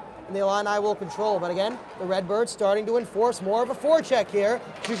Bland, and the Illini will control. But again, the Redbirds starting to enforce more of a forecheck here.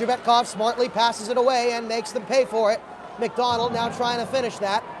 Zhuzhebetkov smartly passes it away and makes them pay for it. McDonald now trying to finish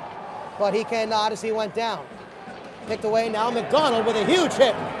that, but he cannot as he went down. Picked away now, McDonald with a huge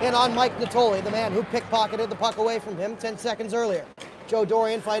hit in on Mike Natoli, the man who pickpocketed the puck away from him 10 seconds earlier. Joe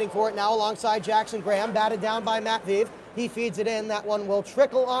Dorian fighting for it now alongside Jackson Graham, batted down by Matt Vive. He feeds it in. That one will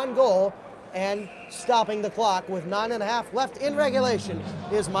trickle on goal, and stopping the clock with 9.5 left in regulation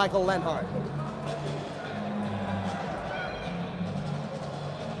is Michael Lenhart.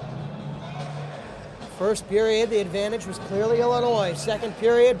 First period, the advantage was clearly Illinois. Second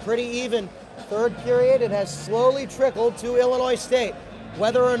period, pretty even. Third period, it has slowly trickled to Illinois State.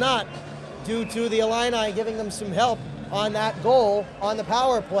 Whether or not, due to the Illini giving them some help on that goal on the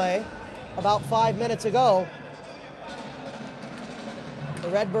power play about 5 minutes ago, the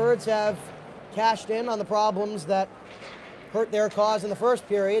Redbirds have cashed in on the problems that hurt their cause in the first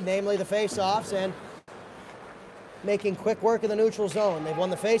period, namely the face-offs and making quick work in the neutral zone. They've won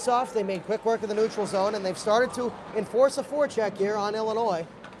the face-offs, they made quick work in the neutral zone, and they've started to enforce a forecheck here on Illinois,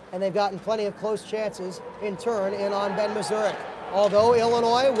 and they've gotten plenty of close chances in turn in on Ben Mazurek. Although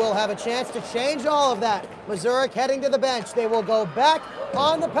Illinois will have a chance to change all of that. Mazurek heading to the bench. They will go back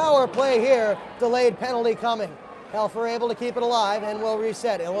on the power play here. Delayed penalty coming. Helfer able to keep it alive and will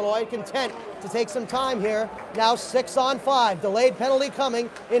reset. Illinois content to take some time here. Now 6-on-5. Delayed penalty coming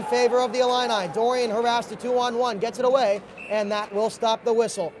in favor of the Illini. Dorian harassed a 2-on-1. Gets it away, and that will stop the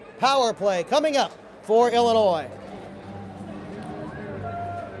whistle. Power play coming up for Illinois.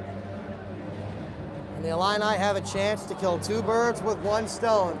 And the Illini have a chance to kill 2 birds with 1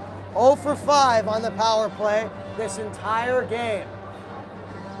 stone. 0 for 5 on the power play this entire game.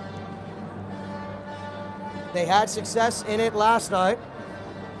 They had success in it last night.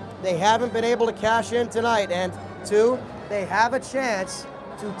 They haven't been able to cash in tonight. And 2, they have a chance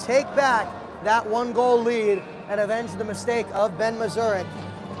to take back that 1-goal lead and avenge the mistake of Ben Mazurek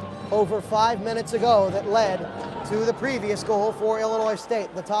over 5 minutes ago that led to the previous goal for Illinois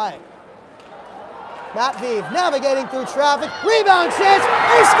State, the tie. Matt Vive navigating through traffic, rebound chance,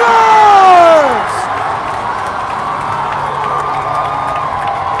 he scores!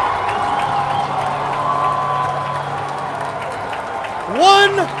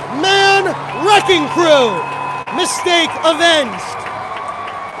 One-man wrecking crew, mistake avenged.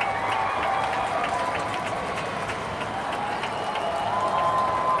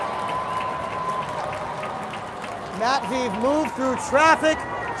 Matt Vive moved through traffic.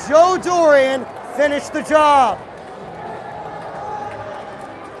 Joe Dorian finished the job.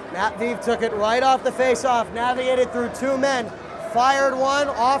 Matt Vive took it right off the face-off, navigated through 2 men, fired one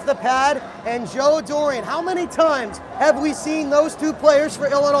off the pad, and Joe Dorian. How many times have we seen those 2 players for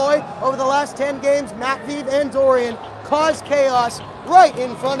Illinois over the last 10 games, Matt Vive and Dorian, cause chaos right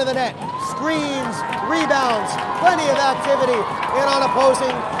in front of the net? Screens, rebounds, plenty of activity in on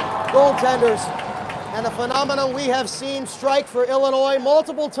opposing goaltenders. And the phenomenon we have seen strike for Illinois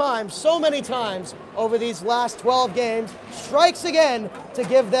multiple times, so many times over these last 12 games, strikes again to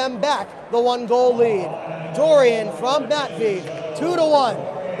give them back the 1-goal lead. Dorian from Matt Vive,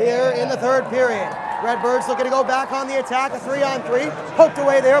 2-1 here in the 3rd period. Redbirds looking to go back on the attack, a 3-on-3, poked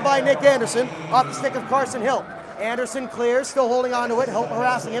away there by Nick Anderson, off the stick of Carson Hill. Anderson clears, still holding on to it, Hill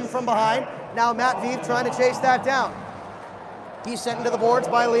harassing him from behind. Now Matt Vive trying to chase that down. He's sent into the boards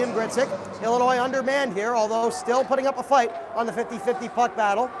by Liam Gritzik. Illinois undermanned here, although still putting up a fight on the 50-50 puck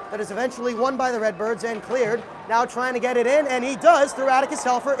battle that is eventually won by the Redbirds and cleared. Now trying to get it in, and he does through Atticus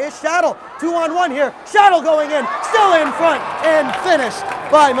Helfer is Shaddle. 2-on-1 here. Shaddle going in, still in front, and finished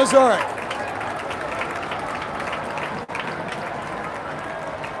by Mazurek.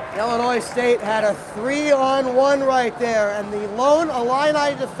 Illinois State had a 3-on-1 right there, and the lone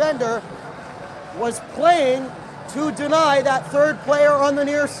Illini defender was playing to deny that 3rd player on the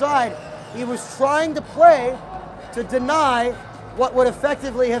near side. He was trying to play to deny what would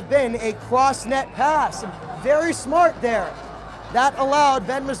effectively have been a cross-net pass. Very smart there. That allowed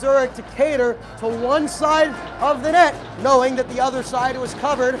Ben Mazurek to cater to one side of the net, knowing that the other side was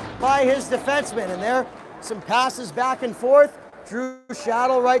covered by his defenseman. And there, some passes back and forth. Drew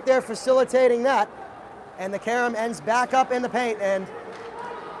Shaddle right there facilitating that. And the carom ends back up in the paint, and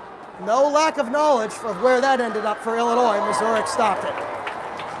no lack of knowledge of where that ended up for Illinois. Mazurek stopped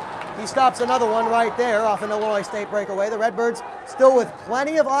it. He stops another one right there off an Illinois State breakaway. The Redbirds still with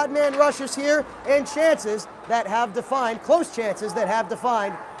plenty of odd man rushes here and chances that have defined, close chances that have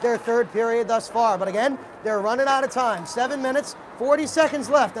defined their 3rd period thus far. But again, they're running out of time. 7 minutes, 40 seconds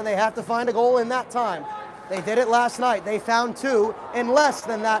left, and they have to find a goal in that time. They did it last night. They found 2 in less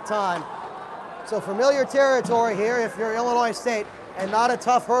than that time. So familiar territory here if you're Illinois State, and not a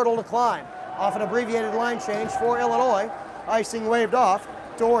tough hurdle to climb. Off an abbreviated line change for Illinois. Icing waved off.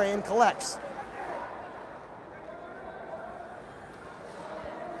 Dorian collects.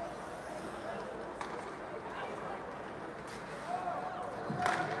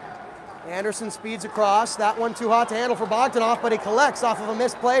 Anderson speeds across. That one too hot to handle for Bogdanov, but he collects off of a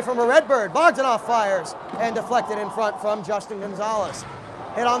misplay from a Redbird. Bogdanov fires and deflected in front from Justin Gonzalez.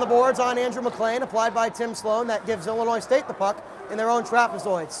 Hit on the boards on Andrew McLean, applied by Tim Sloan. That gives Illinois State the puck in their own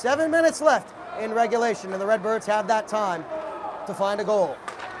trapezoid. 7 minutes left in regulation, and the Redbirds have that time to find a goal.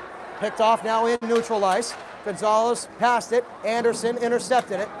 Picked off now in neutral ice. Gonzalez passed it. Anderson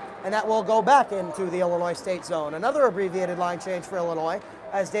intercepted it, and that will go back into the Illinois State zone. Another abbreviated line change for Illinois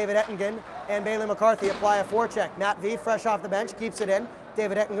as David Ettingen and Bailey McCarthy apply a forecheck. Matt Vive, fresh off the bench, keeps it in.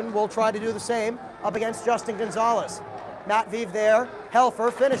 David Ettingen will try to do the same up against Justin Gonzalez. Matt Vive there.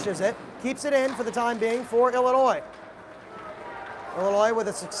 Helfer finishes it, keeps it in for the time being for Illinois. Illinois with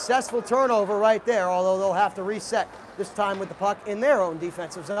a successful turnover right there, although they'll have to reset this time with the puck in their own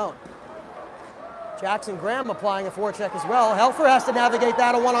defensive zone. Jackson Graham applying a forecheck as well. Helfer has to navigate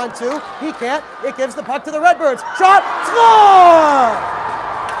that a 1-on-2. He can't. It gives the puck to the Redbirds. Shot, score!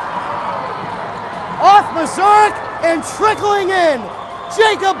 Off Mazurek and trickling in.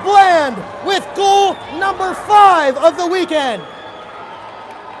 Jacob Bland with goal number 5 of the weekend.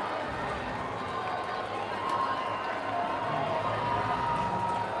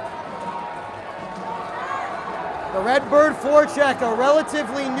 The Redbird forecheck, a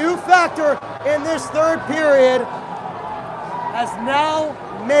relatively new factor in this 3rd period, has now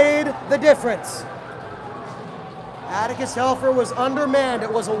made the difference. Atticus Helfer was undermanned.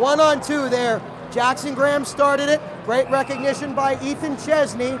 It was a 1-on-2 there. Jackson Graham started it. Great recognition by Ethan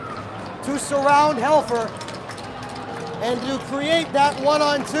Chesney to surround Helfer. And to create that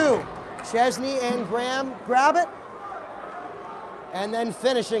 1-on-2, Chesney and Graham grab it. And then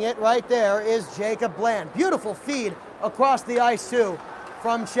finishing it right there is Jacob Bland. Beautiful feed across the ice too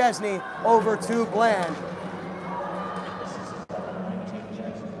from Chesney over to Bland.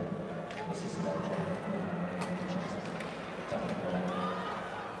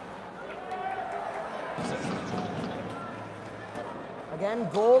 Again,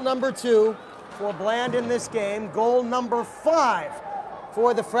 goal number 2 for Bland in this game. Goal number 5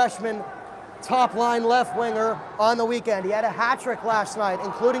 for the freshman top line left winger on the weekend. He had a hat trick last night,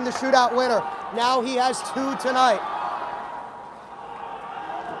 including the shootout winner. Now he has 2 tonight.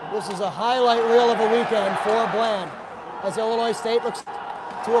 This is a highlight reel of a weekend for Bland as Illinois State looks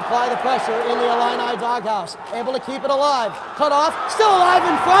to apply the pressure in the Illini doghouse. Able to keep it alive. Cut off, still alive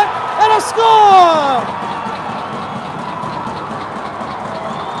in front, and a score!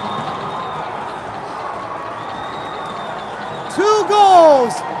 Two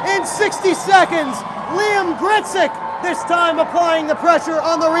goals in 60 seconds. Liam Gritzik this time applying the pressure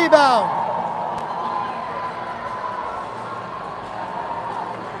on the rebound.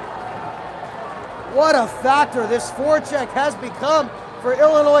 What a factor this forecheck has become for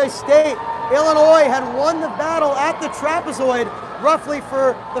Illinois State. Illinois had won the battle at the trapezoid roughly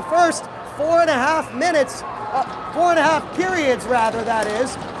for the first 4.5 minutes, 4.5 periods rather, that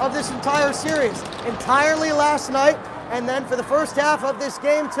is, of this entire series. Entirely last night. And then for the first half of this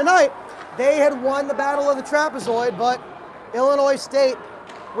game tonight, they had won the battle of the trapezoid, but Illinois State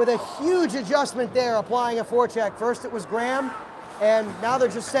with a huge adjustment there, applying a forecheck. First it was Graham, and now they're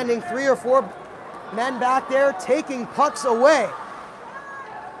just sending 3 or 4 men back there, taking pucks away.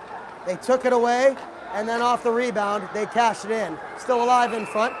 They took it away, and then off the rebound, they cashed it in. Still alive in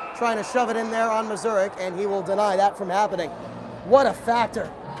front, trying to shove it in there on Mazurek, and he will deny that from happening. What a factor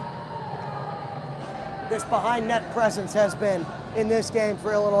this behind net presence has been in this game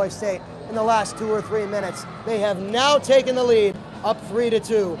for Illinois State in the last 2 or 3 minutes. They have now taken the lead up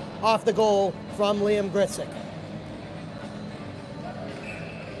 3-2 off the goal from Liam Gritzik.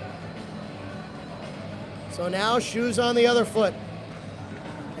 So now shoes on the other foot.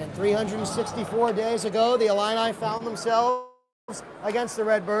 And 364 days ago, the Illini found themselves against the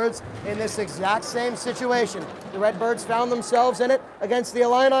Redbirds in this exact same situation. The Redbirds found themselves in it against the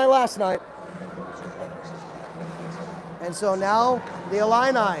Illini last night. And so now the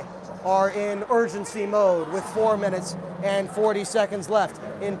Illini are in urgency mode with 4 minutes and 40 seconds left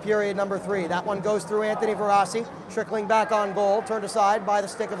in period number 3. That one goes through Anthony Verassi, trickling back on goal, turned aside by the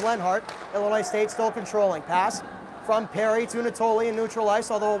stick of Lenhart. Illinois State still controlling. Pass from Perry to Natoli in neutral ice,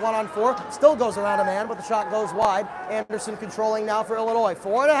 although a 1-on-4 still goes around a man, but the shot goes wide. Anderson controlling now for Illinois.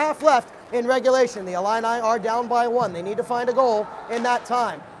 4.5 left in regulation. The Illini are down by 1. They need to find a goal in that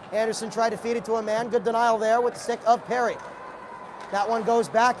time. Anderson tried to feed it to a man. Good denial there with the stick of Perry. That one goes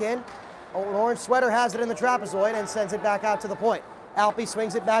back in. An orange sweater has it in the trapezoid and sends it back out to the point. Alpe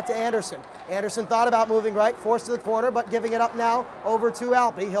swings it back to Anderson. Anderson thought about moving right, forced to the corner, but giving it up now over to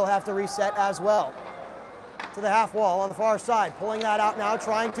Alpe. He'll have to reset as well. To the half wall on the far side. Pulling that out now,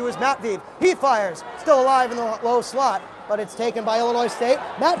 trying to is Matveev. He fires. Still alive in the low slot, but it's taken by Illinois State.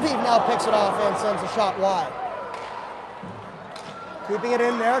 Matveev now picks it off and sends a shot wide. Keeping it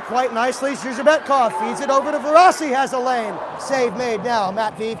in there quite nicely. Zhuzhebetkov feeds it over to Verassi, has a lane. Save made now.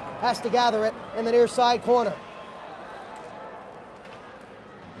 Matveev has to gather it in the near side corner.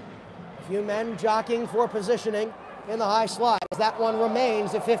 A few men jockeying for positioning in the high slot. As that one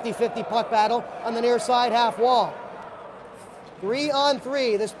remains a 50-50 puck battle on the near side half wall.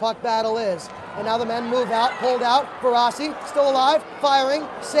 3-on-3 this puck battle is. And now the men move out, pulled out. Verassi still alive, firing.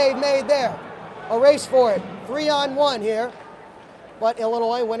 Save made there. A race for it. 3-on-1 here. But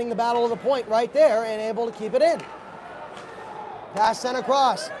Illinois winning the battle of the point right there and able to keep it in. Pass sent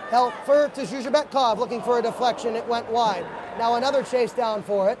across. Helfer to Zhuzhebetkov looking for a deflection. It went wide. Now another chase down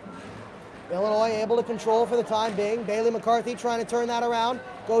for it. Illinois able to control for the time being. Bailey McCarthy trying to turn that around.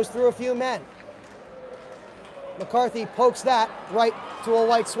 Goes through a few men. McCarthy pokes that right to a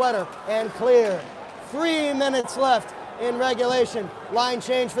white sweater and cleared. 3 minutes left in regulation. Line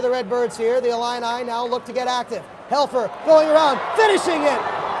change for the Redbirds here. The Illini now look to get active. Helfer going around, finishing it.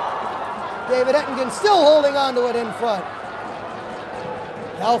 David Ettingen still holding on to it in front.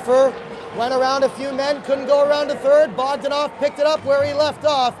 Helfer went around a few men, couldn't go around to third. Bogdanov picked it up where he left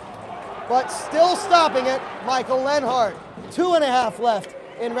off, but still stopping it, Michael Lenhart. 2.5 left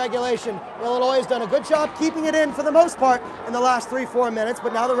in regulation. Illinois has done a good job keeping it in for the most part in the last 3-4 minutes,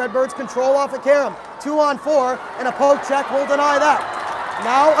 but now the Redbirds control off of Karam. 2-on-4, and a poke check will deny that.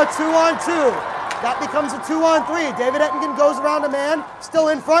 Now a 2-on-2. That becomes a 2-on-3. David Ettingen goes around a man, still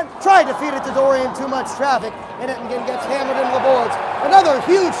in front, tried to feed it to Dorian, too much traffic, and Ettingen gets hammered into the boards. Another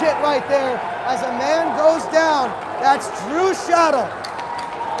huge hit right there as a man goes down. That's Drew Shaddle.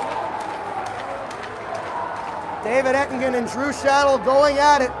 David Ettingen and Drew Shaddle going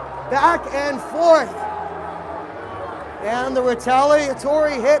at it, back and forth. And the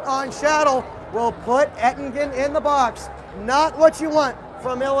retaliatory hit on Shaddle will put Ettingen in the box. Not what you want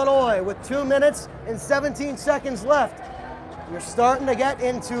from Illinois with 2 minutes and 17 seconds left. You're starting to get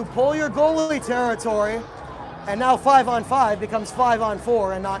into pull your goalie territory, and now 5-on-5 becomes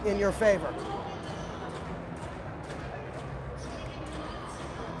 5-on-4 and not in your favor.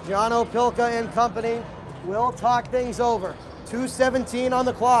 John Opilka and company will talk things over. 2:17 on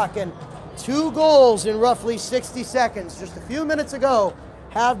the clock, and 2 goals in roughly 60 seconds, just a few minutes ago,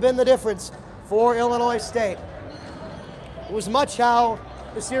 have been the difference for Illinois State. It was much how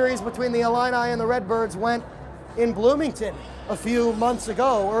the series between the Illini and the Redbirds went in Bloomington a few months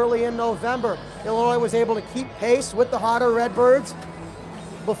ago, early in November. Illinois was able to keep pace with the hotter Redbirds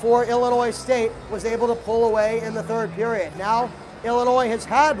before Illinois State was able to pull away in the third period. Now, Illinois has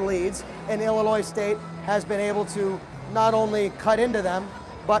had leads, and Illinois State has been able to not only cut into them,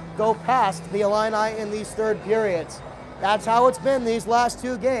 but go past the Illini in these third periods. That's how it's been these last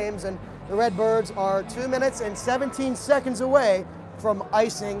 2 games, and the Redbirds are 2 minutes and 17 seconds away from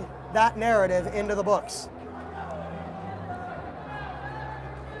icing that narrative into the books.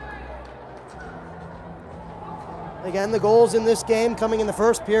 Again, the goals in this game coming in the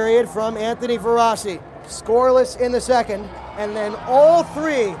first period from Anthony Verassi. Scoreless in the second, and then all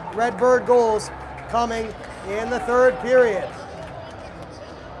 3 Redbird goals coming in the third period.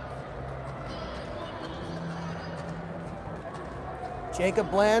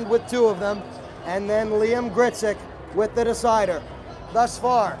 Jacob Bland with 2 of them, and then Liam Gritzik with the decider thus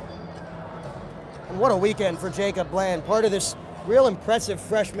far. And what a weekend for Jacob Bland, part of this real impressive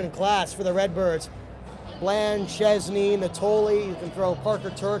freshman class for the Redbirds. Bland, Chesney, Natoli, you can throw Parker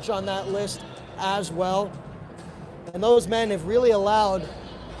Turch on that list as well. And those men have really allowed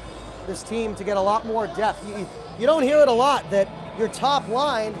this team to get a lot more depth. You don't hear it a lot that your top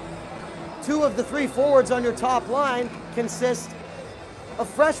line, 2 of the 3 forwards on your top line consist of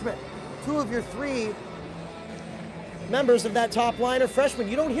freshmen. 2 of your 3 members of that top line are freshmen.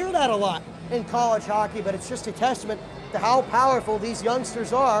 You don't hear that a lot in college hockey, but it's just a testament to how powerful these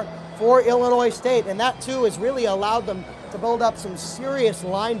youngsters are for Illinois State, and that too has really allowed them to build up some serious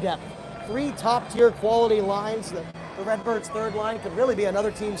line depth. 3 top-tier quality lines. The Redbirds' third line could really be another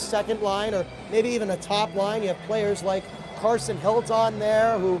team's second line, or maybe even a top line. You have players like Carson Hilt on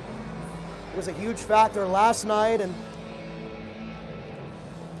there, who was a huge factor last night, and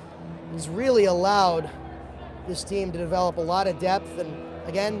he's really allowed this team to develop a lot of depth, and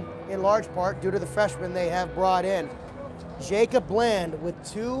again, in large part due to the freshmen they have brought in. Jacob Bland with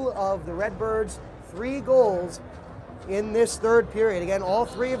 2 of the Redbirds' 3 goals in this third period. Again, all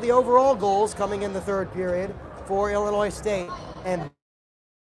 3 of the overall goals coming in the third period for Illinois State, and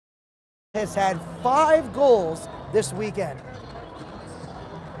has had 5 goals this weekend.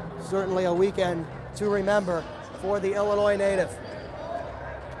 Certainly a weekend to remember for the Illinois native.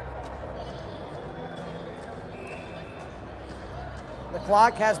 The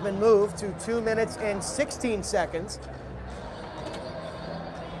clock has been moved to 2 minutes and 16 seconds.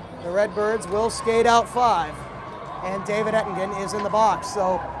 The Redbirds will skate out 5, and David Ettingen is in the box.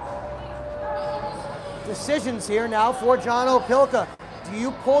 So decisions here now for John Opilka. Do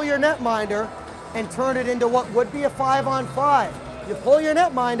you pull your netminder and turn it into what would be a 5-on-5? You pull your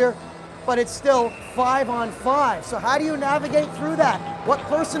netminder, but it's still 5-on-5. So how do you navigate through that? What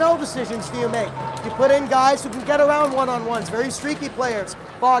personnel decisions do you make? You put in guys who can get around one-on-ones, very streaky players,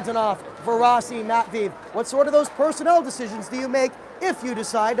 Bogdanov, Verassi, Matveev. What sort of those personnel decisions do you make if you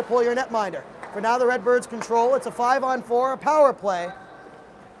decide to pull your netminder? For now, the Redbirds control. It's a 5-on-4, a power play.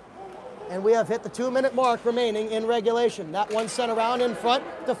 And we have hit the 2-minute mark remaining in regulation. That one sent around in front,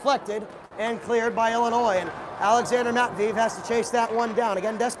 deflected, and cleared by Illinois. And Alexander Matveev has to chase that one down.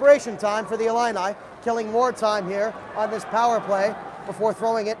 Again, desperation time for the Illini, killing more time here on this power play before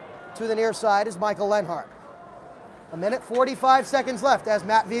throwing it to the near side is Michael Lenhart. 1:45 seconds left as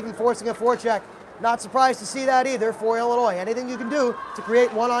Matveev enforcing a forecheck. Not surprised to see that either for Illinois. Anything you can do to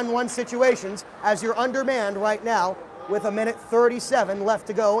create one-on-one situations as you're undermanned right now with 1:37 left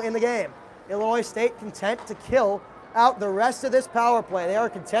to go in the game. Illinois State content to kill out the rest of this power play. They are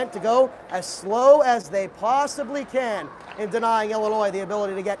content to go as slow as they possibly can in denying Illinois the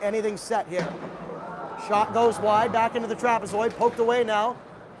ability to get anything set here. Shot goes wide, back into the trapezoid, poked away now.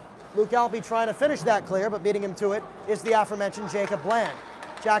 Luke Alpe trying to finish that clear, but beating him to it is the aforementioned Jacob Bland.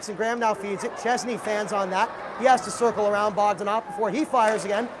 Jackson Graham now feeds it. Chesney fans on that. He has to circle around Bogdanov before he fires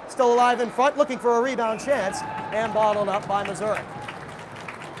again. Still alive in front, looking for a rebound chance, and bottled up by Missouri.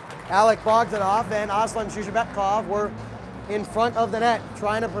 Alec Bogdanov and Aslan Zhizhebetkov were in front of the net,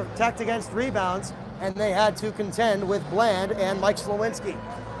 trying to protect against rebounds, and they had to contend with Bland and Mike Slowinski.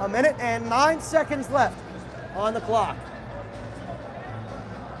 1 minute and 9 seconds left on the clock.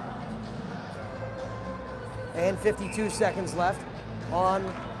 And 52 seconds left on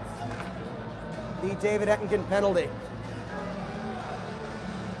the David Ettinger penalty.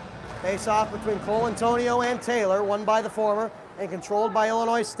 Face-off between Colantonio and Taylor, won by the former and controlled by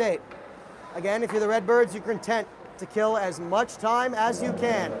Illinois State. Again, if you're the Redbirds, you're content to kill as much time as you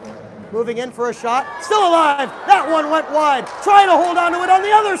can. Moving in for a shot, still alive. That one went wide. Trying to hold on to it on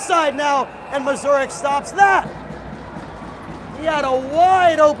the other side now, and Missouri stops that. He had a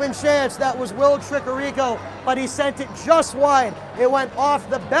wide open chance. That was Will Tricarico, but he sent it just wide. It went off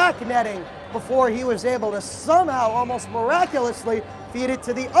the back netting before he was able to somehow, almost miraculously, feed it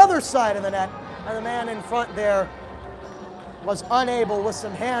to the other side of the net. And the man in front there was unable, with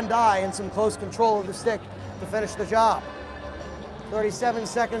some hand-eye and some close control of the stick, to finish the job. 37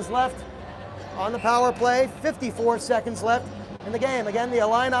 seconds left on the power play, 54 seconds left in the game. Again, the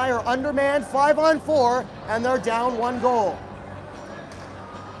Illini are undermanned 5-on-4, and they're down 1 goal.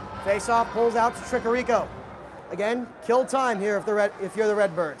 Face-off pulls out to Tricarico. Again, kill time here if you're the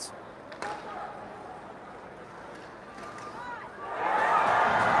Redbirds.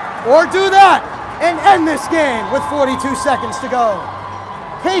 Or do that and end this game with 42 seconds to go.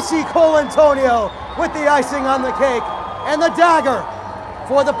 Casey Colantonio with the icing on the cake and the dagger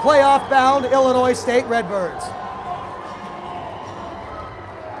for the playoff-bound Illinois State Redbirds.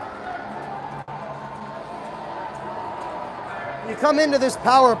 You come into this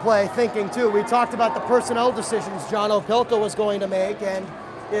power play thinking, too, we talked about the personnel decisions John Opilka was going to make, and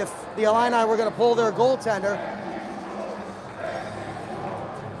if the Illini were going to pull their goaltender.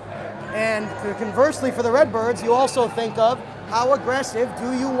 And conversely for the Redbirds, you also think of how aggressive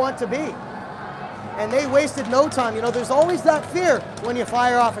do you want to be? And they wasted no time. You know, there's always that fear when you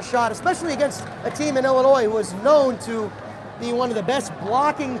fire off a shot, especially against a team in Illinois who is known to be one of the best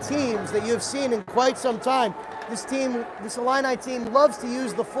blocking teams that you've seen in quite some time. This Illini team loves to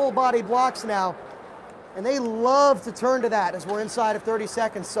use the full body blocks now, and they love to turn to that as we're inside of 30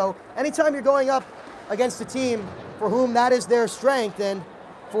 seconds. So anytime you're going up against a team for whom that is their strength and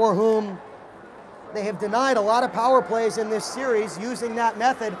for whom they have denied a lot of power plays in this series using that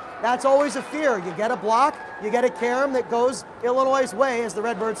method, that's always a fear. You get a block, you get a carom that goes Illinois' way as the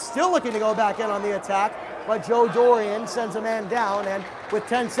Redbirds still looking to go back in on the attack, but Joe Dorian sends a man down, and with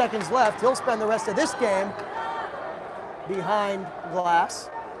 10 seconds left, he'll spend the rest of this game behind glass.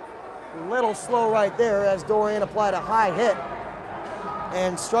 A little slow right there as Dorian applied a high hit,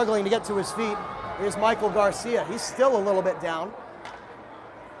 and struggling to get to his feet is Michael Garcia. He's still a little bit down.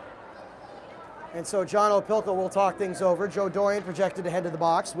 And so John Opilka will talk things over. Joe Dorian projected to head to the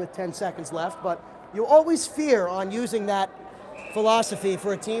box with 10 seconds left, but you always fear on using that philosophy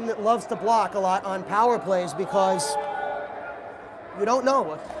for a team that loves to block a lot on power plays, because you don't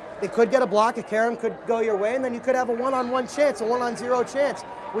know. They could get a block, a carom could go your way, and then you could have a one-on-one chance, a 1-on-0 chance,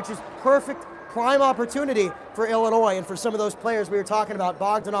 which is perfect prime opportunity for Illinois and for some of those players we were talking about,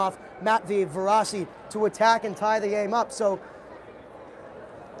 Bogdanov, Matveev, Verasi, to attack and tie the game up. So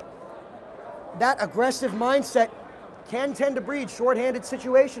that aggressive mindset can tend to breed shorthanded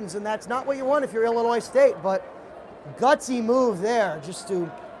situations, and that's not what you want if you're Illinois State, but gutsy move there just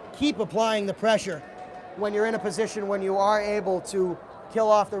to keep applying the pressure when you're in a position when you are able to kill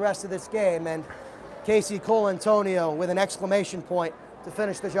off the rest of this game. And Casey Colantonio with an exclamation point to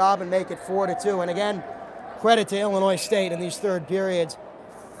finish the job and make it 4-2. And again, credit to Illinois State in these third periods.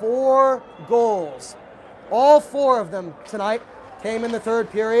 4 goals. All 4 of them tonight came in the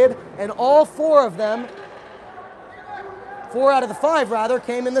third period, and all 4 of them, 4 out of the 5 rather,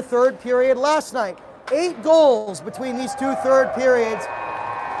 came in the third period last night. 8 goals between these 2 third periods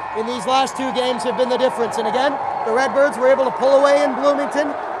in these last 2 games have been the difference. And again, the Redbirds were able to pull away in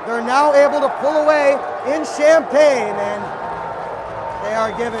Bloomington. They're now able to pull away in Champaign, and they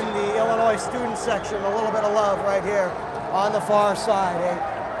are giving the Illinois student section a little bit of love right here on the far side. A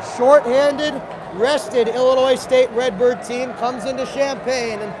short-handed, rested Illinois State Redbird team comes into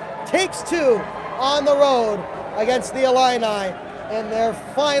Champaign and takes 2 on the road against the Illini in their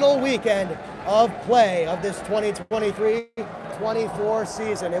final weekend of play of this 2023-24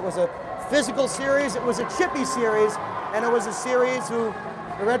 season. It was a physical series, it was a chippy series, and it was a series who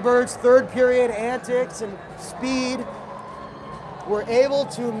the Redbirds' third period antics and speed were able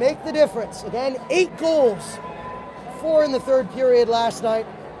to make the difference. Again, 8 goals, 4 in the third period last night,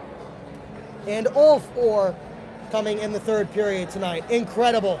 and all 4 coming in the third period tonight.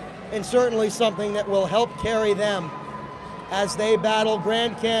 Incredible, and certainly something that will help carry them as they battle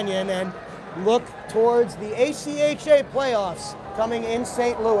Grand Canyon and look towards the ACHA playoffs coming in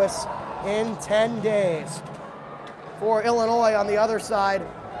St. Louis in 10 days. For Illinois on the other side,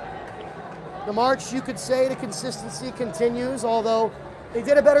 the march, you could say, to consistency continues, although they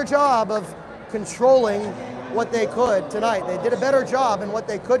did a better job of controlling what they could tonight. They did a better job in what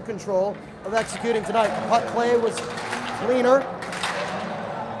they could control of executing tonight. The puck play was cleaner.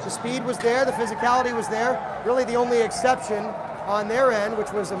 The speed was there. The physicality was there. Really the only exception on their end,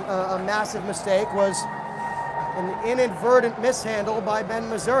 which was a massive mistake, was an inadvertent mishandle by Ben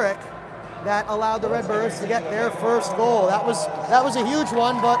Mazurek that allowed the Redbirds to get their first goal. That was a huge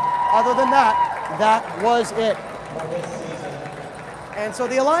one, but other than that, that was it. And so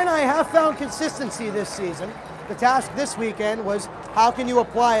the Illini have found consistency this season. The task this weekend was how can you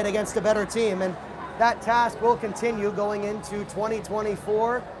apply it against a better team, and that task will continue going into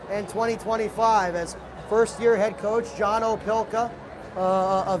 2024 and 2025 as first-year head coach John Opilka,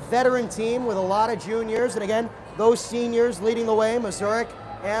 a veteran team with a lot of juniors, and again, those seniors leading the way, Mazurek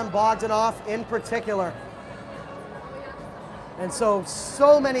and Bogdanov in particular. And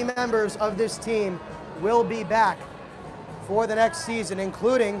so many members of this team will be back for the next season,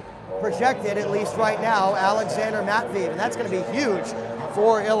 including, projected at least right now, Alexander Matveev, and that's going to be huge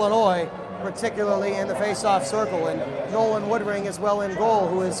for Illinois, particularly in the face-off circle, and Nolan Woodring as well in goal,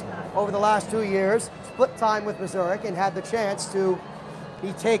 who has, over the last 2 years, split time with Mazurek and had the chance to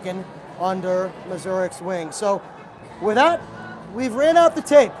be taken under Mazurek's wing. So with that, we've ran out the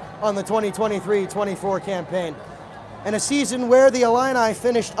tape on the 2023-24 campaign, and a season where the Illini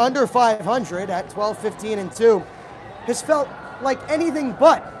finished under 500 at 12-15-2 has felt like anything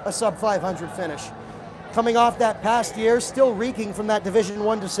but a sub-500 finish. Coming off that past year, still reeking from that Division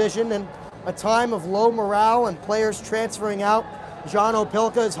I decision and a time of low morale and players transferring out. John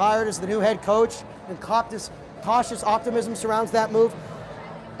Opilka is hired as the new head coach, and cautious optimism surrounds that move.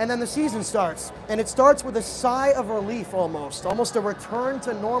 And then the season starts, and it starts with a sigh of relief almost a return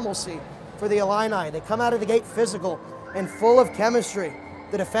to normalcy for the Illini. They come out of the gate physical and full of chemistry.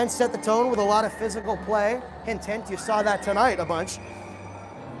 The defense set the tone with a lot of physical play. Hint, hint, you saw that tonight a bunch.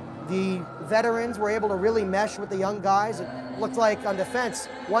 The veterans were able to really mesh with the young guys. It looked like on defense,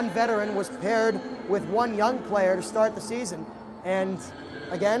 one veteran was paired with one young player to start the season. And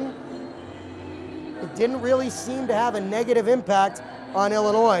again, it didn't really seem to have a negative impact on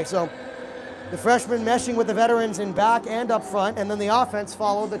Illinois. So the freshmen meshing with the veterans in back and up front, and then the offense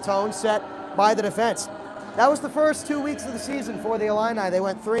followed the tone set by the defense. That was the first 2 weeks of the season for the Illini. They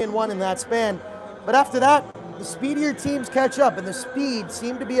went 3-1 in that span. But after that, the speedier teams catch up, and the speed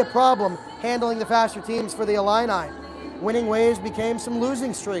seemed to be a problem handling the faster teams for the Illini. Winning ways became some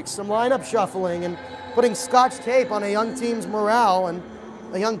losing streaks, some lineup shuffling, and putting scotch tape on a young team's morale and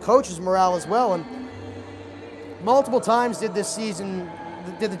a young coach's morale as well. And multiple times did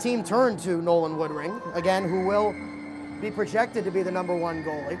the team turn to Nolan Woodring, again, who will be projected to be the #1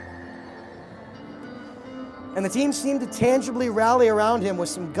 goalie. And the team seemed to tangibly rally around him with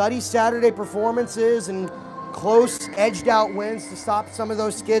some gutty Saturday performances and close, edged-out wins to stop some of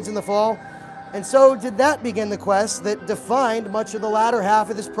those skids in the fall. And so did that begin the quest that defined much of the latter half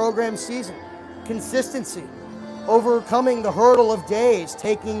of this program's season. Consistency, overcoming the hurdle of days,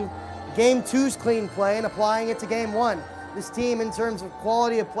 taking Game 2's clean play and applying it to Game 1. This team, in terms of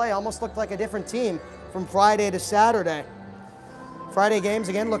quality of play, almost looked like a different team from Friday to Saturday. Friday games,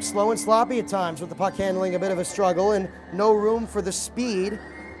 again, looked slow and sloppy at times, with the puck handling a bit of a struggle and no room for the speed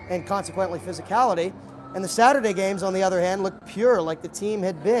and consequently physicality. And the Saturday games, on the other hand, looked pure, like the team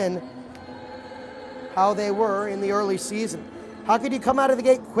had been how they were in the early season. How could you come out of the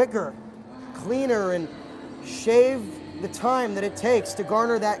gate quicker, cleaner, and shave the time that it takes to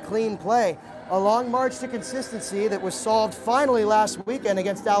garner that clean play? A long march to consistency that was solved finally last weekend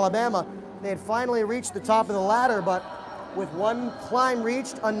against Alabama. They had finally reached the top of the ladder, but with one climb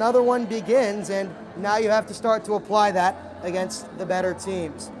reached, another one begins, and now you have to start to apply that against the better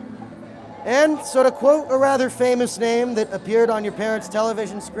teams. And so, to quote a rather famous name that appeared on your parents'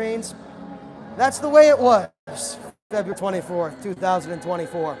 television screens, that's the way it was, February 24th,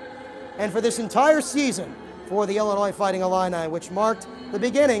 2024. And for this entire season for the Illinois Fighting Illini, which marked the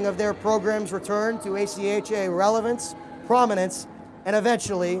beginning of their program's return to ACHA relevance, prominence, and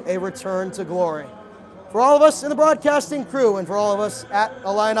eventually a return to glory. For all of us in the broadcasting crew and for all of us at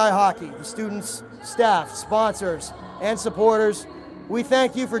Illini Hockey, the students, staff, sponsors, and supporters, we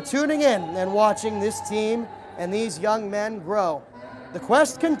thank you for tuning in and watching this team and these young men grow. The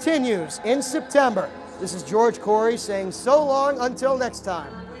quest continues in September This is George Corey saying so long until next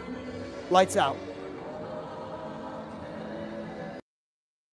time. Lights out.